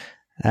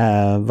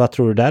 Vad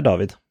tror du där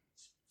David?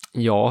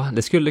 Ja,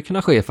 det skulle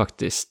kunna ske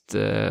faktiskt.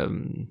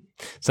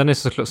 Sen är det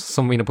så,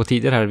 som vi var inne på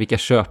tidigare här, vilka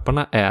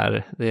köparna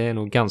är. Det är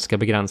nog ganska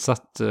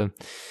begränsat.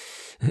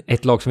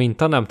 Ett lag som vi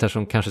inte har nämnt här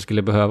som kanske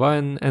skulle behöva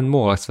en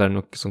målvaktsvärvning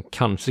och som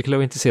kanske skulle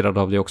vara intresserad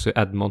av det också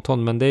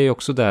Edmonton. Men det är ju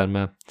också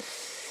där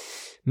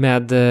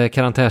med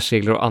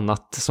karantänsregler och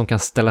annat som kan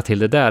ställa till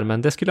det där.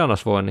 Men det skulle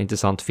annars vara en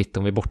intressant fit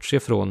om vi bortser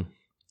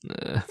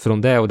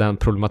från det och den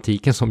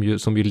problematiken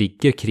som ju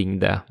ligger kring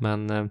det.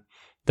 Men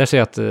där ser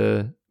jag att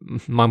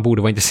man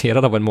borde vara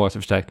intresserad av en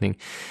målvaktsförstärkning.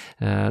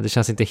 Det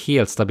känns inte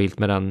helt stabilt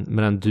med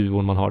den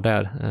duon man har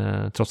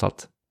där, trots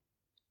allt.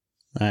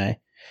 Nej.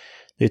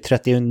 Det är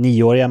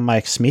 39-åriga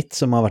Mike Smith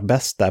som har varit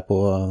bäst där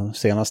på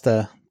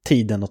senaste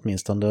tiden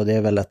åtminstone, och det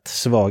är väl ett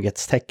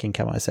svaghetstecken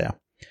kan man säga.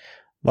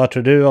 Vad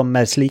tror du om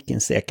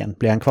Merzlikins eken?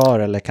 Blir han kvar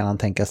eller kan han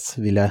tänkas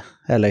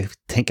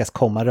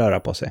komma röra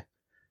på sig?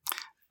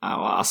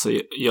 Ja, alltså,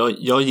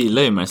 jag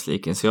gillar ju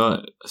Merzlikins. Jag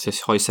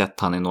har ju sett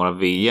han i några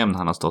VM när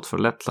han har stått för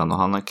Lettland, och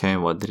han kan ju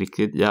vara ett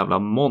riktigt jävla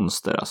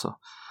monster alltså.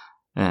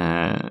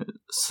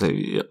 Så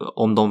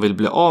om de vill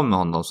bli av med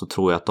honom så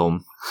tror jag att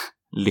de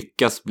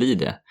lyckas bli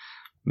det.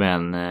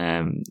 Men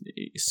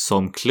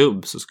som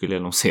klubb så skulle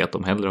jag nog se att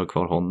de hellre har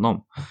kvar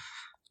honom.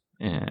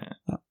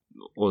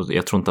 Och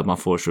jag tror inte att man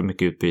får så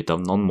mycket utbyte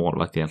av någon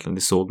målvakt egentligen.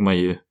 Det såg man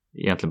ju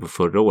egentligen på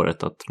förra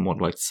året, att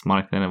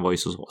målvaktsmarknaden var ju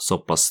så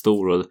pass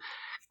stor, och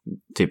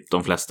typ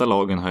de flesta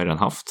lagen har ju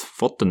redan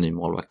fått en ny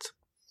målvakt.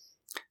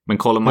 Men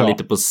kollar man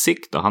lite på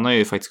sikt då, han har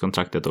ju faktiskt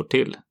kontrakt ett år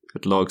till.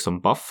 Ett lag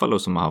som Buffalo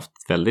som har haft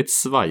väldigt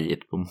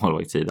svajigt på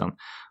målvaktssidan,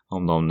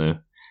 om de nu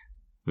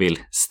vill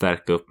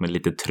stärka upp med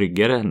lite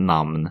tryggare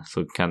namn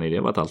så kan ju det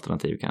vara ett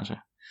alternativ kanske.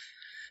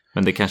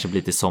 Men det kanske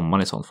blir till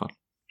sommaren i sånt fall.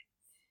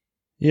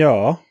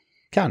 Ja,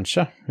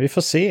 kanske. Vi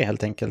får se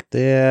helt enkelt.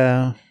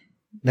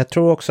 Jag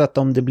tror också att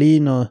om det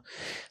blir några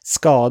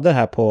skador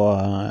här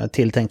på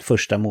tilltänkt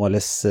första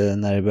målis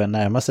när det börjar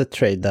närma sig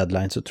trade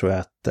deadline, så tror jag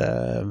att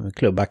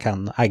klubbar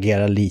kan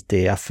agera lite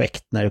i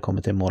affekt när det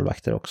kommer till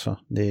målvakter också.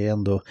 Det är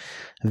ändå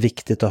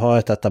viktigt att ha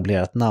ett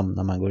etablerat namn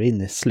när man går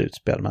in i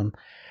slutspel, men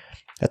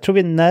jag tror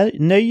vi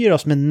nöjer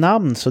oss med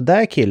namn så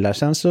där killar.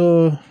 Sen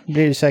så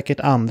blir det säkert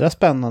andra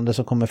spännande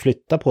som kommer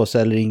flytta på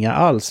sig eller inga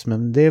alls,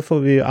 men det får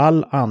vi ju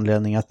all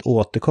anledning att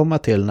återkomma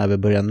till när vi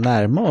börjar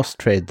närma oss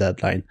trade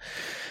deadline.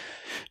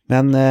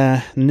 Men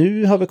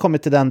nu har vi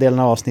kommit till den delen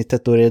av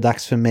avsnittet då det är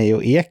dags för mig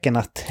och Eken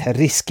att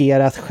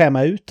riskera att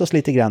skämma ut oss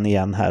lite grann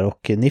igen här.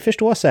 Och ni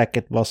förstår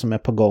säkert vad som är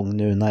på gång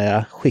nu när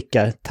jag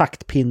skickar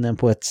taktpinnen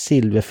på ett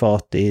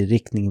silverfat i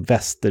riktning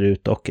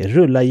västerut och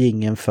rullar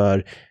jingeln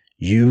för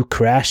You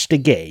Crashed the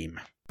Game.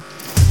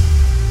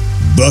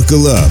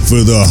 Buckle up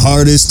for the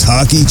hardest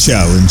hockey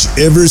challenge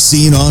ever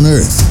seen on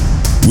Earth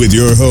with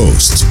your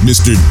host,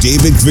 Mr.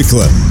 David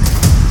Quicklund.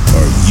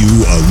 Are you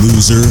a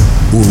loser,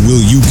 or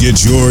will you get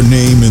your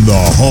name in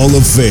the Hall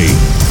of Fame?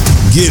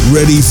 Get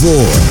ready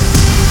for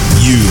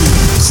You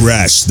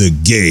Crash the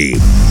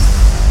Game.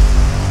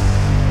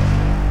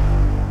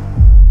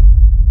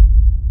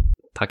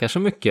 Tackar så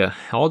mycket.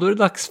 Ja, då är det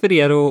dags för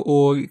er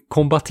att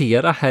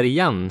kombatera här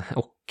igen.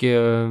 Och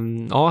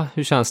ja,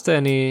 hur känns det?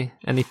 Är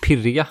ni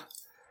pirriga?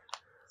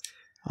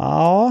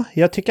 Ja,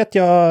 jag tycker att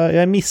jag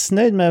är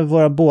missnöjd med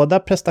våra båda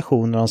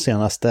prestationer de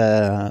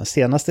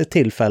senaste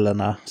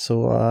tillfällena.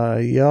 Så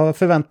jag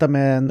förväntar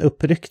mig en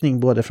uppryckning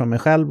både från mig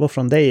själv och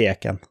från dig,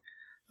 Eken.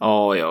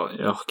 Ja,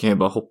 jag kan ju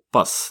bara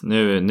hoppas.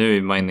 Nu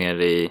är man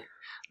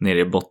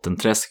nere i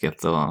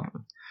bottenträsket och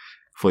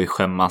får ju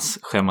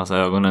skämmas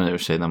ögonen ur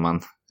sig när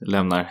man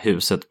lämnar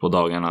huset på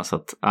dagarna. Så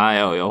att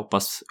jag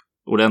hoppas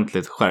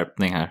ordentligt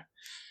skärpning här.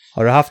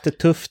 Har du haft det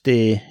tufft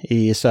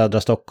i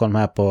södra Stockholm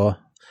här på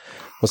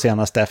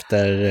senast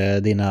efter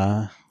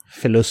dina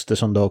förluster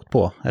som du har åkt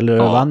på? Eller du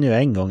vann ju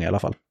en gång i alla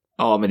fall.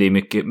 Ja, men det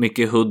är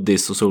mycket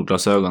hoodies och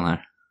solglasögon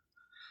här.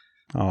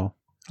 Ja,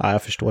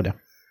 jag förstår det.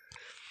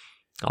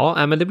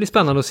 Ja, men det blir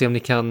spännande att se om ni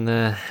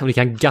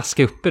kan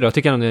gaska upp er då. Jag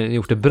tycker att ni har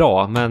gjort det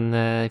bra, men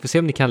vi får se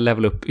om ni kan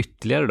levela upp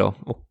ytterligare då.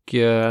 Och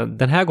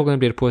den här gången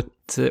blir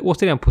det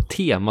återigen på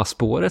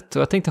temaspåret.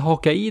 Och jag tänkte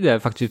haka i det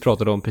faktiskt vi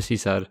pratade om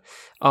precis här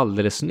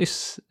alldeles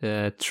nyss.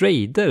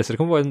 Trader, så det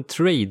kommer vara en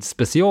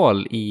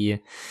trade-special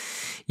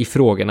i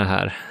frågorna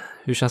här.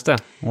 Hur känns det?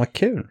 Vad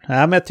kul. Ja,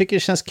 men jag tycker det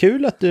känns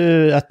kul att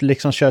du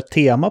liksom kör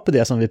tema på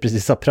det som vi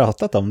precis har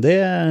pratat om. Det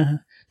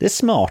är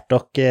smart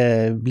och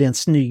blir en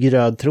snygg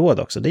röd tråd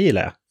också, det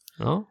gillar jag.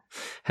 Ja,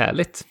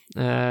 härligt.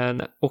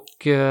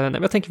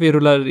 Jag tänker vi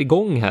rullar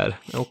igång här.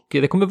 Och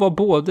det kommer vara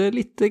både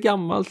lite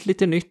gammalt,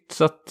 lite nytt.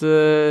 Så att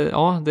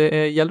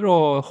det gäller att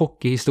ha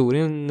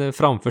hockeyhistorien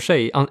framför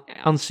sig.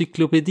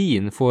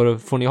 Encyklopedin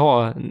får ni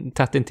ha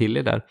tätt intill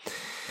er där.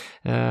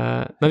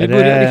 Men vi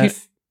börjar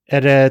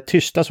Är det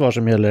tysta svar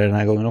som gäller den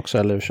här gången också,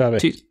 eller kör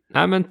vi?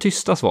 Nej, men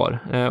tysta svar.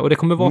 Och det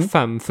kommer vara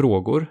 5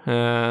 frågor.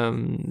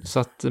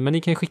 Men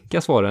ni kan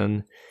skicka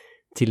svaren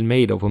till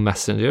mig då på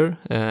Messenger.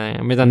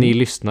 Medan ni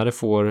lyssnare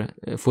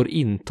får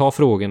inta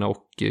frågorna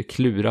och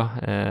klura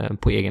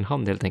på egen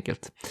hand helt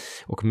enkelt.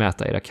 Och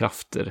mäta era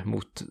krafter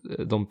mot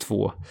de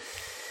 2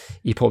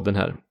 i podden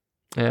här.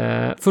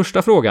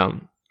 Första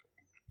frågan.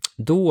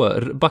 Då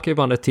backar vi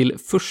bandet till 1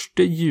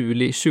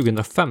 juli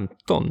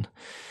 2015.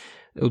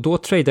 Och då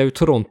tradar ju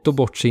Toronto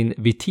bort sin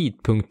vid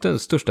tidpunkten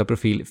största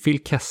profil Phil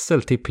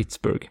Kessel till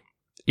Pittsburgh.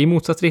 I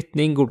motsatt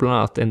riktning går bland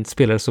annat en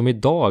spelare som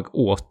idag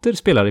åter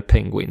spelar i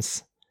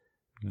Penguins.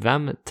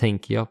 Vem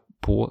tänker jag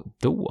på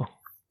då?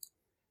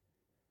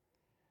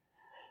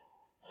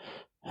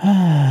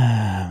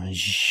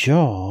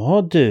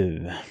 Ja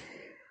du.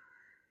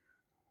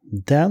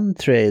 Den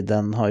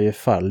traden har ju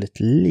fallit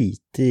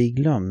lite i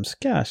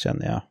glömska,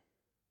 känner jag.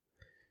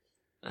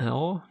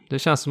 Ja, det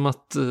känns som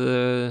att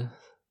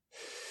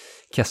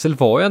Kessel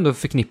var ju ändå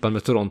förknippad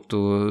med Toronto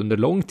under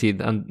lång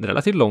tid, en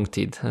relativt lång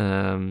tid.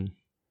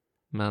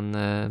 Men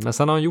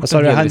sen har han gjort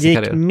en hel han gick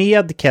karriär.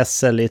 Med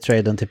Kessel i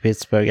traden till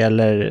Pittsburgh,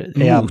 eller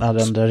är han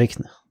andra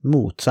riktning?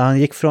 Mot. Så han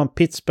gick från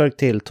Pittsburgh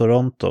till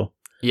Toronto.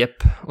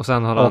 Japp, och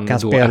sen har han då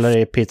spelar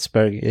i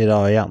Pittsburgh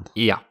idag igen.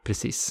 Ja,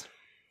 precis.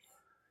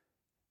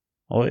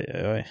 Oj.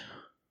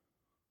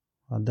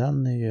 Ja,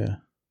 den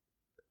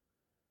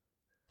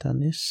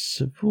är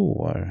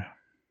svår.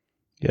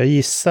 Jag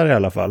gissar i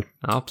alla fall.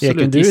 Ja, absolut.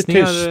 Eken, du är tyst.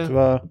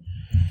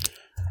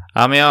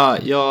 Ja, men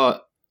jag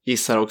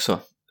gissar också.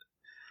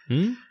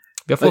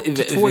 Vi har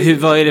fått 2...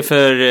 Vad är det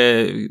för...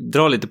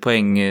 dra lite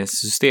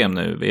poängsystem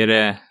nu. Är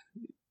det...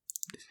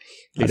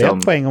 Liksom, det är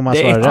 1 poäng om man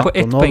svarar rätt. Det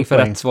är 1 poäng för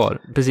rätt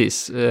svar.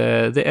 Precis.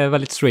 Det är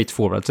väldigt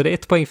straightforward. Så det är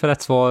 1 poäng för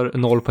rätt svar,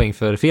 0 poäng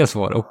för fel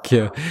svar. Och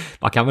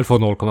man kan väl få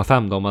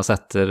 0,5 då om man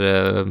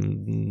sätter...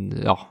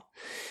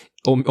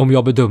 Om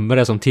jag bedömer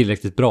det som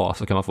tillräckligt bra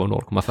så kan man få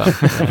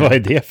 0,5. Vad är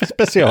det för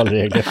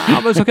specialregler?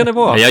 Ja, men så kan det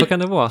vara.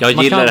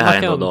 Jag gillar det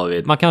här ändå,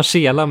 David. Man kan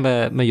skela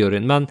med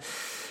juryn, men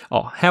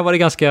ja, här var det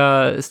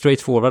ganska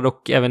straightforward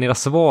och även era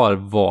svar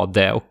var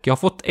det. Och jag har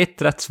fått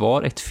 1 rätt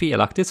svar, 1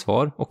 felaktigt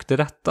svar och det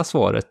rätta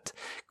svaret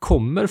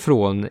kommer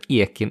från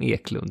Eken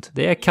Eklund.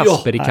 Det är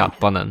Kasper i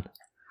Kappanen.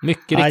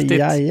 Mycket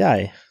riktigt.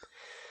 Aj.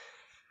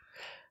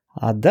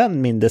 Ja,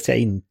 den mindes jag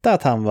inte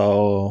att han var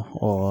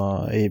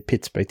och i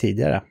Pittsburgh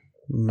tidigare.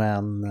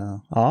 Men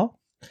ja.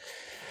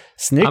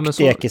 Snyggt,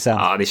 Ekisen.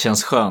 Ja, det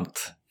känns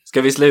skönt.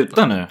 Ska vi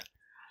sluta nu?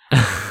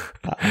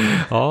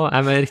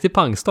 Ja, men riktigt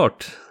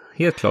pangstart.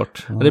 Helt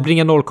klart. Ja. Det blir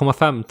inga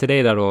 0,5 till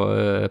dig där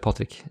då,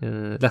 Patrik.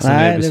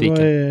 Nej, det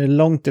var ju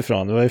långt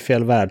ifrån. Det var ju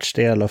fel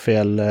världsdel och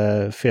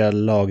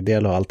fel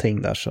lagdel och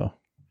allting där så.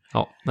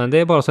 Ja, men det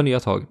är bara så nya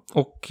tag.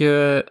 Och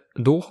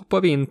då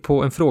hoppar vi in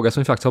på en fråga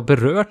som vi faktiskt har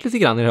berört lite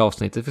grann i det här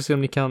avsnittet. Vi får se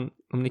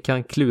om ni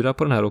kan klura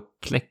på den här och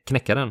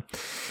knäcka den.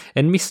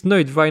 En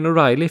missnöjd Ryan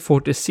O'Reilly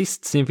får till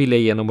sist sin vilja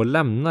igenom och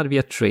lämnar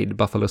via trade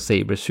Buffalo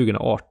Sabres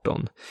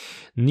 2018.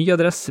 Ny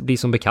adress blir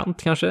som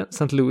bekant kanske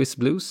St. Louis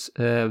Blues.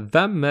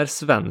 Vem är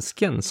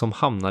svensken som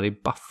hamnar i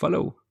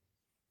Buffalo?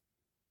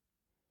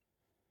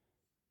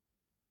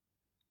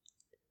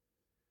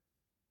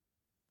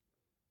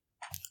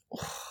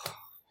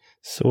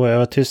 Så jag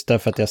var tyst där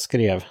för att jag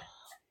skrev.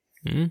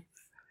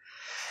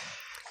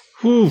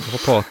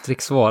 Och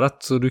Patrik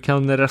svarat, så du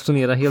kan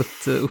resonera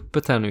helt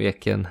öppet här nu,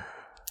 Eken.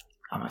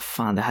 Ja, men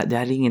fan, det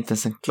här ringer inte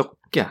ens en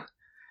klocka.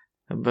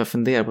 Jag börjar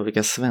fundera på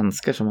vilka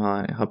svenskar som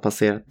har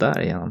passerat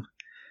där igenom.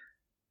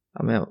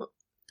 Ja, men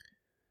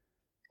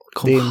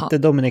Det är inte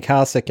Dominik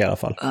Hasek i alla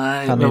fall.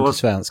 Nej, han är inte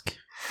svensk.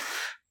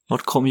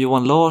 Vart kom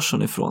Johan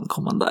Larsson ifrån?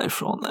 Kom han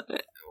därifrån?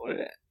 Eller var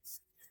det...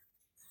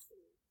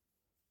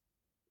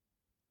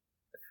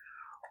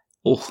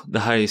 det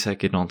här är ju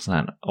säkert någon sån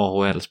här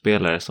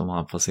AHL-spelare som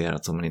har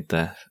passerat som man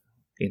inte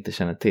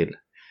känner till.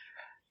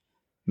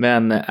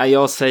 Men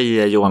jag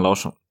säger Johan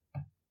Larsson.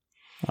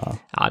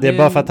 Ja, det är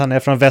bara för att han är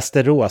från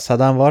Västerås.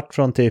 Hade han varit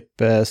från typ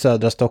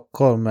södra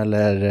Stockholm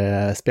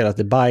eller spelat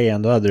i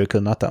Bayern, då hade du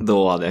kunnat den.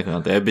 Då hade jag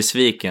kunnat. Jag är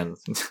besviken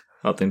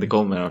att det inte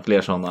kommer några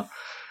fler sådana.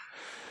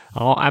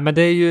 Ja, men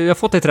det är ju, jag har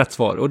fått ett rätt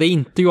svar. Och det är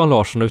inte Johan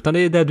Larsson, utan det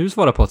är det du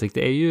svarar, Patrik.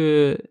 Det är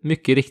ju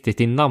mycket riktigt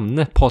din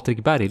namne,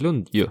 Patrik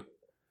Berglund ju.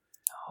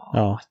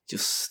 Ja,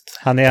 just.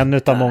 Han är en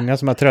utav många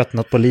som har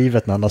tröttnat på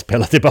livet när han har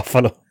spelat i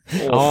Buffalo.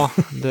 Ja,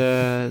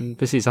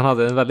 precis. Han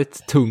hade en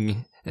väldigt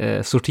tung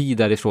sorti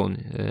därifrån.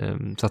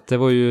 Så att det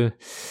var ju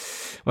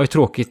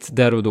tråkigt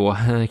där och då.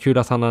 Kul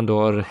att han ändå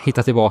har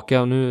hittat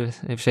tillbaka. Och nu, i och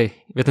för sig,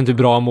 vet inte hur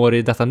bra han mår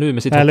i detta nu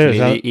med sitt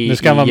hockeyliv i nu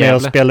ska han vara med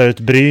och spela ut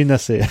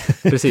Brynäs i.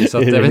 Precis, så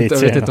att jag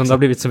vet inte om det har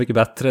blivit så mycket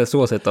bättre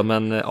så sett då,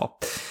 men ja.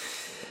 I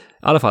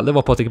alla fall, det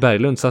var Patrik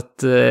Berglund. Så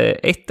att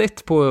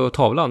 1-1 på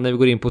tavlan när vi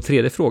går in på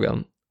tredje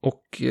frågan.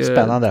 Och,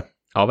 spännande.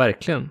 Ja,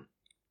 verkligen.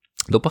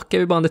 Då backar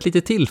vi bandet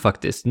lite till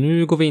faktiskt.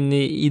 Nu går vi in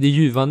i det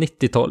ljuva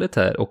 90-talet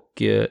här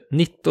och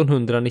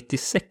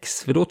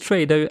 1996, för då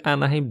tradar ju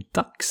Anaheim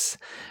Ducks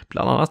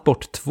bland annat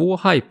bort 2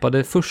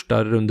 hypade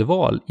första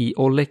rundeval i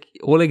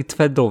Oleg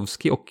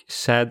Tverdovsky och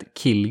Chad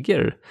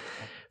Kilger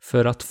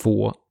för att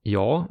få,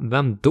 ja,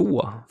 vem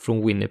då?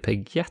 Från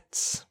Winnipeg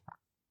Jets.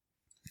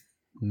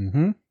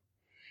 Mhm.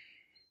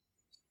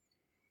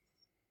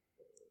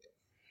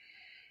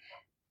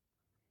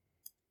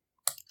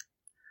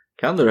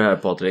 Kan du det här,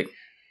 Patrik?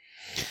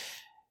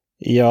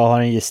 Jag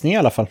har en gissning i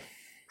alla fall.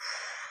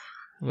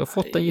 Vi har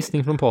fått en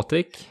gissning från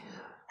Patrik.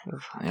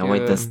 Jag var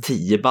inte ens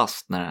 10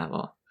 bast när det här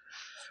var.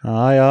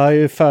 Ja, jag har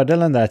ju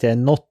fördelen där att jag är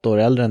något år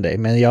äldre än dig.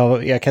 Men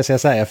jag kan säga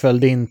så här, jag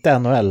följde inte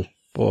NHL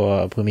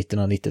på mitten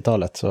av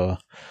 90-talet.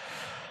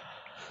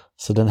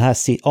 Så den här,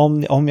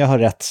 om jag har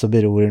rätt så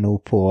beror det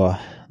nog på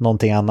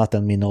någonting annat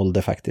än min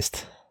ålder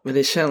faktiskt. Men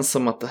det känns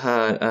som att det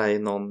här är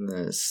någon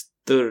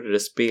större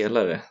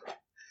spelare.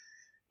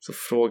 Så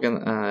frågan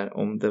är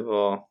om det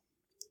var...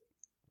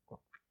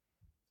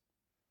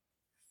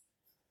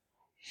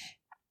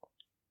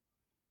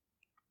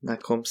 När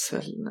kom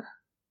Selne?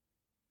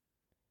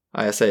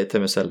 Ja, jag säger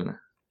Teemu Selne.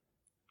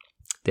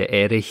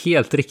 Det är det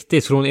helt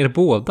riktigt från er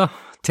båda.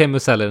 Teemu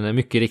Selne,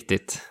 mycket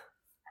riktigt.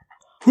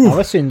 Ja,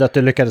 vad synd att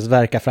du lyckades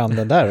verka fram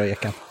den där,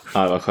 Ekan.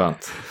 Ja, det var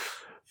skönt.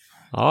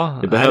 Ja,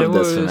 det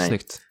behövdes det för mig.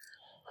 Snyggt.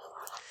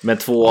 Men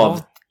två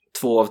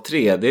av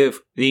 3, det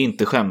är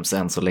inte skäms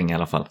än så länge i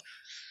alla fall.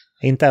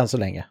 Inte än så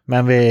länge.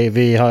 Men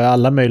vi har ju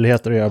alla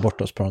möjligheter att göra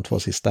bort oss på de 2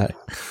 sista här.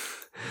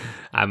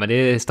 Nej, men det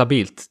är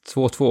stabilt.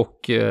 2-2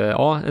 och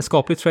ja, en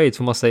skaplig trade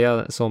får man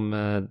säga som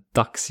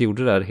Ducks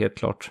gjorde där, helt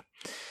klart.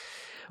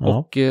 Ja.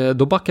 Och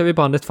då backar vi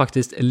bandet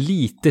faktiskt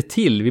lite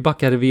till. Vi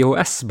backar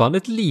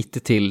VHS-bandet lite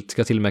till, ska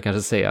jag till och med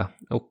kanske säga.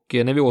 Och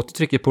när vi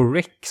återtrycker på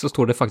rec så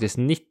står det faktiskt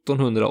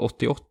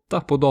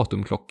 1988 på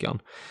datumklockan.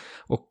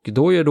 Och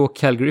då gör då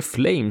Calgary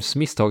Flames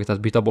misstaget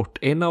att byta bort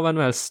en av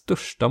NHLs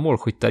största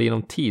målskyttar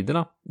genom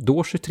tiderna,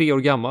 då 23 år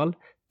gammal,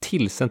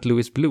 till St.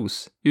 Louis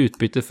Blues.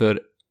 Utbyte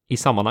för, i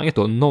sammanhanget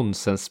då,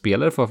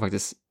 nonsensspelare får jag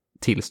faktiskt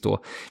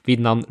tillstå, vid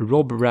namn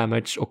Rob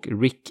Ramage och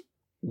Rick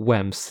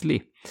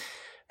Wamsley.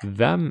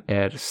 Vem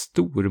är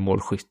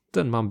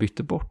stormålskytten man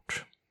bytte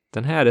bort?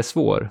 Den här är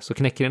svår, så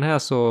knäcker den här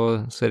så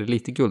är det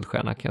lite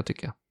guldstjärna, kan jag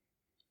tycka.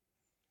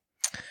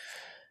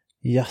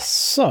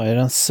 Jaså, är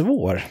den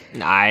svår?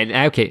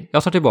 Nej, okej.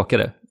 Jag tar tillbaka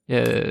det.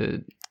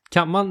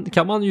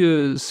 Kan man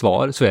ju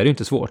svar så är det ju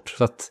inte svårt.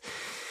 Så att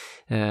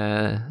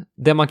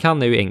det man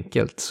kan är ju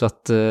enkelt. Så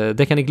att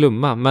det kan ni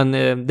glömma. Men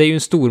det är ju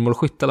en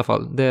stormålskytt i alla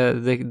fall.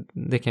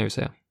 Det kan jag ju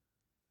säga.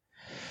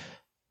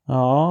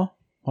 Ja,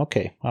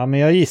 okej. Ja, men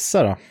jag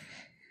gissar då.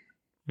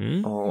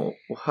 Mm.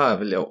 Och här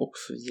vill jag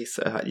också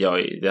gissa.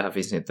 Det här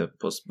finns inte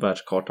på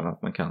världskartan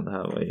att man kan det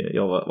här.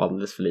 Jag var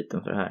alldeles för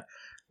liten för det här.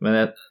 Men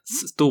ett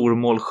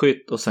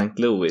stormålskytt och St.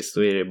 Louis,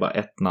 då är det bara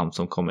ett namn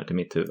som kommer till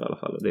mitt huvud i alla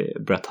fall. Det är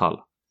Brett Hull.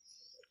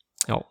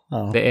 Ja,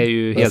 det är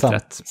ju helt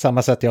rätt.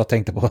 Samma sätt jag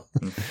tänkte på.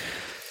 Mm.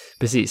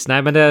 Precis.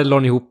 Nej, men det la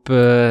ni ihop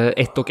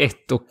 1 och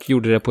 1 och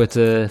gjorde det på ett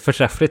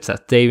förträffligt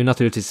sätt. Det är ju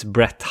naturligtvis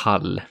Brett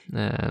Hull.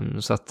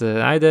 Så att,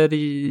 nej, det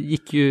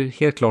gick ju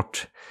helt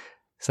klart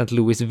St.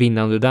 Louis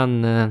vinnande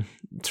den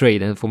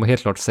traden, får man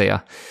helt klart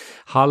säga.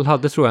 Hull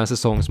hade, tror jag, en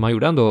säsong som han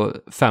gjorde ändå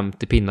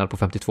 50 pinnar på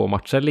 52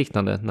 matcher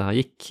liknande när han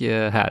gick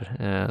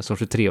här som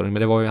 23-åring. Men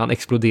det var ju, han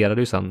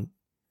exploderade ju sen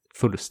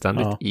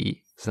fullständigt i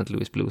St.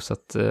 Louis Blues. Så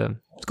att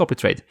skaplig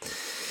trade.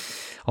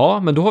 Ja,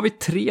 men då har vi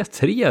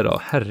 3-3 då.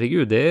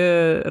 Herregud, det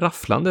är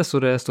rafflande så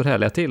det står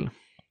härliga till.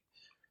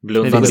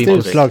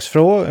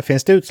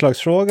 Finns det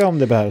utslagsfråga om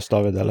det behövs,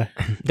 David, eller?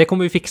 Det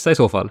kommer vi fixa i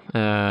så fall.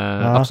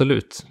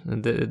 Absolut.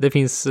 Det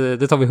finns,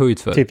 det tar vi höjd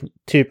för.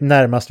 Typ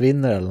närmast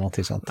vinner eller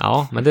någonting sånt.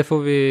 Ja, men det får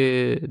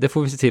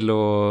vi se till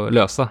att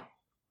lösa.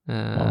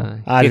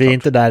 Nej, vi är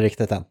inte där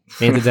riktigt än.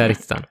 Vi är inte där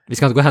riktigt än. Vi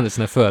ska inte gå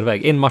händelserna i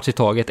förväg. En match i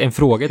taget, en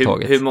fråga i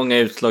taget. Hur många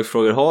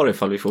utslagsfrågor har du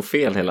ifall vi får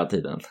fel hela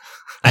tiden?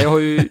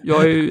 Jag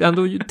har ju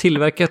ändå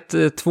tillverkat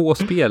 2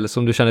 spel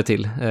som du känner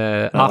till.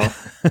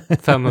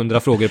 500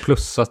 frågor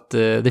plus, så att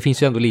det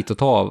finns ju ändå lite att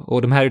ta av.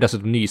 Och de här är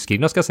dessutom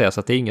nyskrivna, ska jag säga, så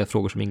att det är inga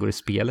frågor som ingår i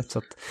spelet. Så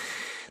att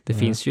det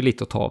finns ju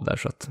lite att ta av där.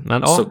 Så att,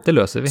 men det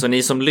löser vi. Så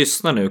ni som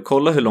lyssnar nu,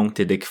 kolla hur lång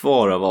tid det är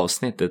kvar av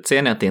avsnittet.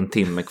 Ser ni att det är en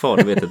timme kvar,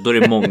 då är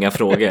det många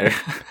frågor.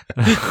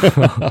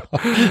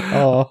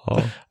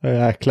 Ja,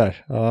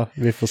 jäklar. Ja,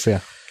 vi får se.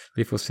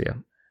 Vi får se.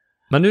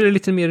 Men nu är det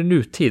lite mer i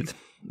nutid.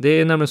 Det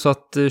är nämligen så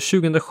att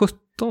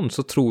 2017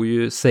 så tror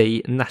ju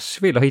sig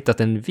Nashville har hittat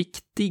en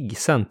viktig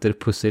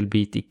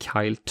centerpusselbit i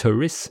Kyle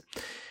Turris.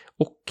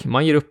 Och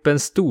man ger upp en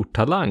stor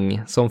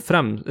talang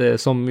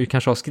som ju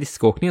kanske har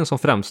skridskoåkningen som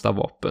främsta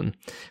vapen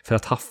för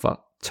att haffa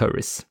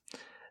Turris.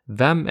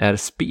 Vem är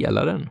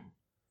spelaren?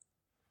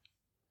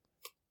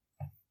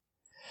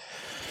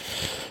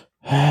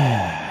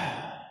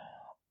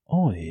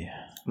 Oj.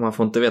 Man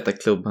får inte veta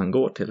klubb han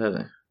går till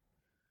heller.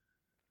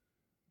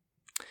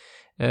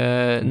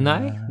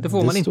 Nej, det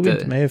får man inte. Det stod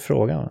inte med i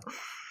frågan.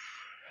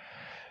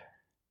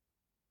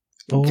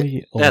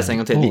 Läs en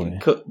gång till.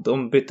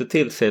 De bytte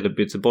till sig eller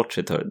bytte bort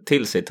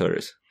till sig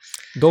Turris.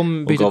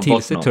 De bytte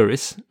till sig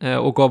Turris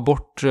och gav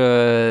bort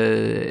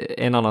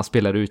en annan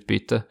spelare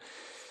utbyte.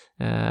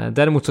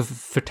 Däremot så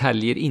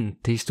förtäljer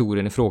inte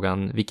historien i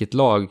frågan vilket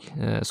lag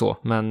så,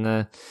 men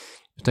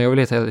utan jag vill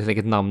helt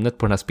enkelt namnet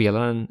på den här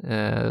spelaren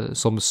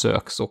som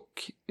söks, och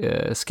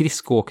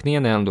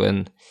skridskoåkningen är ändå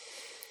en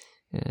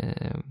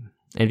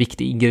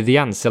viktig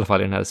ingrediens i alla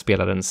fall i den här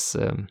spelarens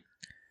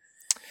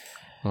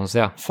vad ska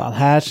jag säga? Fan,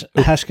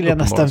 här skulle jag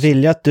nästan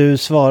vilja att du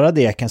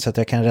svarade, Eken, så att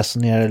jag kan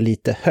resonera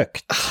lite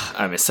högt.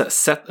 Nej, men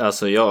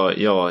alltså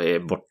jag är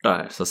borta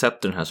här, så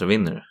sätter den här så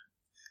vinner du.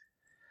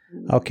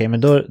 Okej,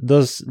 men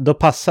då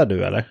passar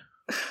du, eller?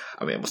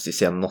 Ja, men jag måste ju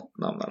säga något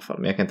namn i alla fall,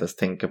 men jag kan inte ens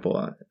tänka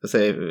på. Jag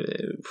säger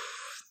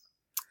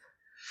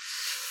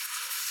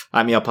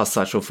nej, men jag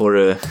passar, så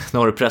nu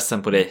har du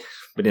pressen på dig,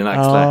 på dina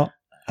axlar. Ja,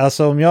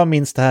 alltså om jag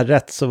minns det här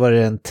rätt så var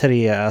det en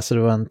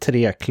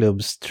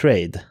 3-klubbs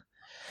trade.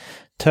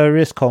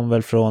 Turris kom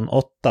väl från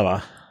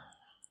Ottawa.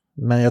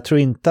 Men jag tror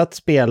inte att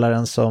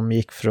spelaren som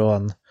gick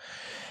från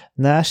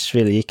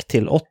Nashville gick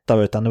till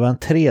Ottawa, utan det var en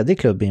tredje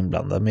klubb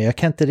inblandad. Men jag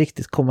kan inte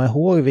riktigt komma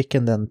ihåg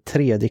vilken den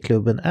tredje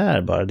klubben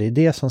är bara. Det är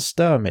det som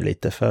stör mig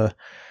lite, för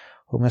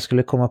om jag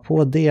skulle komma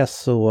på det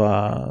så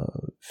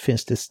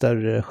finns det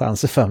större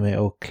chanser för mig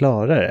att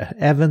klara det.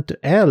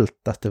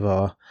 Eventuellt att det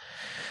var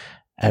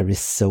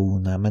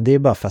Arizona, men det är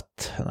bara för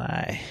att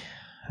nej,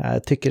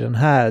 jag tycker den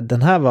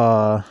här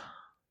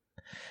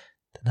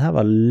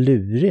var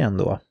lurig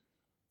ändå.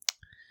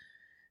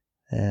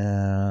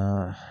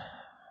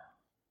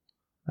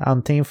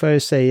 Antingen får jag ju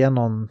säga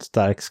någon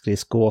stark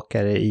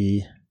skridskoåkare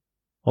i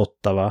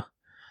Ottawa.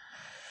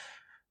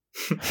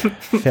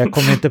 För jag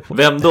kommer inte på...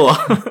 Vem då?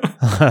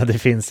 Det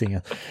finns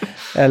ingen.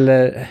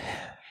 Eller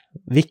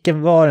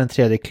vilken var den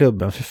tredje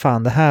klubben? För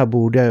fan, det här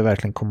borde jag ju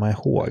verkligen komma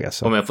ihåg.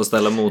 Alltså. Om jag får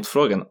ställa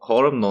motfrågan,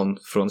 har de någon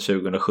från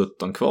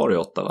 2017 kvar i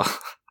Ottawa?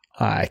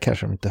 Nej,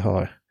 kanske de inte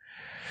har.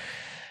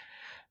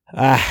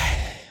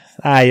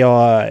 Nej,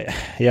 jag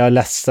är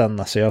ledsen.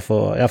 Alltså, jag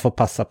får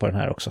passa på den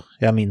här också.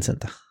 Jag minns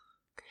inte.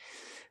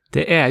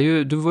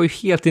 Du var ju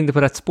helt inne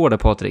på rätt spår där,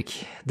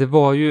 Patrik. Det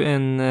var ju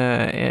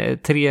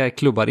 3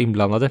 klubbar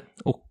inblandade,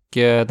 och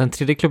den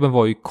tredje klubben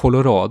var ju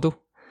Colorado.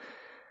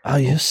 Ja,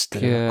 just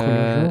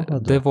det.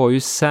 Det var ju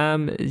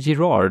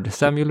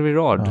Samuel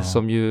Girard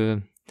som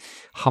ju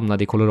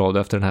hamnade i Colorado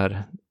efter den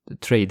här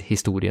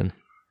trade-historien.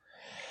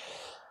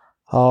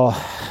 Ja,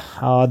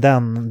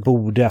 den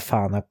borde jag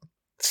fan ha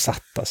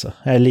satt alltså.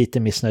 Jag är lite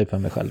missnöjd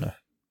med mig själv nu.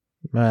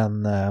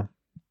 Men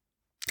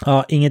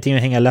ingenting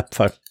att hänga läpp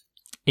för.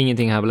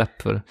 Ingenting här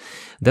läpp för.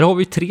 Där har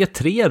vi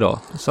 3-3 då.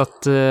 Så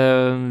att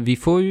vi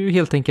får ju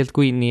helt enkelt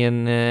gå in i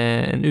en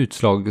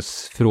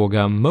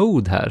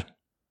utslagsfråga-mode här.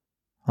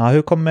 Ja,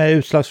 hur kommer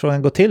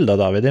utslagsfrågan gå till då,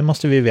 David? Det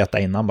måste vi veta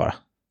innan bara.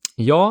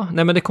 Ja,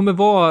 nej, men det kommer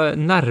vara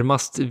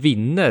närmast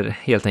vinner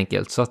helt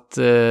enkelt. Så att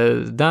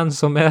den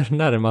som är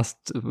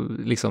närmast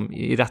liksom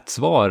i rätt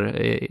svar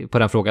på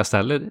den frågan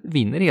ställer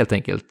vinner helt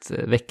enkelt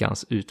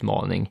veckans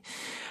utmaning.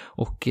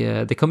 Och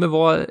det kommer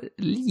vara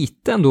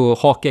lite ändå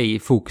haka i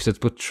fokuset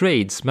på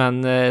trades,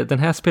 men den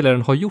här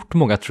spelaren har gjort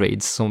många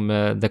trades som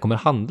det kommer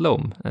handla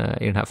om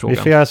i den här frågan.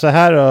 Vi får göra så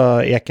här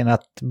då, Eken,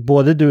 att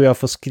både du och jag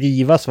får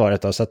skriva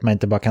svaret då, så att man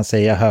inte bara kan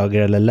säga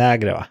högre eller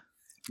lägre, va?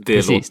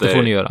 Precis, det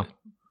får ni göra.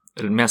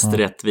 Mest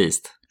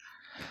rättvist.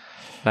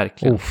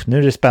 Verkligen. Nu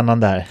är det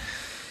spännande här.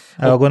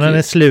 Ögonen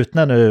är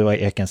slutna nu,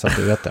 Eken, så att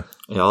du vet det.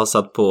 Jag har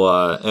satt på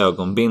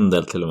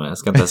ögonbindel till och med. Jag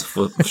ska inte ens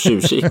få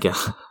tjuvkika.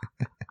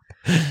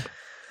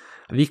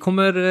 Vi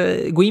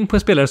kommer gå in på en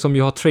spelare som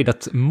ju har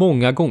tradat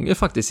många gånger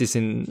faktiskt i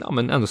sin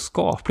ändå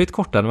skapligt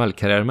korta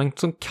NHL-karriär, men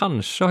som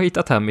kanske har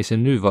hittat hem i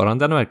sin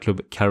nuvarande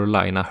NHL-klubb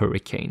Carolina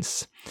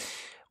Hurricanes.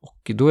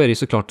 Och då är det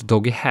såklart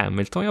Dougie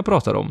Hamilton jag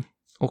pratar om.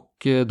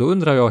 Och då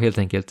undrar jag helt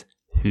enkelt,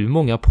 hur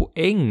många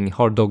poäng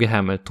har Dougie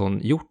Hamilton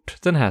gjort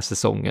den här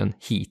säsongen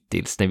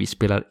hittills när vi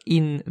spelar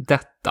in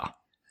detta?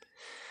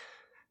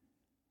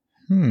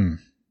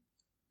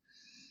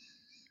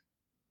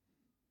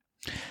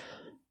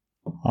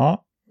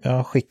 Ja, jag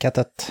har skickat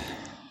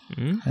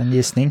en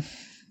gissning.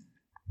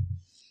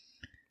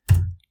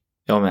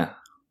 Jag med.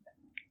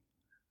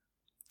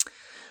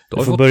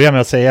 Du får börja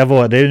med att säga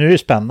vad. Nu är det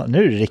spännande.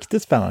 Nu är det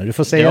riktigt spännande. Du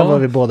får säga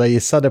vad vi båda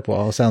gissade på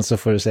och sen så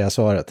får du säga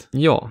svaret.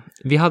 Ja,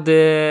 vi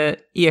hade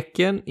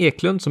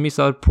Eklund som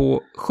gissar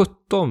på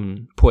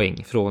 17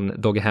 poäng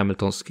från Dougie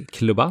Hamiltons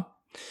klubba.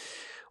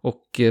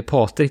 Och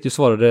Patrik, du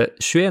svarade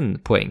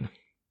 21 poäng.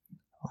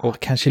 Och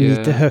kanske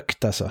lite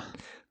högt alltså.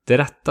 Det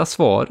rätta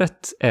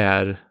svaret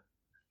är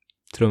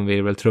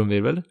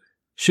trumvirvel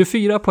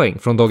 24 poäng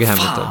från Dougie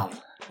Hamilton.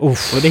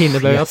 Och det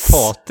innebär att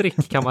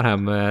Patrik kammar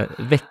hem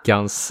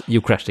veckans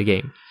You Crash the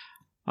Game.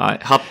 Nej,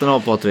 hatten av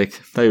Patrik,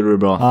 det gjorde du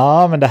bra.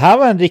 Ja, men det här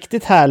var en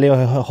riktigt härlig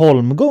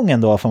holmgång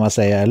ändå får man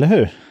säga, eller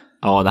hur?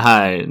 Ja, det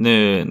här,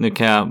 nu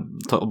kan jag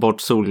ta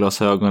bort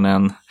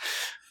solglasögonen,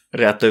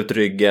 räta ut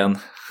ryggen,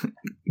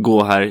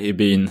 gå här i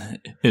byn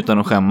utan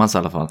att skämmas i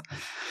alla fall.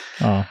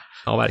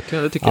 Ja,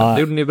 verkligen, det tycker jag.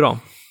 Det gjorde ni bra.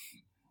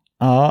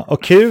 Ja,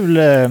 och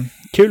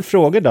kul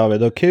fråga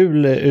David, och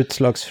kul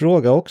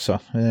utslagsfråga också.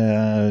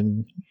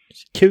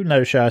 Kul när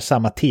du kör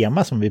samma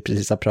tema som vi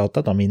precis har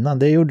pratat om innan.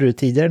 Det gjorde du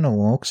tidigare någon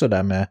gång också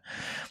där med,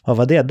 vad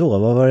var det då?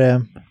 Vad var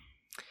det?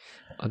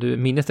 Ja,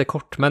 minnet är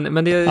kort,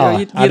 men jag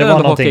gillar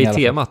ändå haka i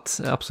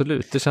temat.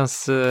 Absolut, det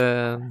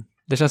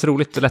känns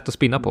roligt och lätt att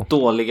spinna på.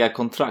 Dåliga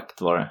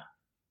kontrakt var det.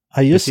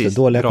 Ja, just precis,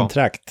 det, dåliga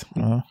kontrakt.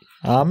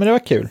 Ja, men det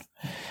var kul.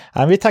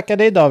 Ja, vi tackar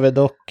dig David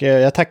och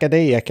jag tackar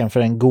dig Eken för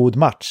en god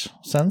match.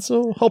 Sen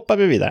så hoppar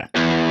vi vidare.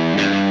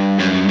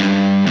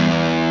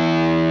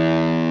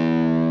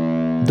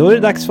 Då är det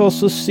dags för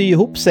oss att sy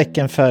ihop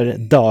säcken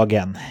för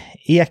dagen.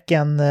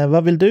 Eken,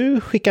 vad vill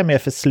du skicka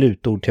med för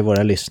slutord till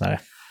våra lyssnare?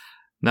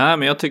 Nej,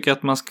 men jag tycker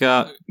att man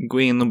ska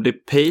gå in och bli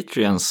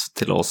Patreons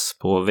till oss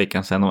på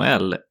veckans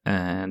NHL.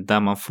 Där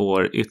man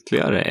får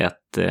ytterligare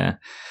ett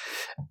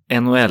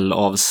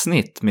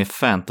NHL-avsnitt med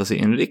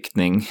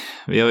fantasy-inriktning.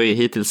 Vi har ju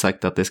hittills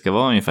sagt att det ska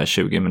vara ungefär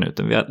 20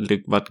 minuter. Vi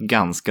har varit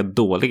ganska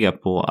dåliga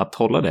på att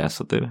hålla det.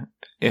 Så det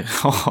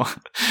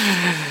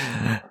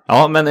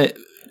ja, men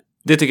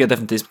det tycker jag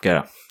definitivt ska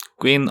göra.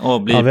 Gå in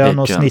och bli Patreon. Vi har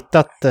nog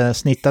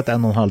snittat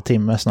 1,5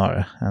 timme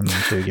snarare än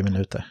 20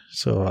 minuter.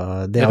 Så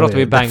det pratar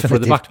vi bang for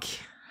the buck.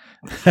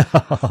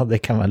 Ja, det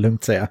kan man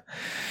lugnt säga.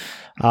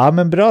 Ja,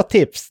 men bra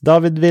tips.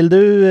 David, vill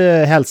du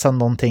hälsa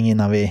någonting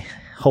innan vi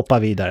hoppar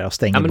vidare och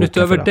stänger boken? Men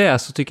utöver det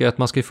så tycker jag att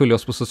man ska följa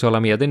oss på sociala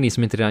medier, ni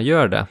som inte redan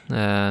gör det.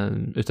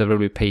 Utöver att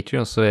bli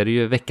Patreon så är det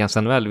ju veckans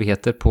NHL vi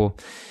heter på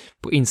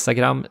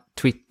Instagram,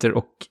 Twitter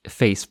och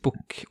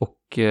Facebook. Och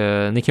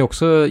ni kan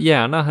också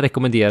gärna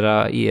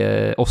rekommendera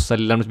oss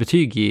eller lämna ett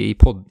betyg i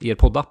er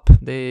poddapp.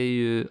 Det är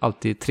ju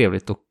alltid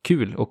trevligt och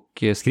kul.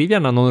 Och skriv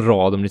gärna någon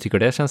rad om ni tycker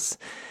det känns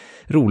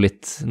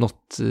roligt.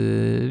 Något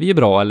vi är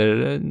bra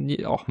eller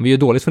om vi är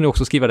dåligt får ni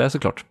också skriva det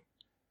såklart.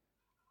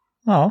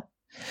 Ja,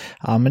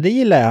 men det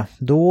gillar jag.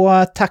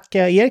 Då tackar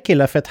jag er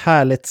killar för ett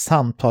härligt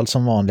samtal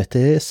som vanligt.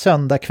 Det är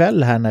söndag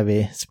kväll här när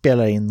vi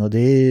spelar in och det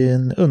är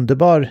en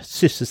underbar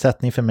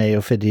sysselsättning för mig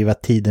att fördriva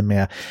tiden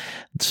med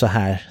så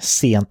här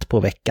sent på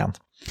veckan.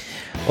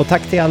 Och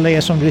tack till alla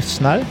er som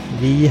lyssnar.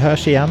 Vi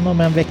hörs igen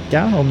om en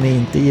vecka om ni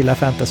inte gillar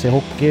fantasy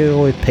hockey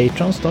och är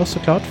patrons då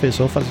såklart, för i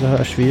så fall så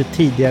hörs vi ju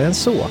tidigare än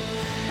så.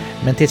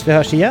 Men tills vi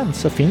hörs igen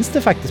så finns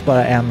det faktiskt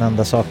bara en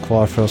enda sak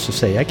kvar för oss att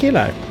säga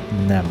killar,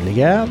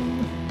 nämligen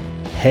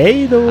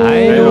hej då!